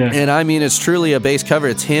and I mean, it's truly a bass cover.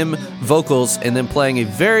 It's him, vocals, and then playing a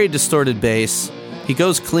very distorted bass. He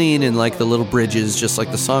goes clean in like the little bridges, just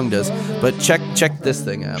like the song does. But check this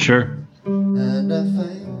thing out. Sure. And I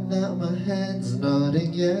find that my head's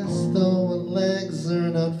nodding yes, though my legs are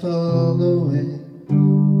not following.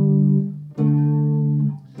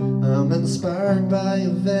 I'm inspired by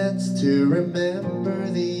events to remember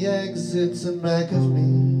the exits and back of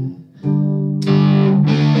me.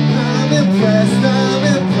 I'm impressed. When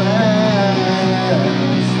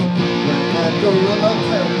that gorilla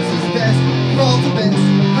pose is best, fall to bits,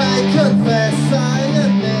 I confess I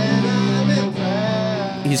admit I'm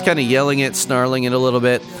impressed. He's kind of yelling it, snarling it a little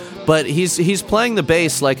bit, but he's playing the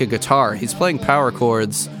bass like a guitar. He's playing power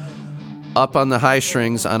chords up on the high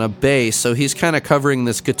strings on a bass, so he's kind of covering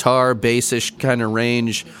this guitar bassish kind of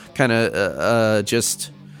range, kind of he's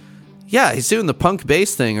doing the punk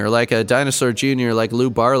bass thing, or like a Dinosaur Jr., like Lou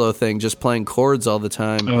Barlow thing, just playing chords all the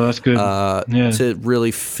time. Oh, that's good. To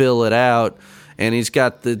really fill it out. And he's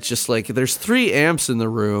got there's 3 amps in the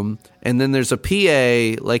room, and then there's a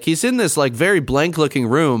PA, like he's in this like very blank looking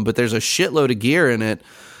room, but there's a shitload of gear in it.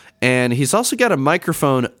 And he's also got a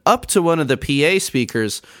microphone up to one of the PA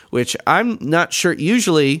speakers, which I'm not sure.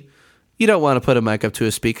 Usually, you don't want to put a mic up to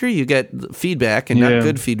a speaker. You get feedback, and not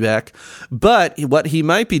good feedback. But what he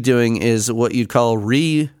might be doing is what you'd call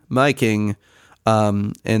re-miking.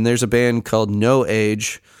 And there's a band called No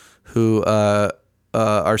Age who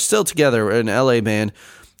are still together, an LA band.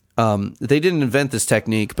 They didn't invent this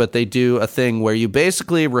technique, but they do a thing where you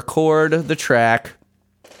basically record the track,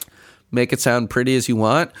 make it sound pretty as you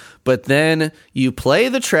want, but then you play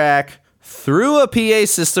the track through a PA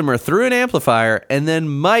system or through an amplifier, and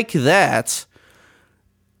then mic that,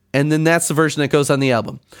 and then that's the version that goes on the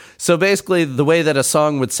album. So basically, the way that a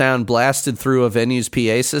song would sound blasted through a venue's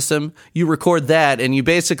PA system, you record that, and you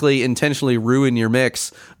basically intentionally ruin your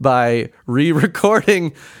mix by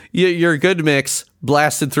re-recording your good mix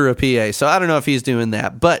blasted through a PA. So I don't know if he's doing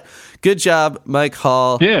that, but good job, Mike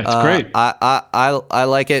Hall. Yeah, it's great. I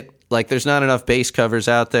like it. Like, there's not enough bass covers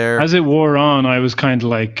out there. As it wore on, I was kind of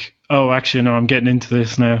like, oh, actually, no, I'm getting into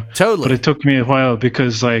this now. Totally. But it took me a while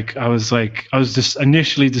because, I was just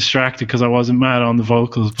initially distracted because I wasn't mad on the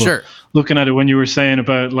vocals. But sure. Looking at it when you were saying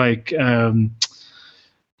about,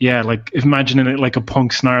 imagining it like a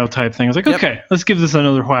punk snarl type thing, I was like, okay, let's give this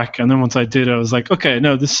another whack. And then once I did, I was like, okay,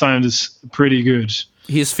 no, this sound is pretty good.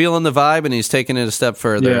 He's feeling the vibe and he's taking it a step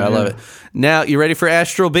further. Yeah, I love yeah. it. Now, you ready for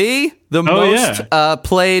Astral B? The Oh, most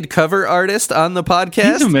played cover artist on the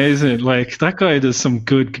podcast. He's amazing. Like, that guy does some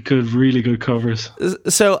really good covers.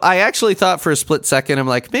 So I actually thought for a split second, I'm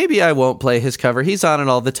like, maybe I won't play his cover. He's on it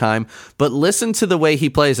all the time. But listen to the way he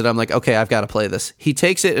plays it. I'm like, okay, I've got to play this. He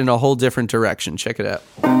takes it in a whole different direction. Check it out.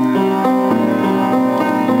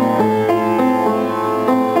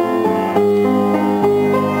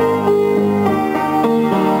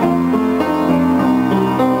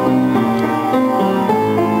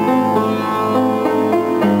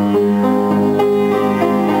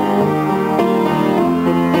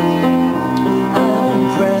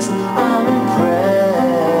 I'm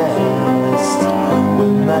impressed.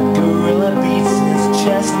 When that gorilla beats his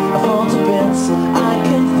chest, I fall to bits. I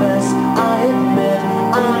confess, I admit,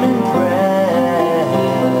 I'm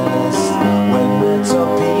impressed. When the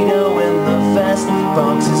torpedo in the vest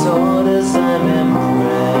barks his orders, I'm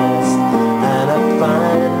impressed. And I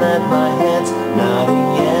find that my head's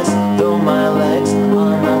nodding yes, though my legs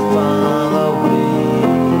are not following.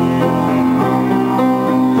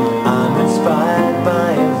 I'm inspired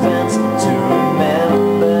by events to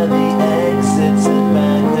remember the exits and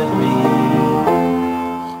back of me.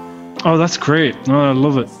 Oh, that's great. Oh, I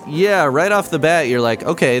love it. Yeah, right off the bat, you're like,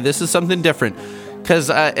 okay, this is something different. Because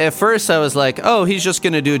at first I was like, oh, he's just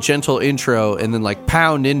going to do a gentle intro and then like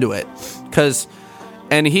pound into it.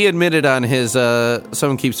 And he admitted on his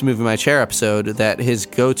Someone Keeps Moving My Chair episode that his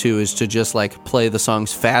go-to is to just like play the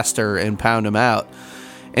songs faster and pound them out.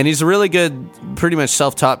 And he's a really good, pretty much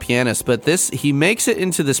self-taught pianist, but he makes it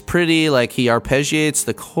into this pretty, like, he arpeggiates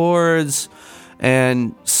the chords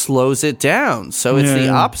and slows it down. So it's the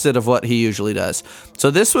opposite of what he usually does. So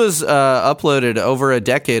this was uploaded over a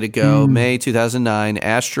decade ago, May 2009,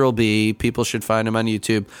 Astral B. People should find him on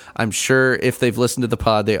YouTube. I'm sure if they've listened to the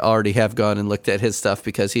pod, they already have gone and looked at his stuff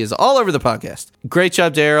because he is all over the podcast. Great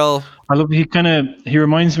job, Daryl. I love. He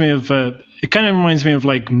reminds me of. It kind of reminds me of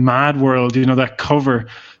like Mad World. You know, that cover.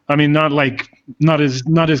 I mean, not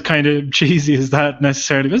as kind of cheesy as that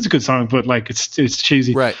necessarily. It's a good song, but like it's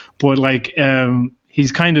cheesy. Right. But like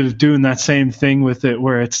he's kind of doing that same thing with it,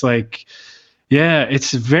 where it's like, yeah,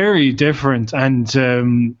 it's very different,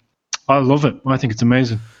 and I love it. I think it's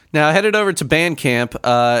amazing. Now, headed over to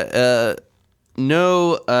Bandcamp.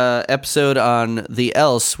 No episode on The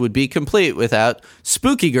Else would be complete without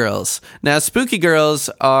Spooky Girls. Now, Spooky Girls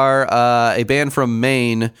are a band from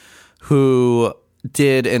Maine who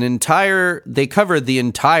did they covered the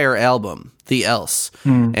entire album, The Else.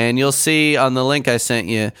 And you'll see on the link I sent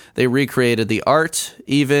you, they recreated the art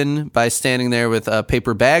even by standing there with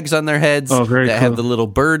paper bags on their heads that cool. have the little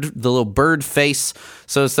bird face.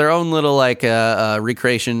 So it's their own little like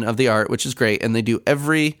recreation of the art, which is great. And they do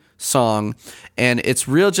every song, and it's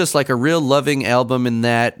just like a real loving album in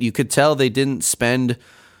that you could tell they didn't spend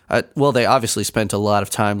they obviously spent a lot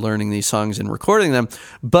of time learning these songs and recording them,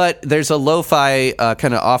 but there's a lo-fi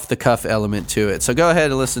kind of off-the-cuff element to it. So go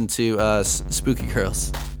ahead and listen to Spooky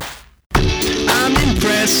Girls. I'm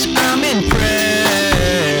impressed.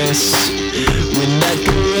 When that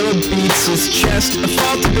gorilla beats his chest, I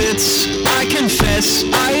fall to bits. I confess,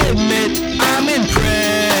 I admit, I'm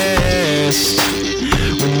impressed.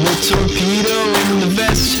 When the torpedo in the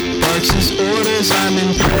vest barks his orders, I'm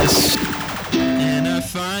impressed. And I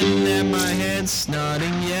find that my head's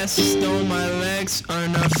nodding yes, though my legs are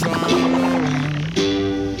not following.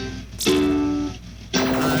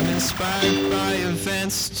 I'm inspired by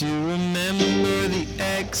events to remember the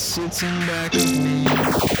exits in back of me.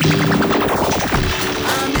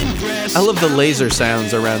 I'm impressed. I love the laser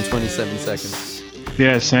sounds around 27 seconds.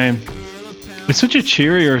 Yeah, same. It's such a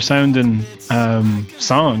cheerier sounding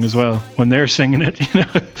song as well when they're singing it, you know.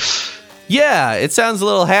 Yeah, it sounds a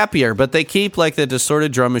little happier, but they keep like the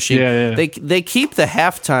distorted drum machine. Yeah. They keep the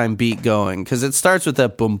halftime beat going because it starts with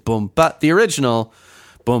that boom boom bop. The original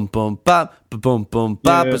boom boom bop boom boom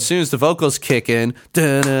bop. Yeah. As soon as the vocals kick in,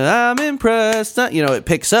 I'm impressed. It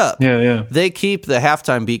picks up. Yeah. They keep the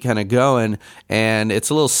halftime beat kind of going, and it's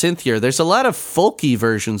a little synthier. There's a lot of folky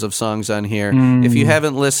versions of songs on here. If you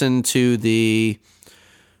haven't listened to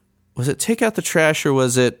was it Take Out the Trash or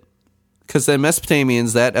was it? Because the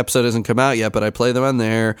Mesopotamians, that episode hasn't come out yet, but I play them on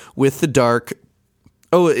there. With the Dark.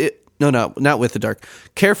 No, not With the Dark.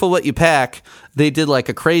 Careful What You Pack. They did like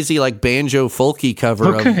a crazy like banjo folky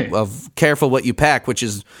cover of Careful What You Pack, which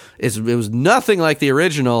it was nothing like the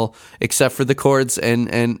original except for the chords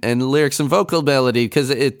and lyrics and vocal melody,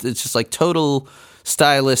 because it's just like total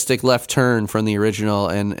stylistic left turn from the original,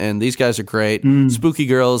 and these guys are great. Spooky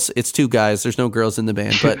Girls, it's two guys. There's no girls in the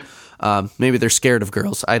band, but maybe they're scared of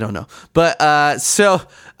girls. I don't know. But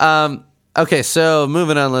Okay, so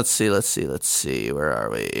moving on. Let's see. Where are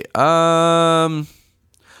we?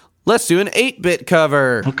 Let's do an 8-bit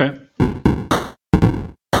cover. Okay.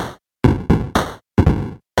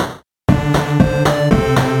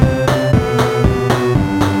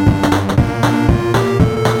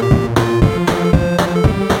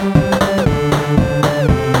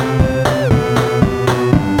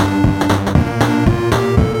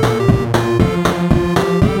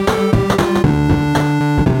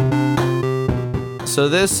 So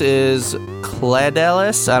this is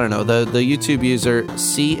Cladelus. I don't know, the YouTube user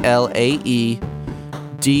CLAEDALUS.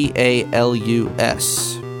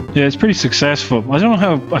 Yeah, it's pretty successful. I don't know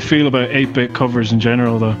how I feel about 8-bit covers in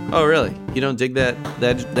general, though. Oh, really? You don't dig that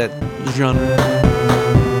genre?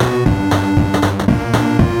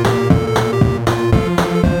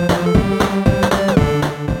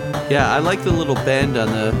 Yeah, I like the little bend on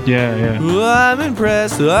the. Yeah. Ooh, I'm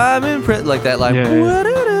impressed. Like that line. Yeah.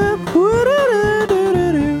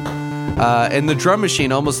 And the drum machine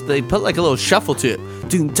they put like a little shuffle to it.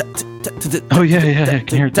 Oh, yeah, I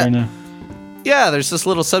can hear it there now. Yeah, there's this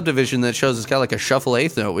little subdivision that shows it's got like a shuffle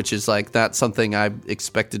eighth note, which is like not something I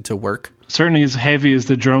expected to work. Certainly as heavy as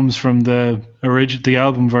the drums from the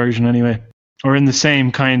album version, anyway. Or in the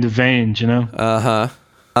same kind of vein, you know?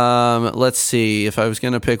 Let's see. If I was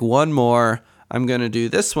going to pick one more, I'm going to do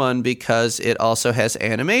this one because it also has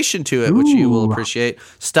animation to it, which you will appreciate.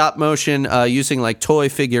 Stop motion using like toy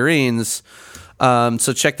figurines.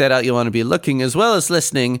 So check that out. You'll want to be looking as well as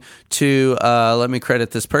listening to, let me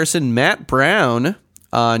credit this person, Matt Brown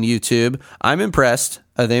on YouTube. I'm impressed.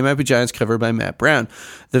 They Might Be Giants cover by Matt Brown.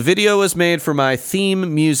 The video was made for my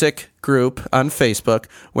theme music group on Facebook,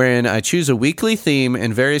 wherein I choose a weekly theme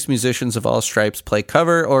and various musicians of all stripes play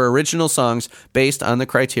cover or original songs based on the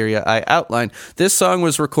criteria I outline. This song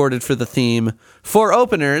was recorded for the theme For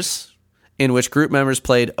Openers, in which group members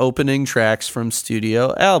played opening tracks from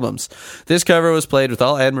studio albums. This cover was played with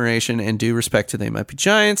all admiration and due respect to They Might Be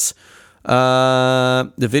Giants.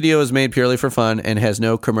 The video is made purely for fun and has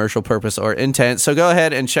no commercial purpose or intent. So go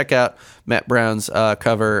ahead and check out Matt Brown's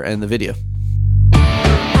cover and the video.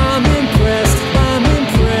 I'm impressed by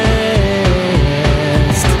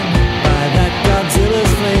that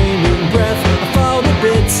Godzilla's flaming breath. I fall to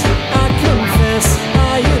bits, I confess,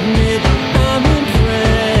 I admit I'm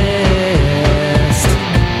impressed.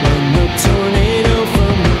 When the tornado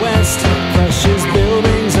from the west crushes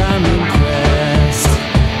buildings, I'm impressed.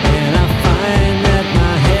 And I find that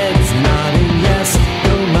my head's nodding yes,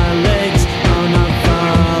 though my legs are not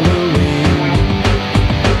following.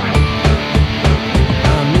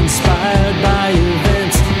 I'm inspired by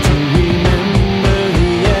events to remember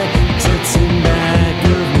the exits in back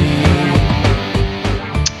of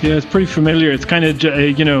me. Yeah, it's pretty familiar. It's kind of,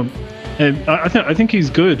 I think he's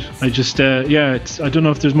good. I just, I don't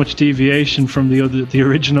know if there's much deviation from the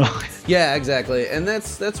original. Yeah, exactly. And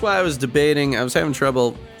that's why I was debating. I was having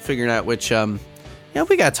trouble figuring out which,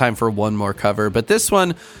 we got time for one more cover. But this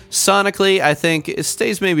one, sonically, I think it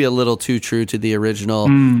stays maybe a little too true to the original.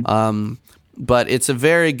 But it's a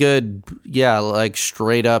very good, like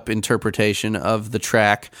straight up interpretation of the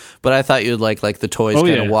track. But I thought you'd like the toys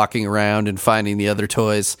of walking around and finding the other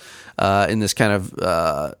toys in this kind of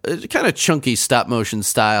chunky stop motion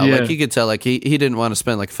style. Yeah. Like you could tell like he didn't want to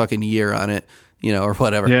spend like a fucking year on it, or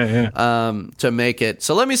whatever. To make it.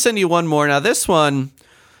 So let me send you one more. Now this one,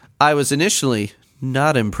 I was initially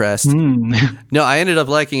not impressed. No, I ended up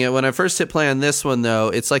liking it. When I first hit play on this one, though,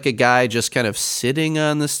 it's like a guy just kind of sitting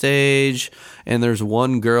on the stage, and there's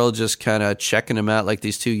one girl just kind of checking him out, like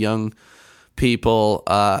these two young people,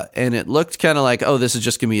 and it looked kind of like, oh, this is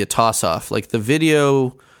just going to be a toss-off. Like, the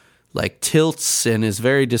video, like, tilts and is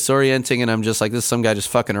very disorienting, and I'm just like, this is some guy just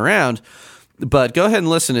fucking around. But go ahead and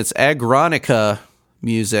listen. It's Agronica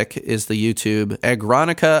Music is the YouTube.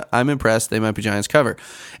 Agronica, I'm impressed. They Might Be Giants cover.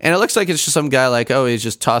 And it looks like it's just some guy like, oh, he's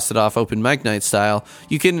just tossed it off open mic night style.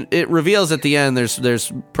 It reveals at the end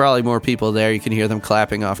there's probably more people there. You can hear them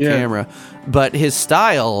clapping off camera. But his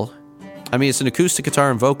style, I mean, it's an acoustic guitar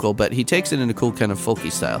and vocal, but he takes it in a cool kind of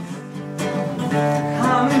folky style.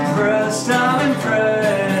 I'm impressed.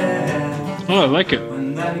 Oh, I like it.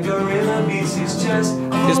 When that gorilla beats his chest,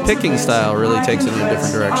 His picking style really takes it in a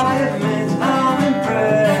different direction. I admit I'm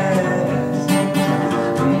impressed.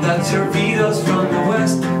 And that torpedoes from the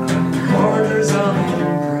west, orders I'm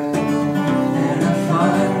impressed. And I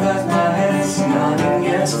find that my head's nodding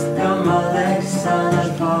yes, and my legs are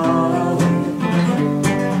not following.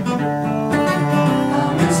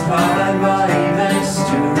 I'm inspired by events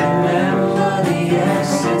to remember the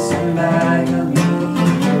exits in back of me.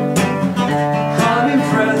 I'm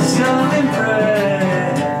impressed.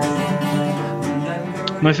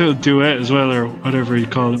 nice little duet as well, or whatever you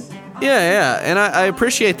call it. Yeah, and I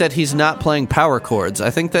appreciate that he's not playing power chords. I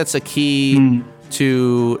think that's a key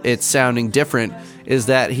to it sounding different, is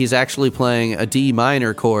that he's actually playing a D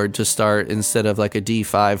minor chord to start instead of like a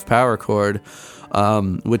D5 power chord,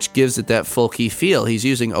 which gives it that folky feel. He's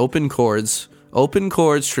using open chords,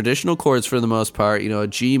 traditional chords for the most part, a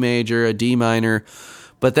G major, a D minor,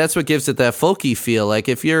 but that's what gives it that folky feel. Like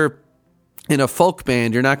if you're in a folk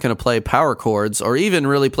band, you're not going to play power chords or even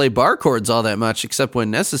really play bar chords all that much, except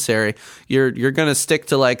when necessary. You're going to stick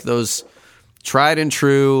to like those tried and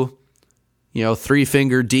true,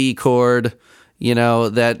 3-finger D chord,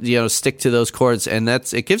 that, stick to those chords, and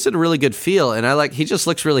it gives it a really good feel. And he just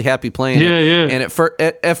looks really happy playing it. Yeah. And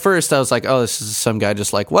at first I was like, oh, this is some guy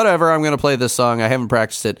just like, whatever, I'm going to play this song. I haven't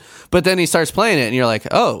practiced it. But then he starts playing it and you're like,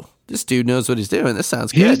 oh, this dude knows what he's doing. This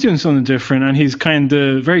sounds good. He's doing something different, and he's kind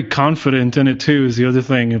of very confident in it too, is the other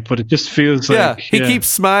thing. But it just feels like... He keeps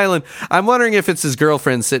smiling. I'm wondering if it's his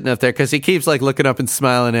girlfriend sitting up there, because he keeps like looking up and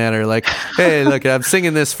smiling at her like, hey, look, I'm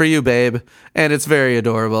singing this for you, babe. And it's very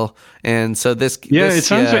adorable. And so it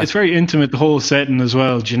sounds like it's very intimate, the whole setting as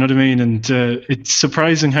well. Do you know what I mean? And it's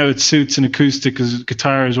surprising how it suits an acoustic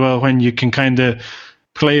guitar as well, when you can kind of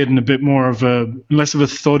play it in a bit more of less of a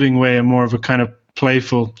thudding way and more of a kind of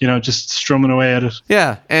playful, just strumming away at it.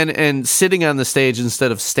 Yeah, and sitting on the stage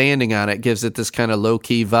instead of standing on it gives it this kind of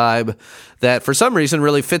low-key vibe that for some reason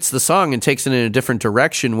really fits the song and takes it in a different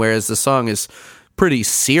direction, whereas the song is pretty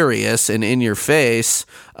serious and in your face.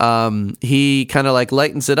 He kind of like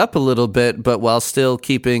lightens it up a little bit, but while still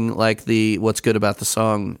keeping like what's good about the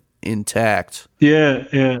song intact.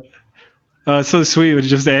 Yeah. It's so sweet when it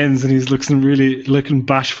just ends and he's looking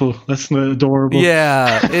bashful. That's adorable.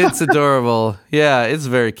 Yeah, it's adorable. Yeah, it's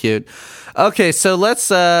very cute. Okay, so let's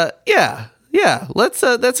that's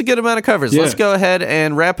a good amount of covers. Yeah. Let's go ahead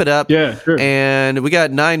and wrap it up. Yeah, sure. And we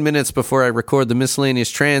got 9 minutes before I record the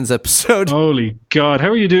Miscellaneous Trans episode. Holy God, how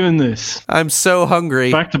are you doing this? I'm so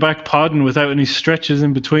hungry. Back-to-back podding without any stretches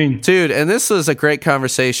in between. Dude, and this was a great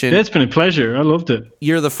conversation. Yeah, it's been a pleasure. I loved it.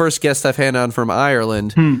 You're the first guest I've had on from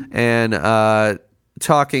Ireland. And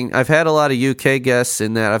I've had a lot of UK guests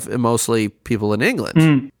in that, mostly people in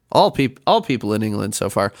England. All people in England so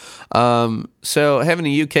far. So having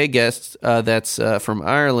a UK guest that's from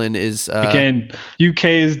Ireland is again, UK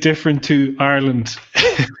is different to Ireland.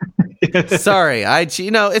 Sorry,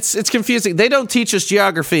 it's confusing. They don't teach us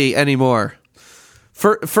geography anymore.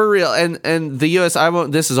 For real, and the U.S.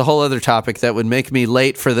 This is a whole other topic that would make me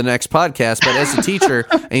late for the next podcast. But as a teacher,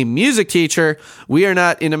 a music teacher, we are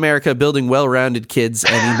not in America building well-rounded kids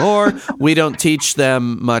anymore. We don't teach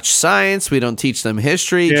them much science. We don't teach them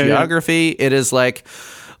history, geography. Yeah. It is like,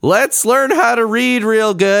 let's learn how to read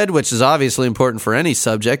real good, which is obviously important for any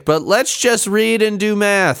subject. But let's just read and do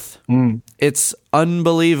math. It's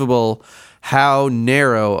unbelievable how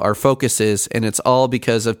narrow our focus is, and it's all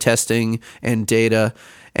because of testing and data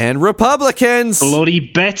and Republicans. Bloody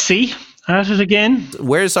Betsy at it again.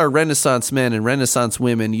 Where's our Renaissance men and Renaissance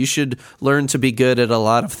women? You should learn to be good at a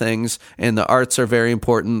lot of things, and the arts are very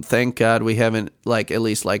important. Thank God we haven't, I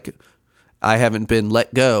haven't been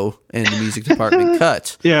let go and the music department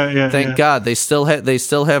cut. Thank God they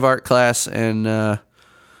still have art class and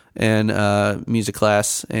music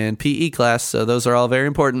class and PE class, so those are all very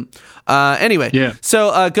important.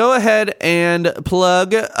 So go ahead and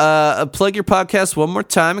plug your podcast one more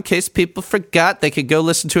time in case people forgot. They could go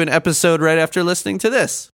listen to an episode right after listening to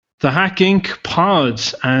this. The Hack Inc.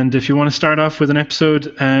 Pods, and if you want to start off with an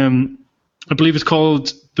episode, I believe it's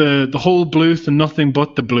called the Whole Bluth and Nothing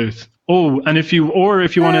But the Bluth. Oh, and if you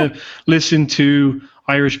want to listen to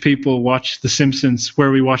Irish people watch The Simpsons, where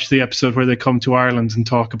we watch the episode where they come to Ireland and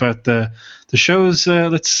talk about the show's,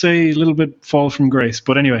 let's say, a little bit fall from grace.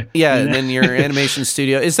 But anyway. Yeah, and then your animation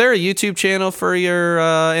studio. Is there a YouTube channel for your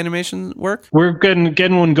animation work? We're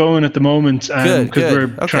getting one going at the moment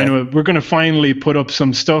because we're going to finally put up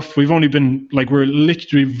some stuff. We've only been, we're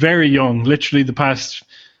literally very young, literally the past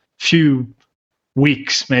few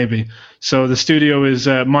weeks maybe. So the studio is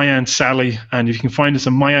My Aunt Sally, and you can find us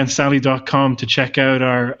on myantsally.com to check out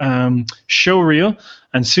our show reel,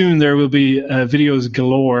 and soon there will be videos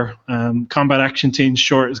galore. Combat Action Teens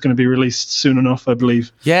short is going to be released soon enough, I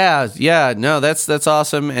believe. No, that's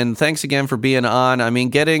awesome, and thanks again for being on. I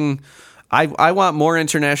mean, I want more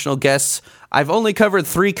international guests. I've only covered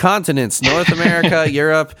 3 continents: North America,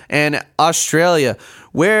 Europe, and Australia.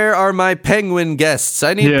 Where are my penguin guests?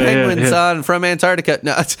 I need penguins on from Antarctica.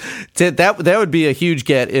 No, that would be a huge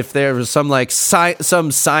get if there was some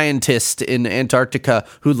some scientist in Antarctica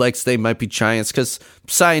who likes They Might Be Giants, because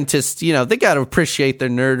scientists, they got to appreciate their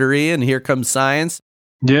nerdery, and here comes science.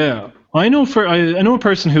 Yeah. I know a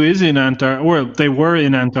person who is in Antarctica, or they were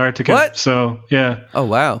in Antarctica. What? So, yeah. Oh,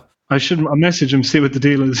 wow. I'll message him, see what the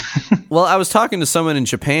deal is. Well, I was talking to someone in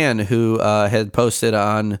Japan who had posted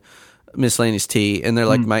on Miscellaneous Tea, and they're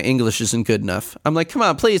like, my English isn't good enough. I'm like, come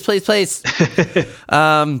on, please. But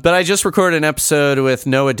I just recorded an episode with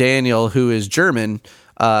Noah Daniel, who is German,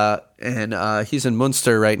 and he's in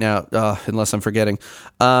Munster right now, unless I'm forgetting.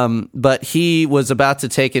 But he was about to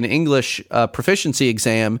take an English proficiency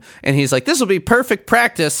exam, and he's like, this will be perfect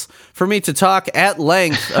practice for me to talk at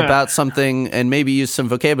length about something and maybe use some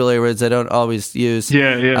vocabulary words I don't always use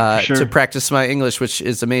sure. to practice my English, which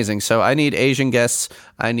is amazing. So I need Asian guests,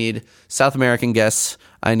 I need South American guests,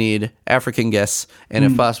 I need African guests, and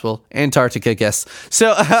if possible, Antarctica guests.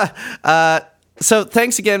 So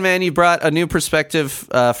thanks again, man. You brought a new perspective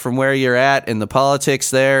from where you're at in the politics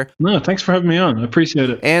there. No, thanks for having me on. I appreciate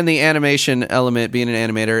it. And the animation element, being an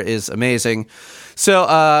animator, is amazing. So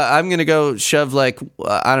I'm going to go shove, I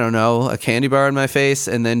don't know, a candy bar in my face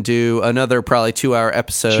and then do another probably 2-hour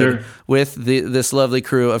episode with this lovely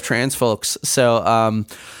crew of trans folks. So,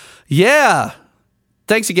 yeah.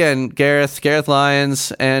 Thanks again, Gareth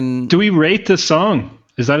Lyons. And do we rate the song?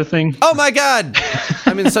 Is that a thing? Oh, my God.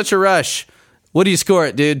 I'm in such a rush. What do you score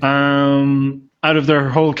it, dude? Out of their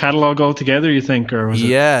whole catalog altogether, you think, or was it?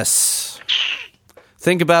 Yes.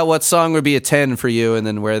 Think about what song would be a 10 for you, and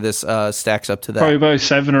then where this stacks up to that. Probably about a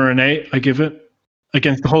 7 or an 8. I give it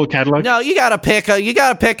against the whole catalog. No, you gotta pick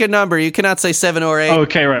a number. You cannot say 7 or 8.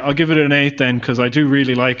 Okay, right. I'll give it an 8 then, because I do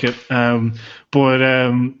really like it. But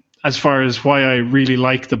as far as why I really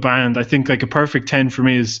like the band, I think like a perfect 10 for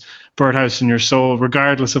me is Birdhouse in Your Soul.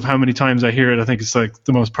 Regardless of how many times I hear it, I think it's like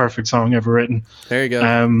the most perfect song ever written. There you go.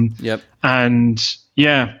 Yep. And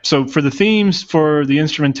yeah, so for the themes, for the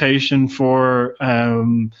instrumentation, for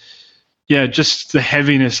just the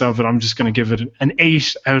heaviness of it, I'm just going to give it an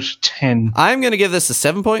 8 out of 10. I'm going to give this a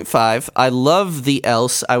 7.5. I love the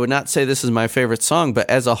Else. I would not say this is my favorite song, but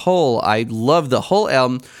as a whole, I love the whole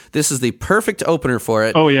album. This is the perfect opener for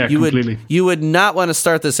it. Oh, yeah, completely. You would not want to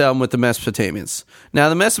start this album with the Mesopotamians. Now,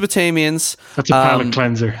 the Mesopotamians... That's a palate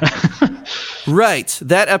cleanser. Right.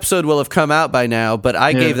 That episode will have come out by now, but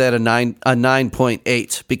I gave that a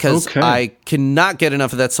 9.8 because I cannot get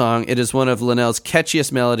enough of that song. It is one of Linnell's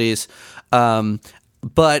catchiest melodies.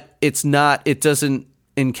 But it doesn't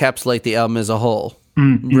encapsulate the album as a whole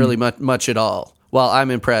really much at all. While I'm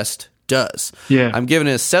impressed, does. Yeah. I'm giving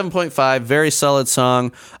it a 7.5, very solid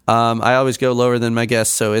song. I always go lower than my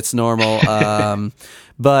guests, so it's normal.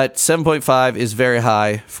 But 7.5 is very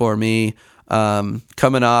high for me.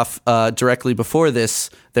 Coming off directly before this,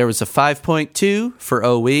 there was a 5.2 for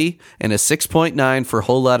OE and a 6.9 for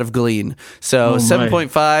Whole Lot of Glean. So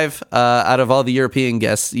 7.5 out of all the European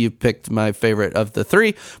guests, you picked my favorite of the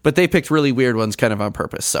 3, but they picked really weird ones kind of on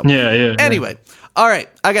purpose. So anyway, all right,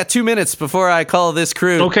 I got 2 minutes before I call this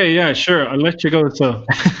crew. Okay, yeah, sure. I'll let you go. So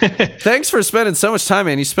thanks for spending so much time,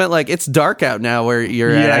 man. You spent it's dark out now where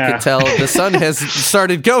you're at. I could tell the sun has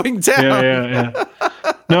started going down. Yeah.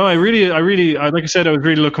 No, I really, like I said, I was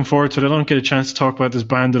really looking forward to it. I don't get a chance to talk about this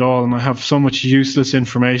band at all, and I have so much useless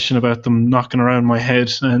information about them knocking around my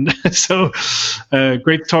head. And so,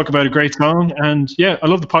 great to talk about a great song. And yeah, I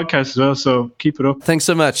love the podcast as well, so keep it up. Thanks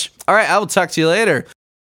so much. All right, I will talk to you later.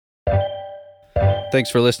 Thanks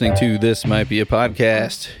for listening to This Might Be a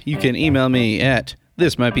Podcast. You can email me at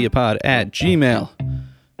thismightbeapod@gmail.com.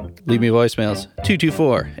 Leave me voicemails,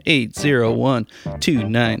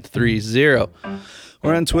 224-801-2930.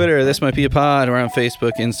 We're on Twitter, This Might Be a Pod. We're on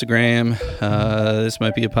Facebook, Instagram,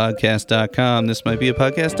 thismightbeapodcast.com,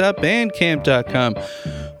 thismightbeapodcast.bandcamp.com,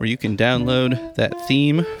 where you can download that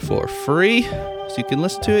theme for free, so you can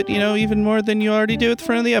listen to it, even more than you already do at the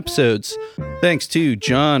front of the episodes. Thanks to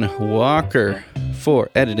John Walker for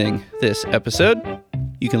editing this episode.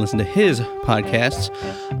 You can listen to his podcasts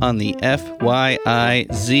on the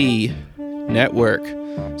FYIZ network.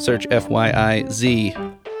 Search FYIZ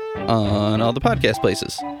on all the podcast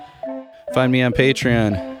places. Find me on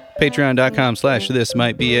Patreon.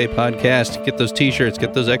 Patreon.com/thismightbeapodcast. Get those t-shirts,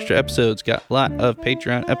 get those extra episodes. Got a lot of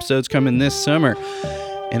Patreon episodes coming this summer.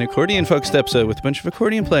 An accordion-focused episode with a bunch of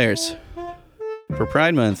accordion players. For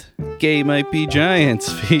Pride Month, Gay Might Be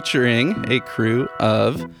Giants, featuring a crew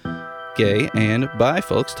of gay and bi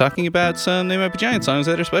folks talking about some They Might Be Giant songs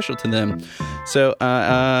that are special to them. So,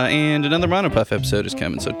 and another Monopuff episode is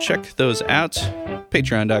coming, so check those out.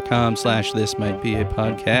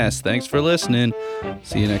 Patreon.com/thismightbeapodcast. Thanks for listening.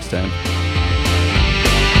 See you next time.